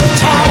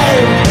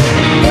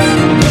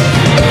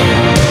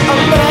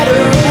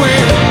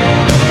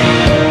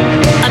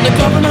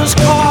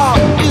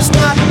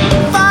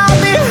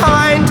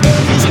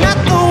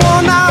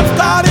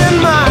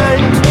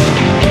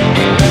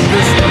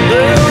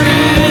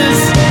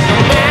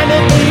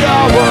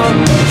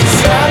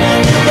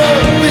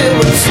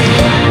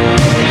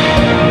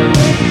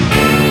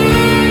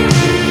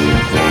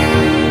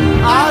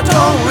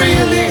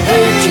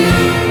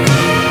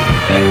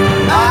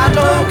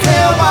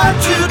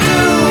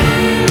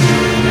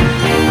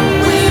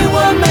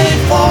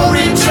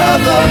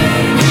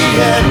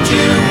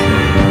you.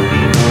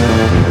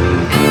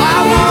 I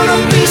wanna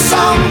be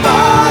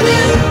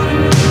somebody.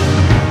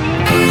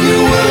 You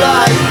will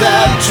like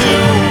that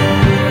too.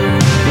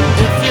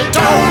 If you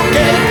don't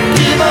get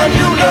given,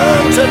 you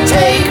learn to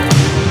take,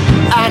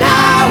 and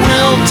I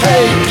will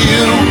take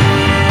you.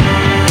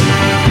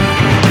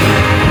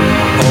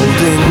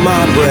 Holding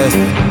my breath,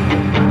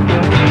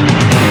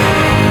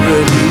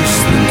 release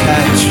the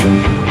catch,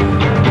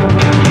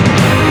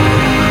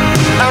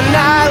 and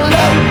I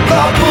let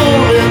the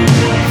bullet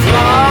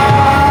fly.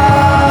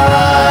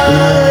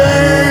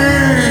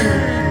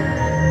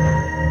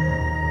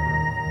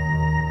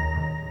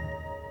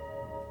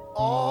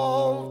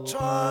 All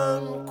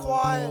turn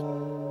quiet,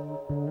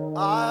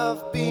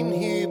 I've been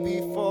here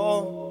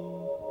before.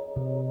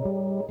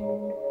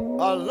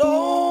 A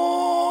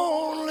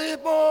lonely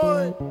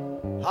boy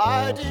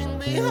hiding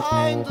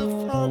behind the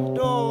front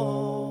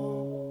door.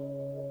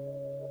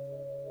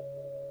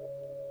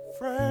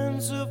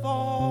 Friends have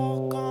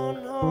all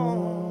gone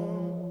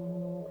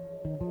home.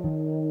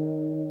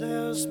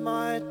 There's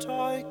my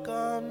toy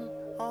gun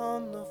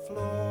on the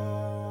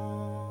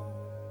floor.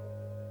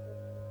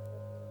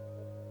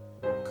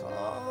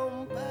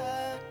 Come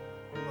back,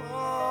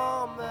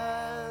 Mom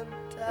and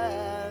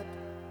Dad.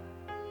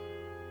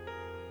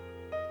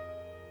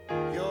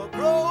 You're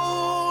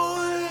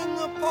growing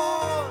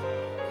apart.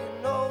 You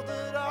know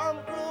that I'm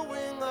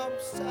growing up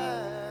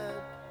sad.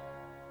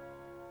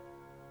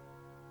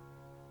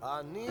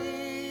 I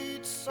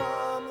need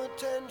some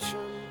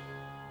attention.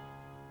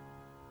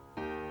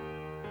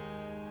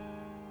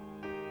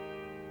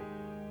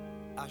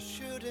 I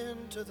shoot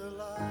into the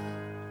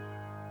light.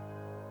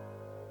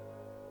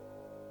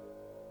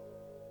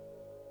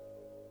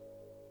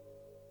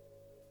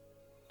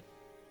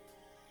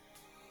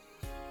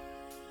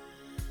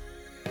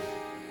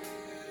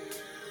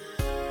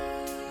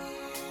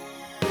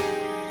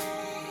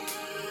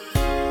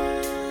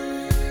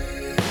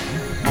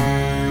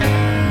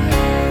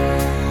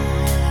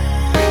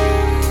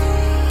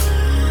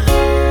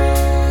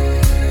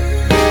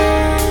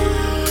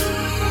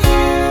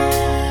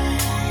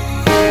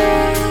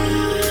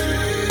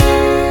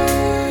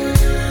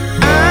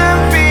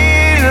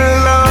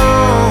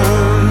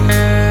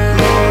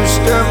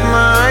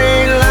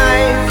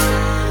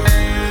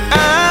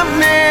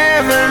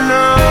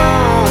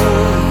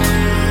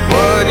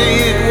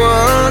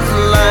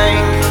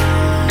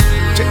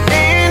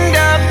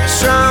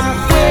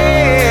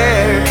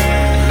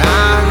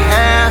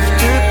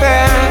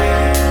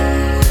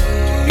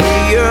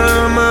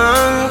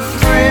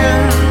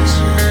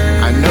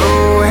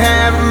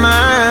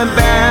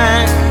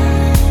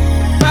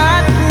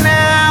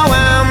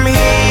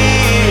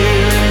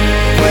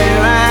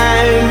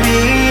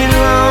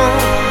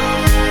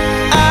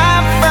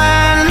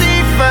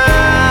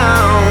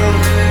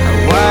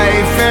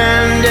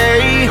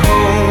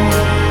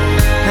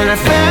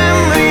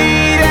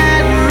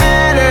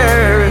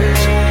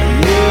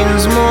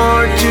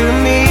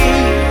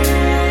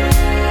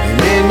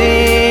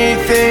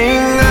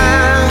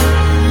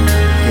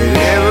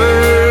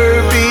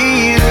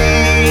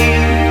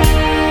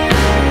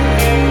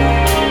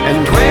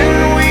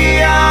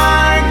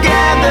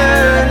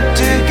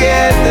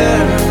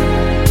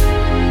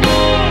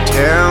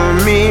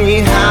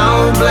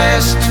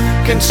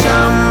 Can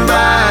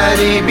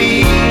somebody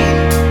be?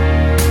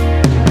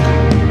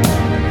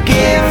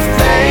 Give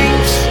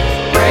thanks,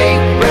 break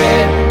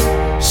bread,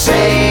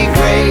 say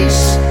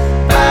grace,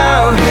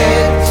 bow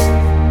heads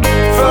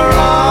for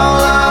all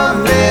of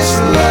this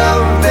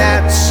love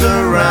that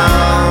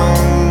surrounds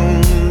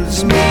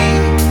me.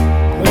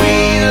 We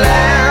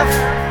laugh,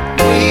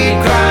 we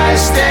cry,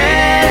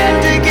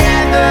 stand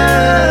together.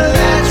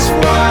 That's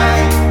why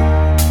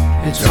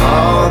it's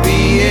all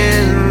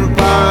being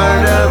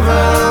part of a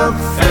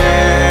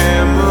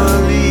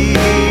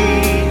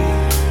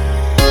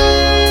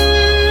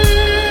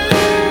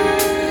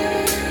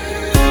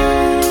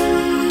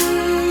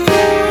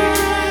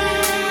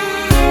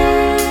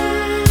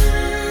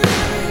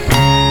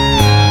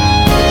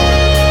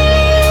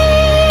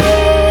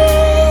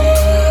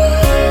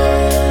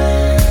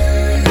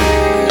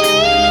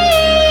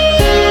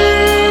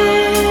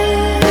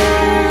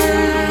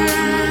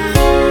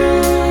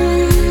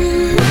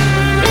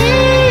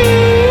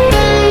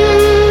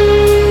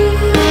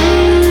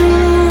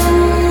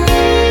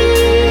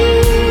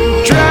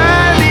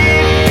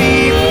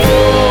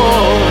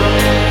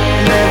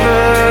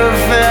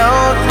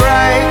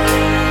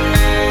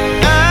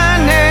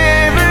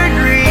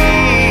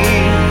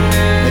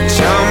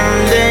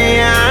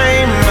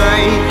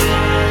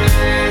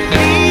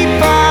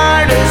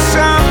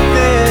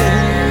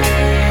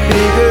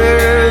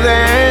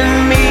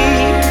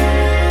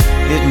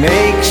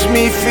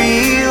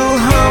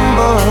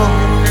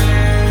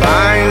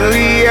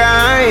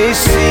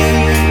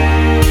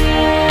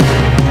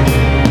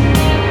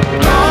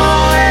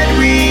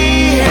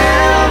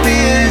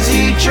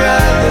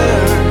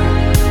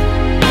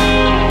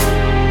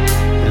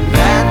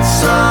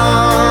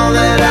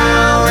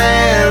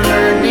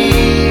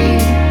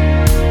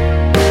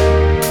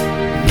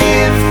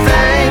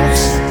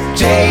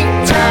take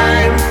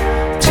time.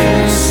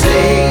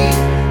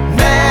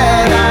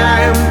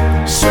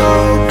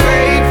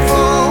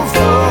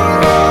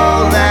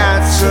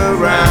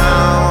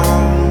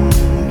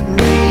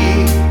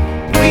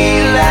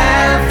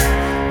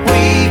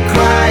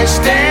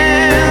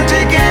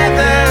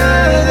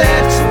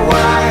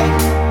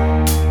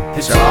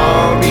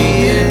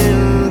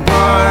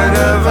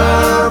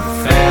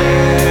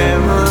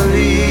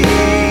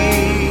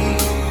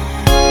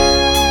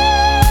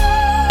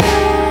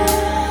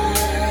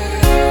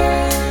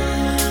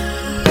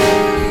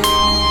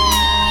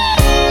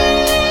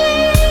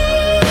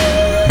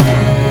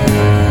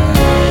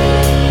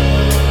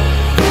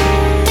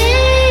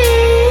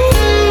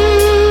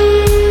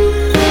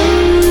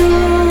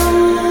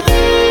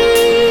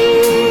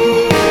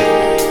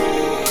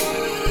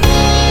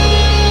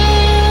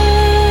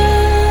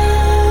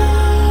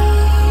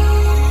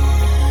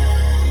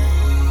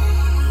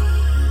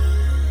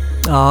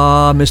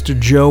 Ah, Mr.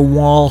 Joe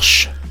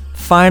Walsh,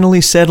 finally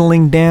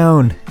settling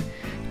down.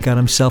 Got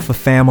himself a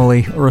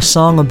family, or a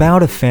song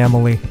about a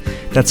family.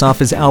 That's off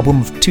his album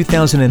of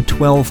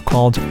 2012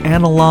 called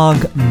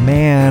Analog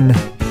Man.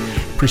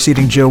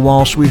 Preceding Joe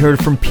Walsh, we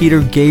heard from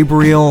Peter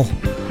Gabriel.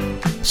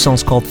 The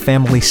song's called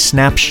Family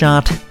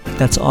Snapshot.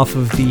 That's off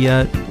of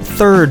the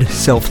third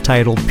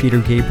self-titled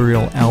Peter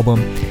Gabriel album.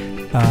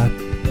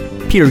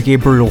 Peter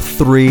Gabriel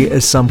 3,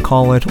 as some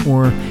call it,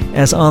 or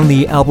as on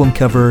the album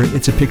cover,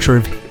 it's a picture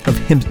of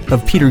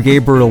Peter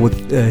Gabriel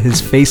with his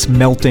face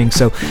melting,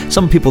 so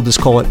some people just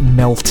call it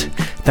Melt.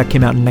 That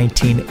came out in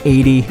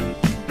 1980.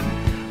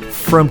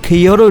 From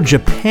Kyoto,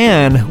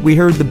 Japan, we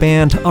heard the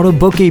band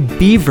Autoboke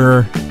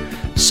Beaver.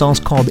 The song's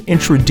called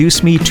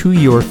Introduce Me to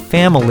Your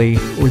Family,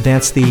 or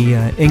that's the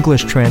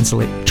English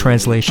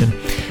translation.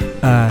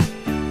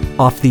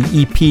 Off the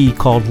EP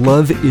called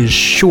Love is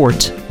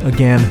Short.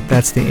 Again,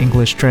 that's the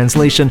English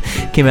translation.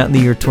 Came out in the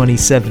year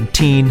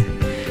 2017.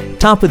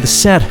 Top of the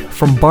set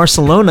from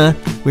Barcelona,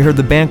 we heard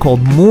the band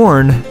called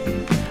Mourn.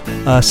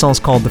 Song's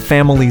called The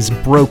Family's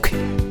Broke.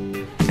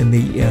 And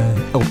the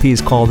LP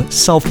is called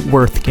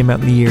Self-Worth. Came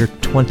out in the year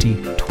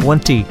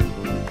 2020.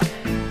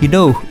 You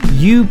know,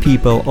 you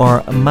people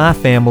are my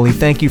family.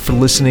 Thank you for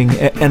listening,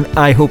 and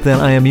I hope that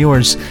I am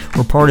yours,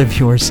 or part of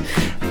yours.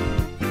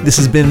 This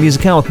has been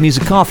Music On with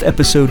Music Off,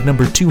 episode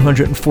number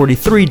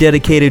 243,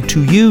 dedicated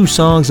to you,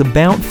 songs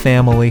about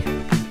family.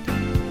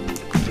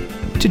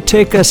 To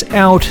take us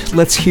out,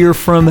 let's hear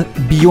from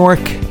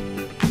Bjork.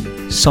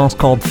 Song's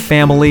called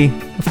Family.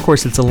 Of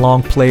course, it's a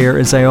long player,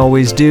 as I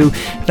always do.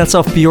 That's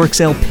off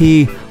Bjork's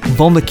LP,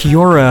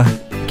 Volnikiora.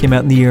 Came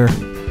out in the year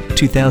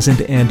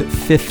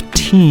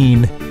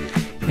 2015.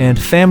 And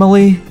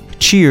family,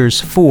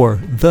 cheers for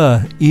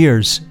the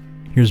ears.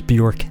 Here's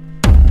Bjork.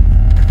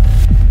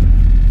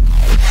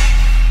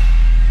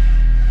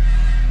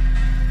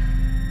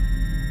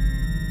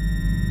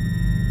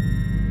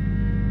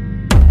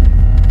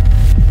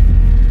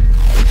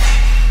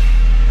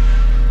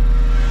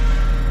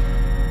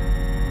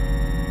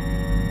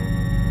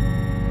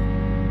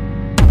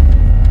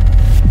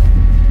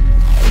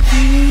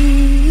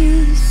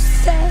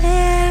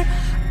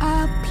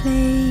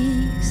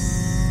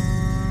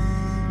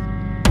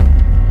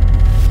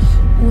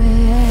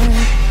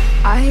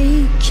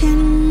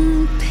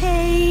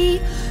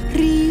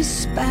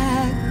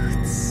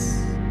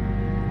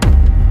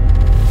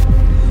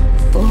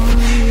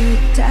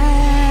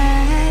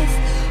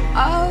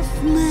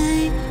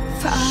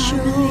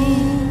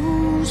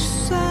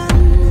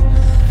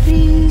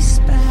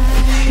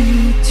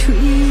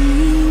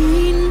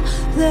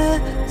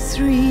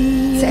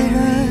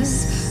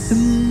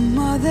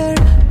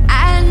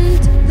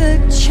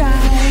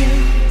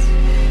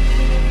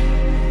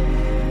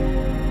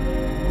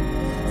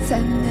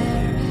 Then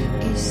there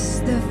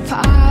is the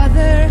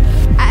father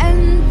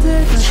and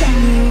the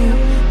child.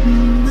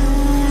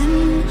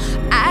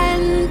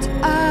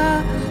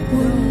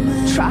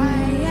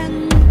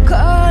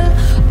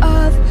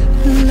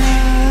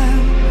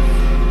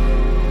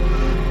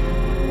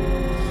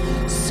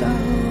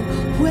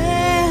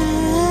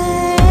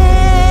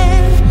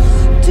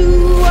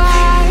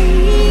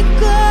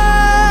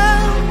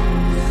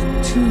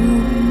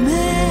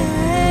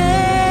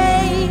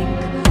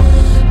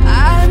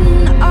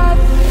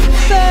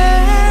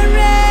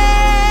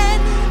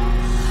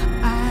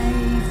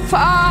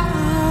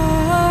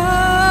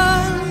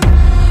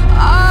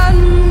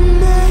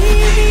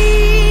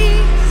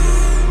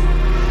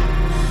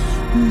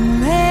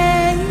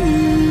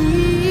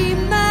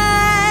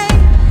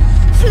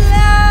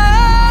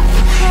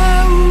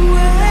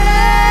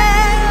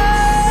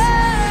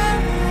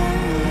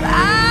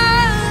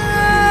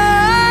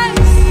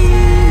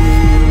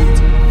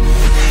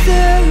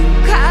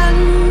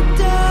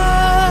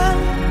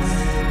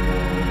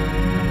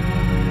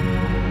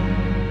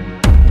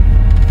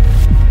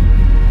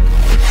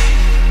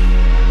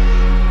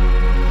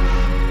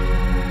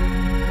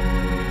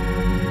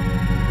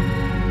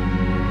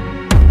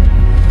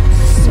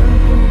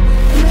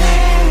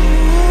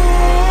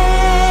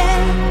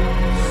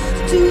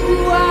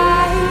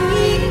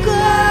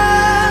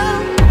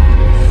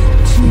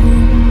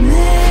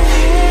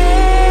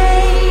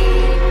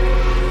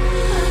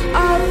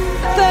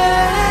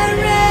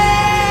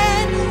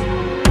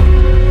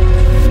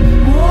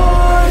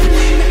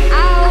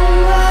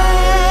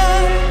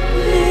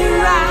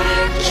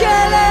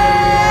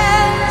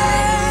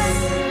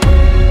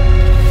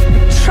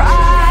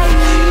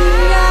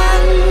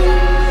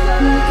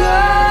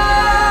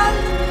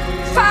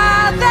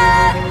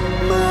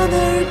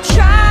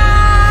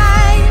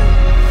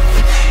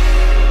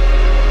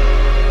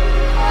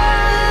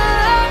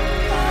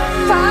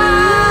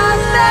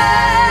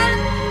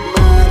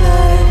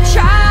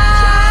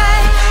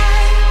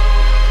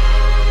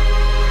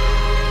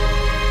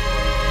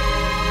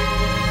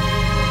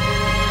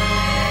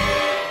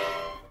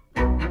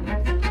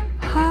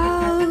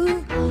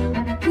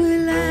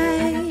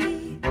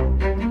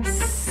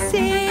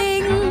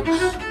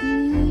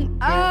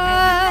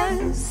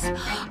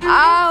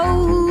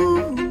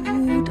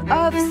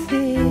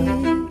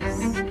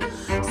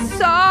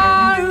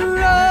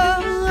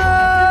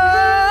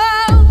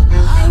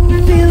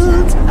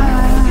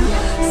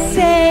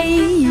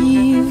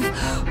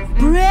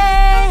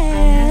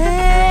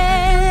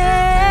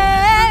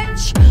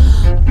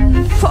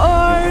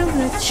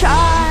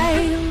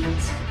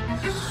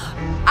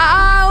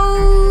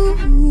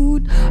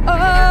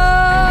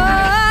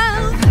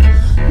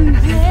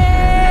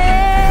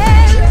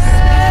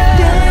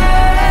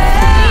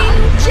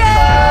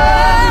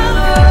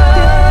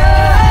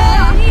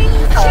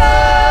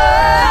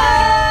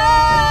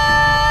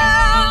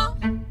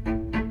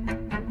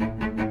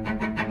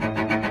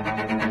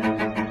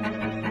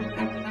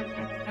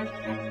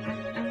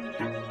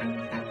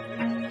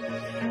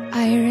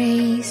 I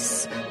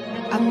raise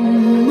a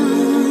monument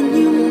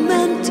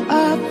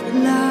of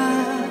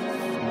love.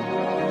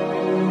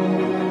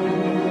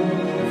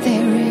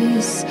 There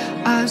is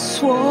a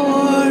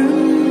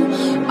swarm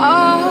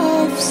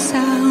of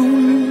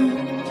sound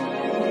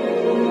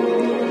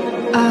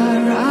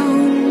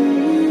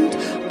around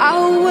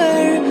our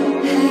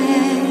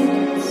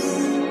heads,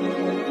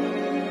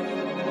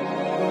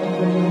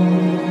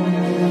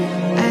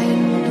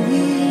 and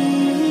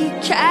we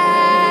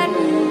can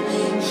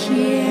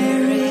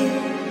hear it,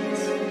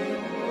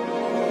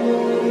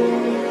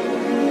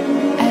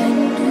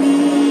 and we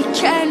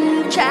can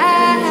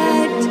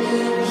get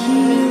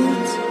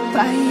healed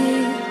by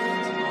it.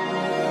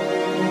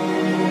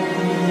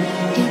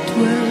 It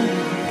will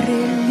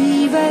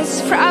relieve us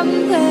from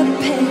the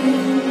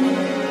pain.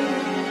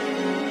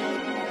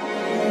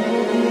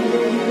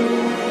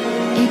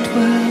 It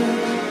will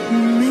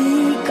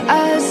make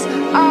us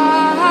a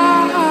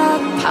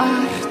part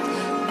of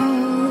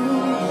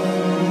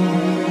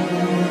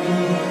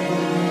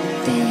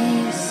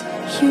this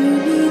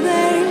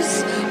universe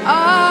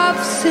of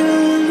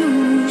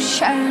solutions,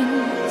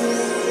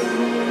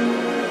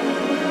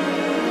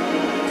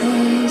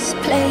 this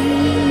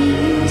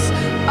place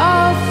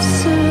of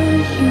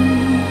solutions,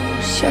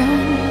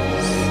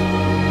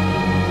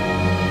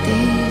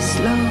 this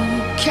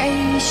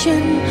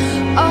location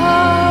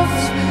of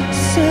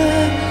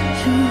solutions.